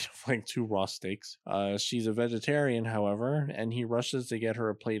plate of like 2 raw steaks. She's a vegetarian, however, and he rushes to get her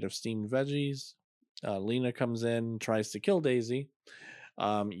a plate of steamed veggies. Lena comes in, tries to kill Daisy.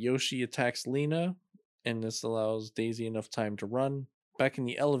 Yoshi attacks Lena, and this allows Daisy enough time to run. Back in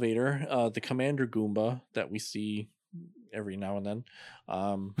the elevator, the Commander Goomba that we see every now and then.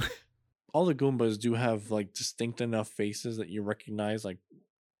 All the Goombas do have like distinct enough faces that you recognize, like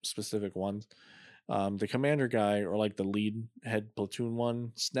specific ones. The commander guy, or like the lead head platoon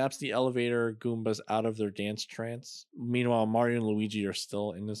one, snaps the elevator Goombas out of their dance trance. Meanwhile, Mario and Luigi are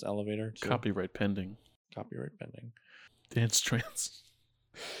still in this elevator. too. copyright pending. Copyright pending. Dance trance.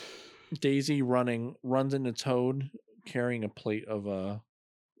 Daisy runs into Toad carrying a plate of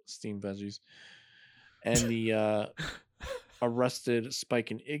steamed veggies. And the arrested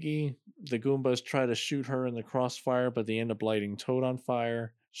Spike and Iggy. The Goombas try to shoot her in the crossfire, but they end up lighting Toad on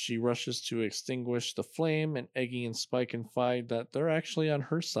fire. She rushes to extinguish the flame, and Iggy and Spike confide that they're actually on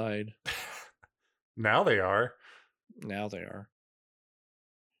her side. Now they are. Now they are.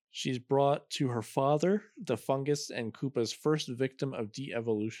 She's brought to her father, the fungus, and Koopa's first victim of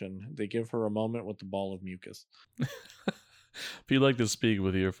de-evolution. They give her a moment with the ball of mucus. If you'd like to speak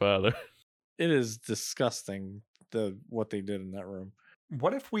with your father. It is disgusting what they did in that room.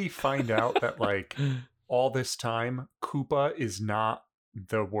 What if we find out that like all this time Koopa is not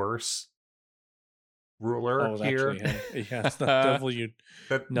the worst ruler Oh, it's here? actually him. Yeah, it's not the devil you...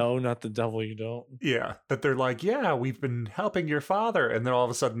 That No, not the devil you don't. Yeah, that they're like, yeah, we've been helping your father, and then all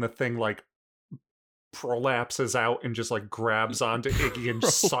of a sudden the thing like prolapses out and just like grabs onto Iggy and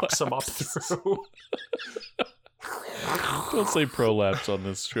sucks him up through. Don't say prolapse on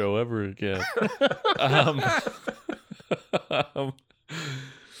this show ever again.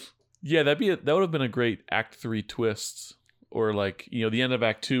 Yeah, that would have been a great Act 3 twist. Or like, the end of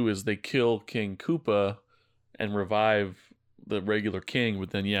Act 2 is they kill King Koopa and revive the regular king,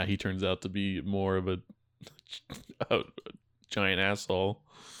 but then he turns out to be more of a giant asshole.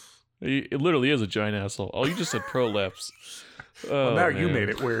 It literally is a giant asshole. Oh, you just said prolapse. Well, now you made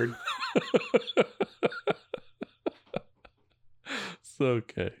it weird. It's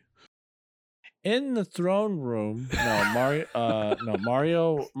okay. In the throne room, Mario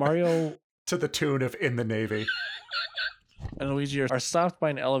To the tune of In the Navy. and Luigi are stopped by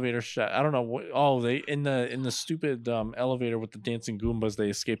an elevator shaft. I don't know what. Oh, they in the stupid elevator with the dancing Goombas. They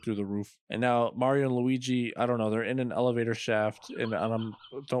escape through the roof, and now Mario and Luigi. I don't know. They're in an elevator shaft, and I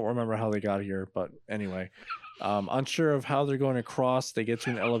don't remember how they got here. But anyway, unsure of how they're going across. They get to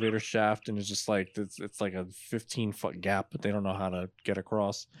an elevator shaft, and it's just like it's like a 15-foot gap, but they don't know how to get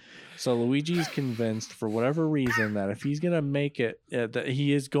across. So Luigi's convinced, for whatever reason, that if he's gonna make it, that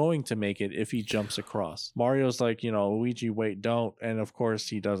he is going to make it if he jumps across. Mario's like, Luigi, wait, don't, and of course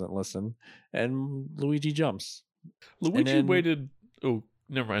he doesn't listen, and Luigi jumps. Luigi waited. Oh,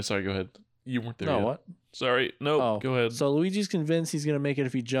 never mind. Sorry, go ahead. You weren't there No, yet. what? Sorry. No, go ahead. So Luigi's convinced he's going to make it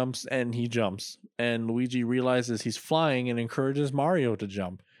if he jumps, and he jumps. And Luigi realizes he's flying and encourages Mario to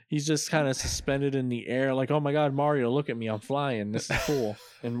jump. He's just kind of suspended in the air, like, oh my God, Mario, look at me, I'm flying. This is cool.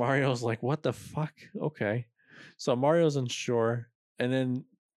 And Mario's like, what the fuck? Okay. So Mario's unsure, and then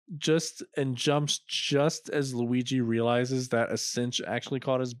jumps just as Luigi realizes that a cinch actually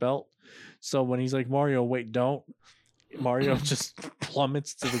caught his belt. So when he's like, Mario, wait, don't, Mario just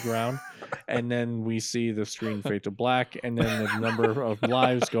plummets to the ground, and then we see the screen fade to black, and then the number of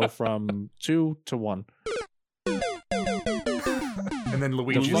lives go from 2 to 1. And then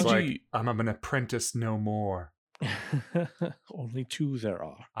Luigi's like, I'm an apprentice no more. Only 2 there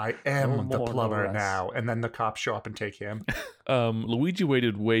are. I am No the more, plumber no less. now. And then the cops show up and take him. Luigi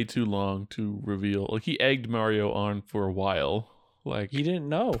waited way too long to reveal. Like, he egged Mario on for a while. Like, He didn't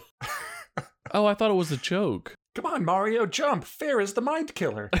know. oh, I thought it was a joke. Come on, Mario, jump. Fair is the mind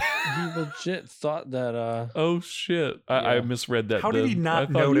killer. He legit thought that Oh shit! I misread that. How did he then. not I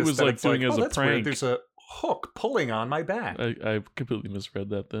thought notice he was that like it's doing like, it as a that's weird. prank. There's a hook pulling on my back. I completely misread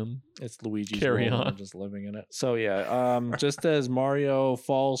that then. it's Luigi's Carry world, and on. we're just living in it. So yeah, just as Mario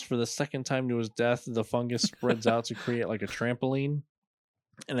falls for the second time to his death, the fungus spreads out to create like a trampoline,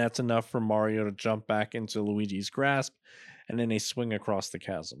 and that's enough for Mario to jump back into Luigi's grasp, and then they swing across the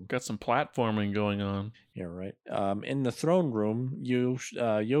chasm. Got some platforming going on. Yeah, right. In the throne room,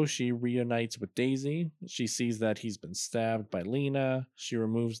 Yoshi reunites with Daisy. She sees that he's been stabbed by Lena. She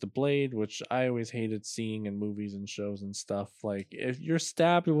removes the blade, which I always hated seeing in movies and shows and stuff. Like, if you're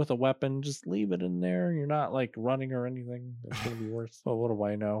stabbed with a weapon, just leave it in there. You're not, like, running or anything. It's going to be worse. Oh, what do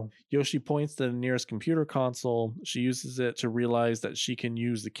I know? Yoshi points to the nearest computer console. She uses it to realize that she can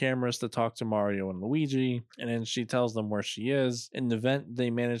use the cameras to talk to Mario and Luigi. And then she tells them where she is. In the vent they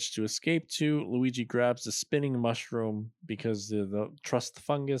manage to escape to, Luigi grabs the spinning mushroom because the trust the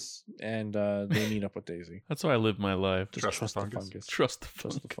fungus, and they meet up with Daisy. That's how I live my life. Just trust the fungus. Trust the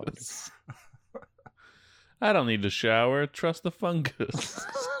Trust the fungus. I don't need to shower. Trust the fungus.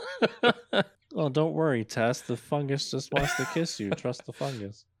 Well, don't worry, Tess. The fungus just wants to kiss you. Trust the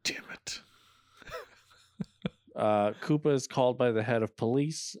fungus. Damn it. Koopa is called by the head of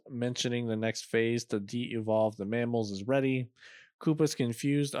police, mentioning the next phase to de-evolve the mammals is ready. Koopa's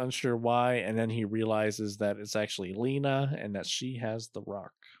confused, unsure why, and then he realizes that it's actually Lena and that she has the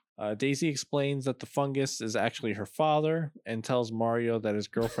rock. Daisy explains that the fungus is actually her father and tells Mario that his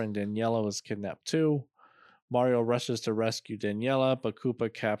girlfriend Daniela was kidnapped too. Mario rushes to rescue Daniela, but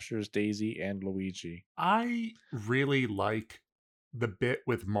Koopa captures Daisy and Luigi. I really like the bit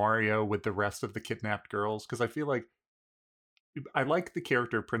with Mario with the rest of the kidnapped girls, because I feel like I like the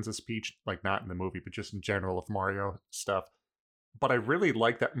character of Princess Peach, like not in the movie, but just in general of Mario stuff. But I really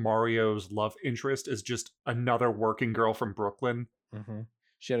like that Mario's love interest is just another working girl from Brooklyn. Mm-hmm.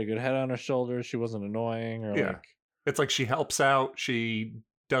 She had a good head on her shoulders. She wasn't annoying or like... It's like she helps out. She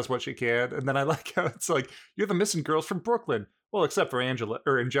does what she can. And then I like how it's like, you're the missing girls from Brooklyn. Well, except for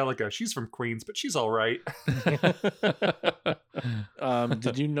Angelica. She's from Queens, but she's all right.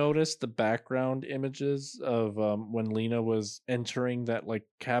 Did you notice the background images of when Lena was entering that like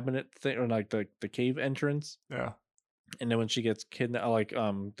cabinet thing, or like the cave entrance? Yeah. And then when she gets kidnapped, like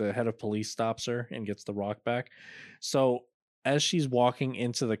the head of police stops her and gets the rock back. So as she's walking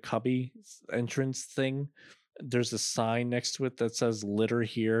into the cubby entrance thing, there's a sign next to it that says "Litter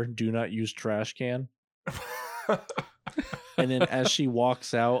here, do not use trash can." And then as she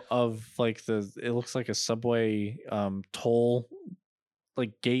walks out of like it looks like a subway toll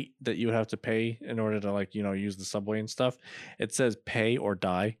like gate that you would have to pay in order to like, use the subway and stuff. It says "Pay or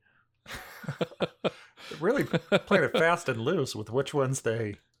die." Really playing it fast and loose with which ones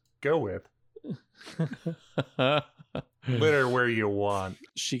they go with. Litter where you want.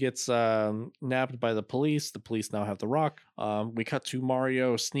 She gets nabbed by the police. The police now have the rock. We cut to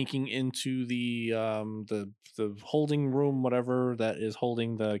Mario sneaking into the holding room, whatever that is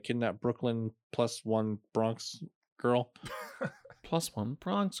holding the kidnapped Brooklyn +1 Bronx girl. +1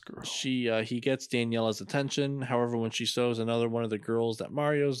 Bronx girl. He gets Daniela's attention. However, when she shows another one of the girls that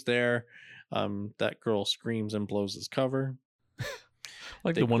Mario's there, that girl screams and blows his cover.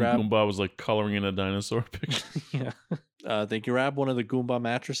 Like the one Goomba was like coloring in a dinosaur picture. Yeah. They grab one of the Goomba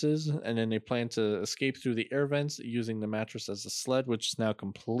mattresses, and then they plan to escape through the air vents using the mattress as a sled, which is now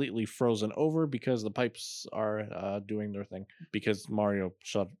completely frozen over because the pipes are doing their thing. Because Mario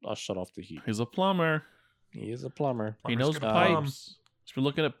shut off the heat. He's a plumber. He is a plumber. He knows pipes. He's been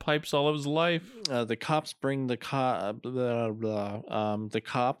looking at pipes all of his life. The cops bring the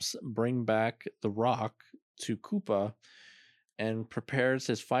cops bring back the Rock to Koopa and prepares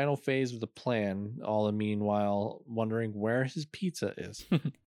his final phase of the plan, all the meanwhile wondering where his pizza is.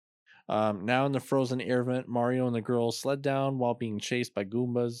 Now in the frozen air vent, Mario and the girls sled down while being chased by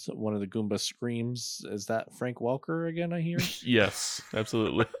Goombas. One of the Goombas screams, "Is that Frank Welker again, I hear?" Yes,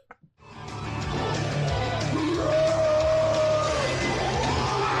 absolutely.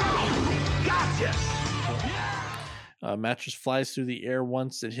 Mattress flies through the air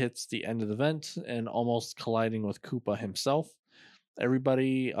once it hits the end of the vent and almost colliding with Koopa himself.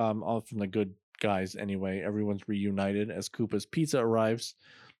 Everybody, all from the good guys anyway, everyone's reunited as Koopa's pizza arrives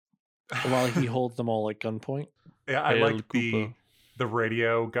while he holds them all at gunpoint. Yeah, I like the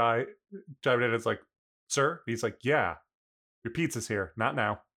radio guy. It's like, "Sir?" He's like, "Yeah, your pizza's here. Not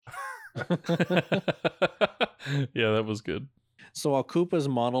now." Yeah, that was good. So while Koopa's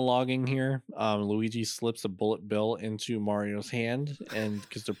monologuing here, Luigi slips a bullet bill into Mario's hand, and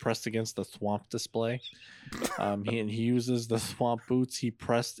because they're pressed against the Thwomp display, he uses the Thwomp boots he's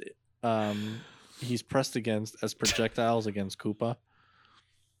pressed against as projectiles against Koopa.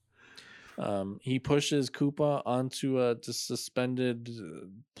 He pushes Koopa onto a suspended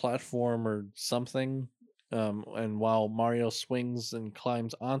platform or something. And while Mario swings and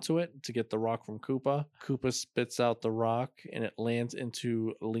climbs onto it to get the rock from Koopa, Koopa spits out the rock and it lands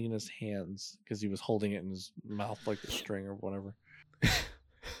into Lena's hands because he was holding it in his mouth like a string or whatever.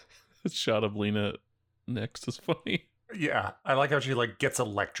 The shot of Lena next is funny. Yeah, I like how she gets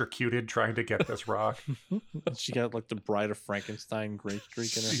electrocuted trying to get this rock. She got the Bride of Frankenstein gray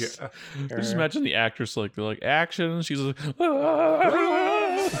streak in her. Yeah. I just imagine the actress they're like, action. She's like,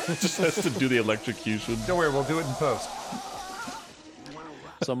 just has to do the electrocution. Don't worry, we'll do it in post.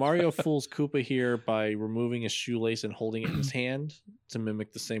 So Mario fools Koopa here by removing his shoelace and holding it in his hand to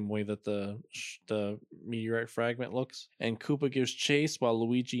mimic the same way that the meteorite fragment looks. And Koopa gives chase while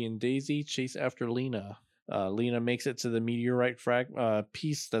Luigi and Daisy chase after Lena. Lena makes it to the meteorite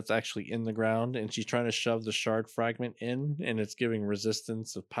piece that's actually in the ground, and she's trying to shove the shard fragment in, and it's giving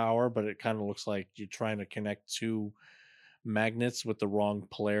resistance of power, but it kind of looks like you're trying to connect two magnets with the wrong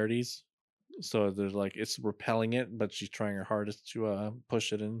polarities. So there's it's repelling it, but she's trying her hardest to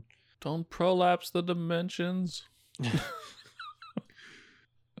push it in. Don't prolapse the dimensions.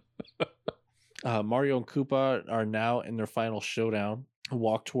 Mario and Koopa are now in their final showdown.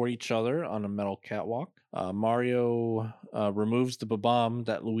 Walk toward each other on a metal catwalk. Mario removes the bomb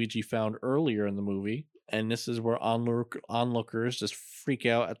that Luigi found earlier in the movie, and this is where onlookers just freak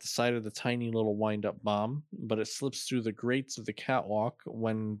out at the sight of the tiny little wind-up bomb, but it slips through the grates of the catwalk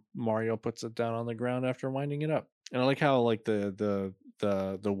when Mario puts it down on the ground after winding it up. And I like how the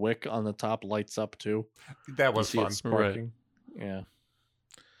wick on the top lights up too. That was fun. Sparking. Right. Yeah.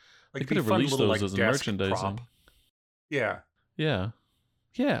 They could have released those as merchandising. Prop. Yeah. Yeah.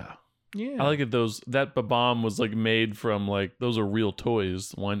 Yeah. I like it. That bomb was made from those are real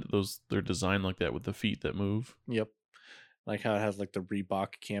toys. They're designed like that with the feet that move. Yep. Like how it has the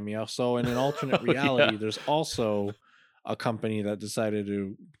Reebok cameo. So in an alternate reality, there's also a company that decided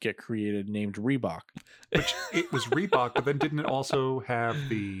to get created named Reebok. Which it was Reebok, but then didn't it also have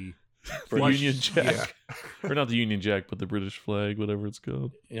the Union Jack? Yeah. Or not the Union Jack, but the British flag, whatever it's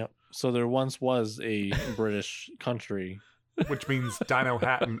called. Yep. So there once was a British country. Which means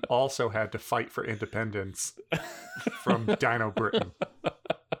Dino-Hatten also had to fight for independence from Dino Britain.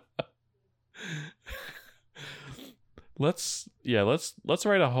 Let's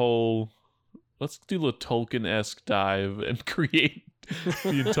write a whole. Let's do a Tolkien-esque dive and create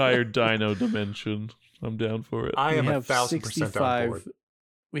the entire Dino dimension. I'm down for it. I am 1,000% on board.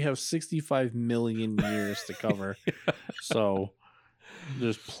 We have 65 million years to cover, so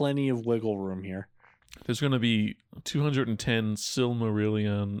there's plenty of wiggle room here. There's going to be 210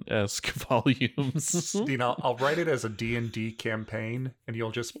 Silmarillion-esque volumes. Dean, I'll write it as a D&D campaign, and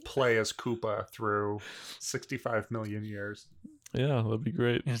you'll just play as Koopa through 65 million years. Yeah, that'd be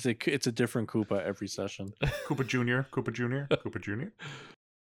great. It's a different Koopa every session. Koopa Jr., Koopa Jr., Koopa Jr.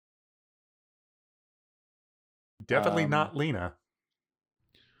 Definitely not Lena.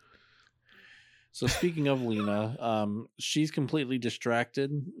 So speaking of Lena, she's completely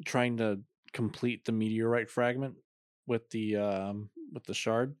distracted trying to complete the meteorite fragment with the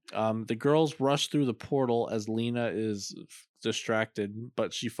shard. The girls rush through the portal as Lena is distracted,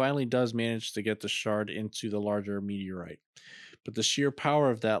 but she finally does manage to get the shard into the larger meteorite. But the sheer power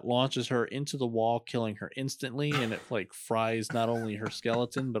of that launches her into the wall, killing her instantly, and it like fries not only her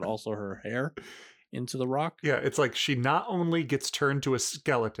skeleton but also her hair into the rock. Yeah, it's like she not only gets turned to a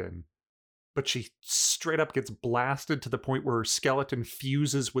skeleton, but she straight up gets blasted to the point where her skeleton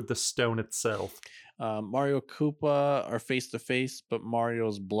fuses with the stone itself. Mario Koopa are face to face, but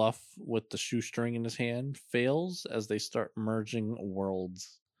Mario's bluff with the shoestring in his hand fails as they start merging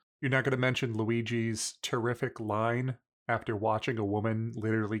worlds. You're not going to mention Luigi's terrific line after watching a woman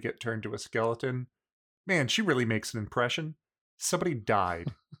literally get turned to a skeleton? Man, she really makes an impression. Somebody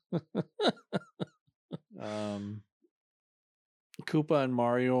died. Koopa and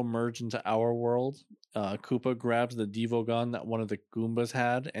Mario merge into our world. Koopa grabs the Devo gun that one of the Goombas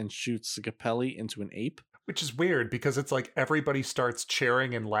had and shoots Scapelli into an ape. Which is weird because it's like everybody starts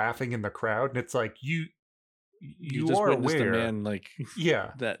cheering and laughing in the crowd, and it's like you just are witnessed aware, a man like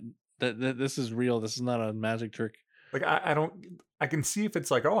yeah, that this is real. This is not a magic trick. Like I can see if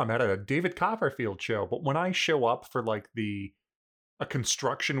it's like, oh, I'm at a David Copperfield show, but when I show up for like a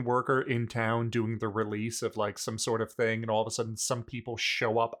construction worker in town doing the release of like some sort of thing, and all of a sudden some people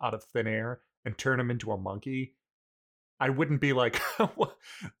show up out of thin air and turn him into a monkey, I wouldn't be like,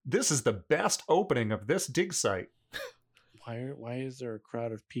 this is the best opening of this dig site. Why is there a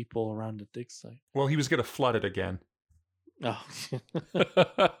crowd of people around a dig site? Well, he was going to flood it again.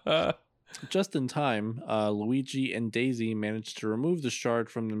 Oh. Just in time, Luigi and Daisy managed to remove the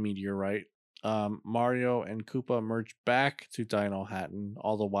shard from the meteorite. Mario and Koopa merge back to Dino-Hatten.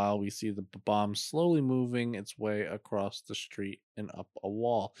 All the while, we see the bomb slowly moving its way across the street and up a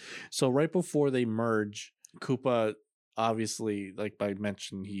wall. So right before they merge, Koopa obviously, like I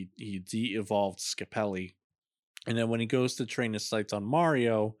mentioned, he de-evolved Scapelli. And then when he goes to train his sights on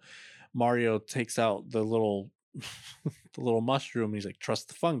Mario takes out the little the little mushroom, and he's like, trust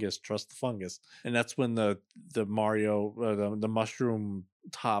the fungus. And that's when the Mario the mushroom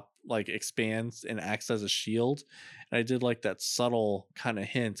top like expands and acts as a shield. And I did like that subtle kind of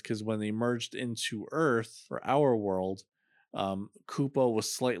hint, because when they merged into Earth, or our world, Koopa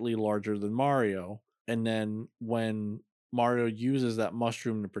was slightly larger than Mario. And then when Mario uses that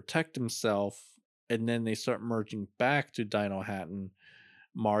mushroom to protect himself, and then they start merging back to Dino-Hatten,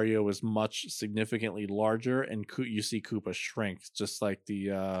 Mario is much significantly larger, and you see Koopa shrink, just like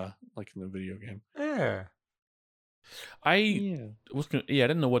like in the video game. Yeah. I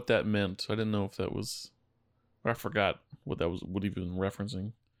didn't know what that meant. I didn't know if that was, I forgot what that was, what even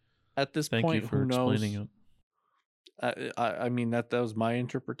referencing. At this Thank point, you for who explaining knows? it. I mean that was my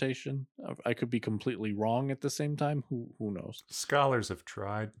interpretation. I could be completely wrong at the same time. Who knows? Scholars have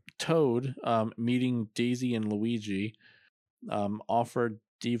tried. Toad, meeting Daisy and Luigi, offered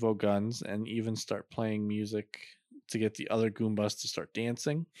Devo guns and even start playing music to get the other Goombas to start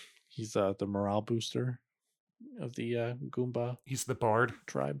dancing. He's the morale booster of the Goomba. He's the bard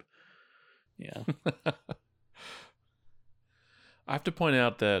tribe. Yeah. I have to point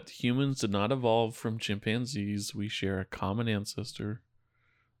out that humans did not evolve from chimpanzees. We share a common ancestor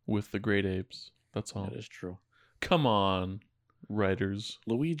with the great apes. That's all. That is true. Come on, writers.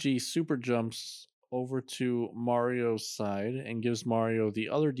 Luigi super jumps over to Mario's side and gives Mario the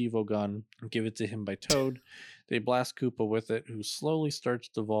other Devo gun, give it to him by Toad. They blast Koopa with it, who slowly starts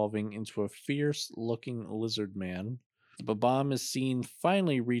devolving into a fierce-looking lizard man. The bomb is seen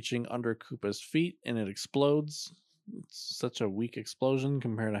finally reaching under Koopa's feet, and it explodes. It's such a weak explosion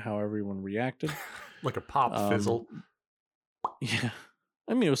compared to how everyone reacted. Like a pop fizzle. Yeah.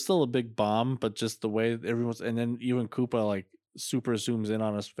 I mean, it was still a big bomb, but just the way everyone's... And then even Koopa, like, super zooms in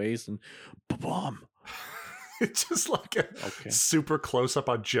on his face and... Bomb! It's just like a super close-up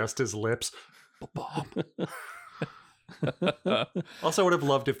on just his lips. Bomb! Also, I would have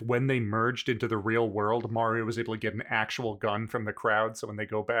loved if when they merged into the real world, Mario was able to get an actual gun from the crowd. So when they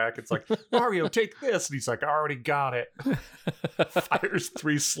go back, it's like, Mario, take this. And he's like, I already got it. Fires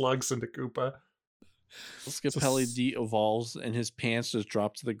 3 slugs into Koopa. Scapelli de-evolves and his pants just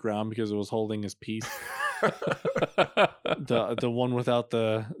drop to the ground because it was holding his piece. the one without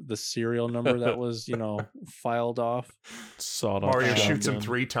the serial number that was, filed off. Mario shoots him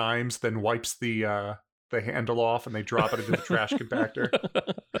 3 times, then wipes the handle off, and they drop it into the trash compactor.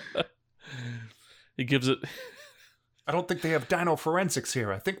 He gives it... I don't think they have dino forensics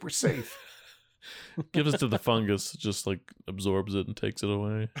here. I think we're safe. Gives it to the fungus, just like absorbs it and takes it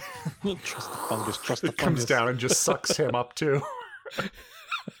away. Trust the fungus. It comes down and just sucks him up too.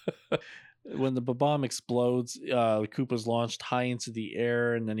 when the bomb explodes, Koopa's launched high into the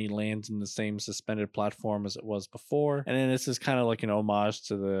air, and then he lands in the same suspended platform as it was before. And then this is kind of like an homage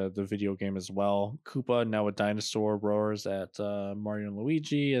to the video game as well. Koopa, now a dinosaur, roars at Mario and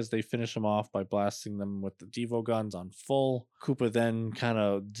Luigi as they finish him off by blasting them with the Devo guns on full. Koopa then kind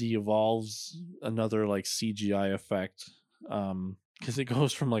of de-evolves, another like CGI effect. Because it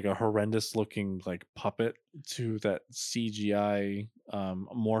goes from like a horrendous looking like puppet to that CGI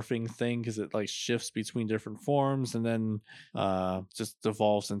morphing thing, because it like shifts between different forms and then just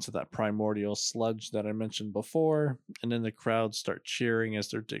devolves into that primordial sludge that I mentioned before. And then the crowd start cheering as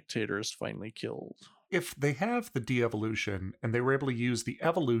their dictator is finally killed. If they have the de-evolution and they were able to use the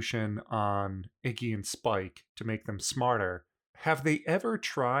evolution on Iggy and Spike to make them smarter, have they ever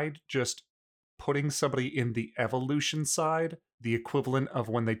tried just putting somebody in the evolution side, the equivalent of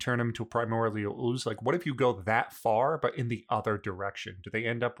when they turn him to a primordial ooze? Like, what if you go that far, but in the other direction? Do they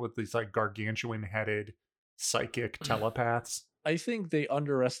end up with these like gargantuan-headed psychic telepaths? I think they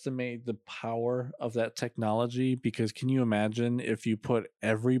underestimate the power of that technology, because can you imagine if you put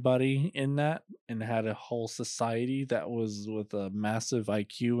everybody in that and had a whole society that was with a massive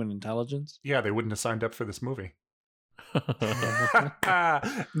IQ and intelligence? Yeah, they wouldn't have signed up for this movie.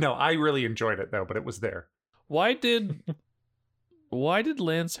 No, I really enjoyed it though, but it was there. Why did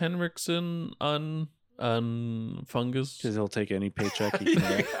Lance Henriksen on Fungus? Because he'll take any paycheck he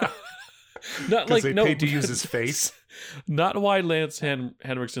can. Not like they paid to use his face. Not why Lance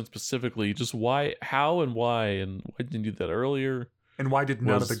Henriksen specifically, just why, how, and why didn't you do that earlier? And why did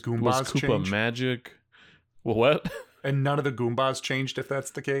none of the Goombas was Koopa change? magic? Well, what? And none of the Goombas changed, if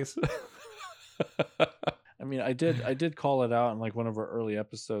that's the case. I mean, I did call it out in like one of our early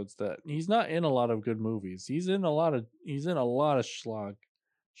episodes that he's not in a lot of good movies. He's in a lot of schmuck. He's in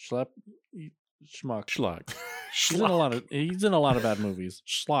a lot of bad movies.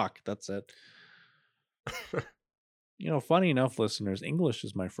 Schlock, that's it. Funny enough, listeners, English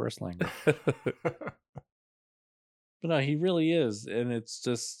is my first language. But no, he really is, and it's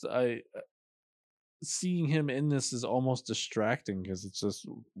just seeing him in this is almost distracting, because it's just,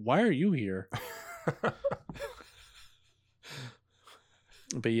 why are you here?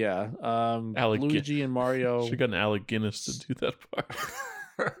 But yeah, Luigi and Mario. Should have gotten Alec Guinness to do that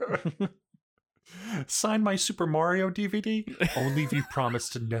part. Sign my Super Mario DVD, only if you promise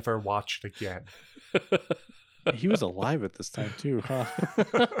to never watch it again. He was alive at this time too, huh?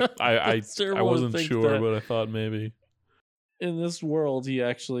 I wasn't sure, but I thought maybe. In this world, he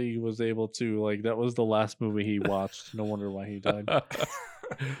actually was able to, like, that was the last movie he watched. No wonder why he died.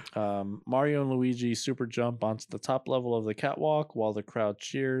 Mario and Luigi super jump onto the top level of the catwalk while the crowd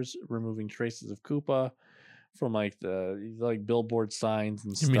cheers, removing traces of Koopa from like the billboard signs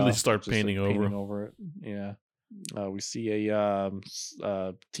and stuff. Immediately start painting over it. Yeah. We see a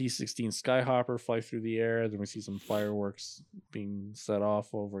T-16 Skyhopper fly through the air. Then we see some fireworks being set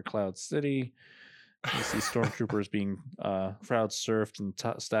off over Cloud City. We see stormtroopers being crowd surfed and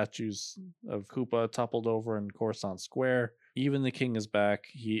statues of Koopa toppled over in Coruscant Square. Even the king is back.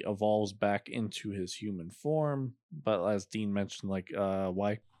 He evolves back into his human form. But as Dean mentioned,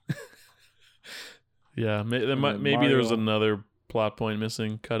 why? Yeah, maybe there was another plot point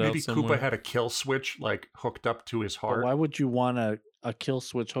missing, cut maybe out somewhere. Koopa had a kill switch hooked up to his heart. But why would you want a kill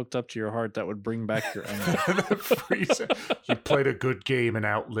switch hooked up to your heart that would bring back your enemy? You played a good game and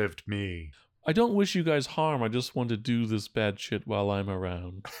outlived me. I don't wish you guys harm. I just want to do this bad shit while I'm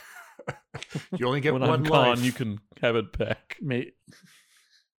around. You only get when one I'm life. gone, you can have it back.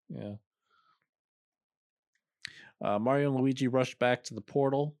 Yeah. Mario and Luigi rush back to the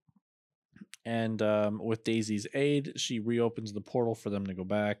portal, and with Daisy's aid, she reopens the portal for them to go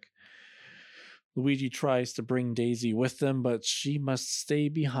back. Luigi tries to bring Daisy with them, but she must stay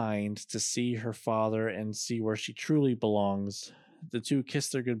behind to see her father and see where she truly belongs. The two kiss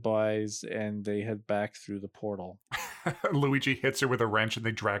their goodbyes, and they head back through the portal. Luigi hits her with a wrench, and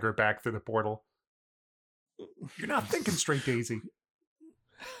they drag her back through the portal. You're not thinking straight, Daisy.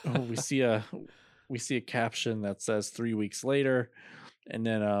 We see a caption that says 3 weeks later, and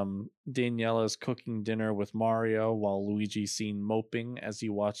then Daniela's cooking dinner with Mario while Luigi's seen moping as he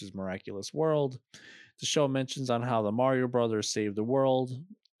watches Miraculous World. The show mentions on how the Mario Brothers saved the world,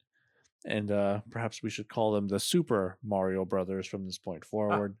 and perhaps we should call them the Super Mario Brothers from this point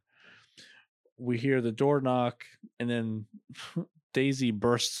forward. We hear the door knock, and then Daisy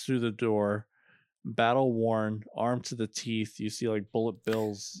bursts through the door, battle worn, armed to the teeth. You see bullet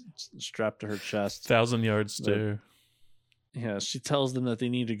bills strapped to her chest. 1,000-yard stare. Yeah, she tells them that they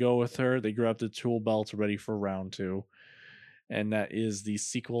need to go with her. They grab the tool belt ready for round 2. And that is the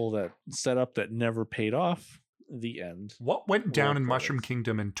sequel that never paid off. The end. What went down in Roll Mushroom credits.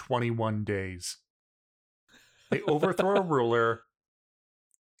 Kingdom in 21 days? They overthrow a ruler.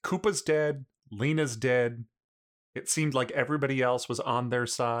 Koopa's dead. Lena's dead. It seemed like everybody else was on their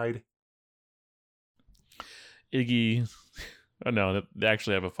side. Iggy. Oh, no, they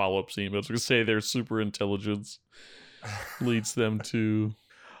actually have a follow-up scene, but I was going to say their super intelligence leads them to...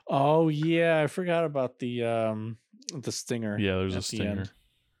 Oh yeah, I forgot about the stinger. Yeah, there's a at the stinger. end.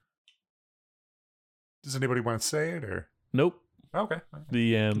 Does anybody want to say it or? Nope. Okay.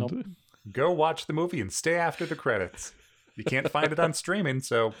 The end. Nope. Go watch the movie and stay after the credits. You can't find it on streaming,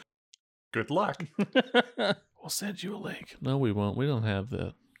 so good luck. We'll send you a link. No, we won't. We don't have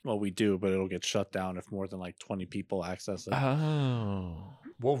that. Well, we do, but it'll get shut down if more than like 20 people access it. Oh.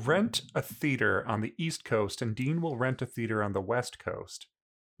 We'll rent a theater on the East Coast, and Dean will rent a theater on the West Coast.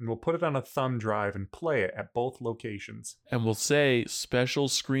 And we'll put it on a thumb drive and play it at both locations. And we'll say special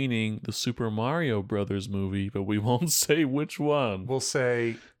screening the Super Mario Brothers movie, but we won't say which one. We'll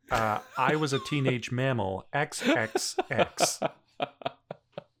say, I Was a Teenage Mammal, XXX.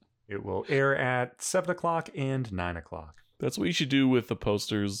 It will air at 7 o'clock and 9 o'clock. That's what you should do with the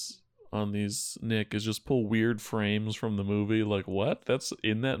posters on these, Nick, is just pull weird frames from the movie. Like, what? That's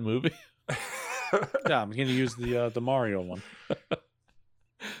in that movie? Yeah, I'm going to use the Mario one.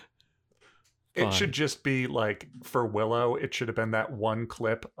 It Fine. should just be like, for Willow, it should have been that one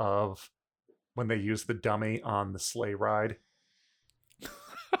clip of when they used the dummy on the sleigh ride.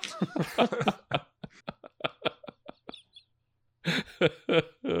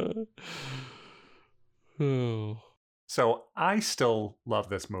 Oh. So I still love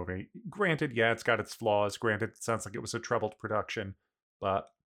this movie. Granted, yeah, it's got its flaws. Granted, it sounds like it was a troubled production.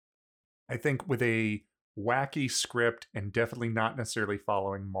 But I think with a wacky script and definitely not necessarily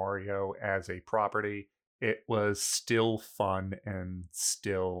following Mario as a property, it was still fun and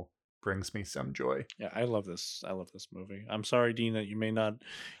still brings me some joy. Yeah, I love this. I love this movie. I'm sorry, Dean, that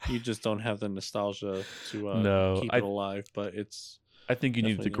you just don't have the nostalgia to No, keep it alive, but it's... I think you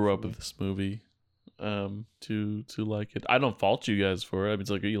need to Definitely grow for up me. with this movie to like it. I don't fault you guys for it. I mean,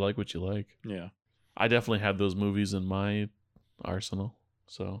 it's like you like what you like. Yeah. I definitely had those movies in my arsenal.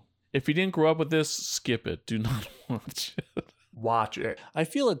 So if you didn't grow up with this, skip it. Do not watch it. Watch it. I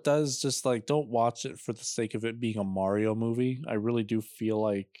feel it does just like, don't watch it for the sake of it being a Mario movie. I really do feel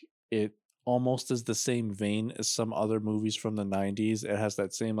like it almost is the same vein as some other movies from the 90s. It has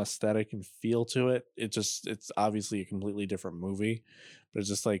that same aesthetic and feel to it. It's obviously a completely different movie, but it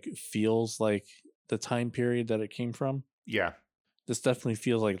just like feels like the time period that it came from. Yeah. This definitely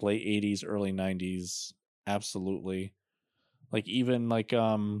feels like late 80s, early 90s. Absolutely. Like even like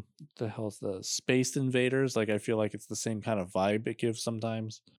the hell's the Space Invaders, like I feel like it's the same kind of vibe it gives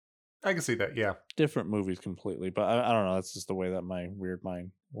sometimes. I can see that, yeah. Different movies completely, but I don't know, that's just the way that my weird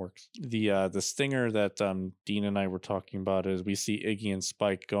mind works. The stinger that Dean and I were talking about is we see Iggy and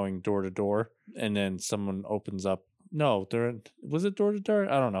Spike going door to door, and then someone opens up. No, was it door to door?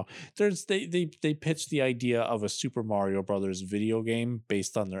 I don't know. They pitched the idea of a Super Mario Brothers video game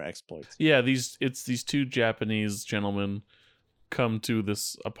based on their exploits. Yeah, these two Japanese gentlemen come to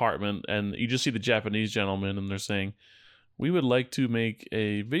this apartment, and you just see the Japanese gentlemen, and they're saying, we would like to make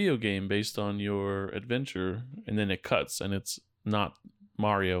a video game based on your adventure. And then it cuts, and it's not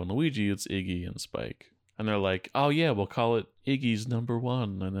Mario and Luigi, it's Iggy and Spike. And they're like, oh yeah, we'll call it Iggy's number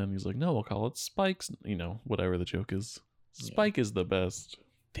one. And then he's like, no, we'll call it Spike's, whatever the joke is. Spike is the best.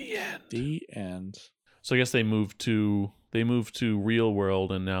 The end. The end. So I guess they moved to real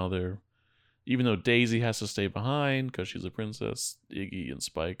world, and now they're, even though Daisy has to stay behind because she's a princess, Iggy and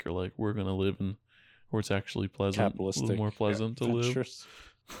Spike are like, we're gonna live in where it's actually pleasant, a little more pleasant to live. adventures.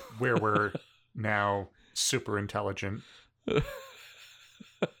 Where we're now super intelligent.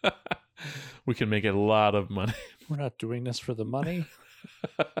 We can make a lot of money. We're not doing this for the money.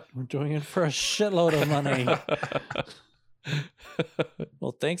 We're doing it for a shitload of money.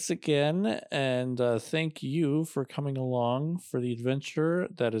 Well, thanks again, and thank you for coming along for the adventure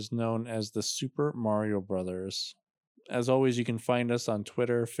that is known as the Super Mario Brothers. As always, you can find us on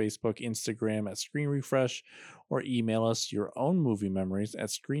Twitter, Facebook, Instagram at Screen Refresh, or email us your own movie memories at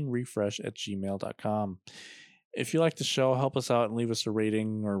screenrefresh@gmail.com. If you like the show, help us out and leave us a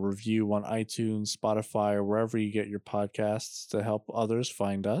rating or review on iTunes, Spotify, or wherever you get your podcasts to help others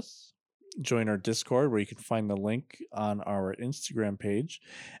find us. Join our Discord, where you can find the link on our Instagram page,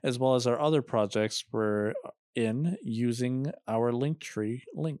 as well as our other projects we're in using our Linktree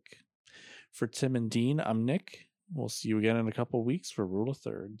link. For Tim and Dean, I'm Nick. We'll see you again in a couple weeks for Rule of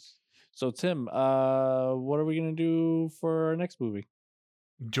Thirds. So, Tim, what are we going to do for our next movie?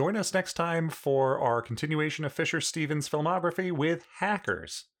 Join us next time for our continuation of Fisher Stevens' filmography with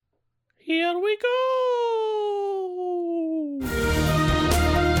Hackers. Here we go! In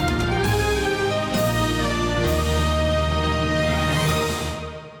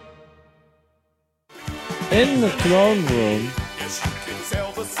the throne room.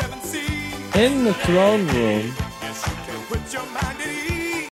 In the throne room.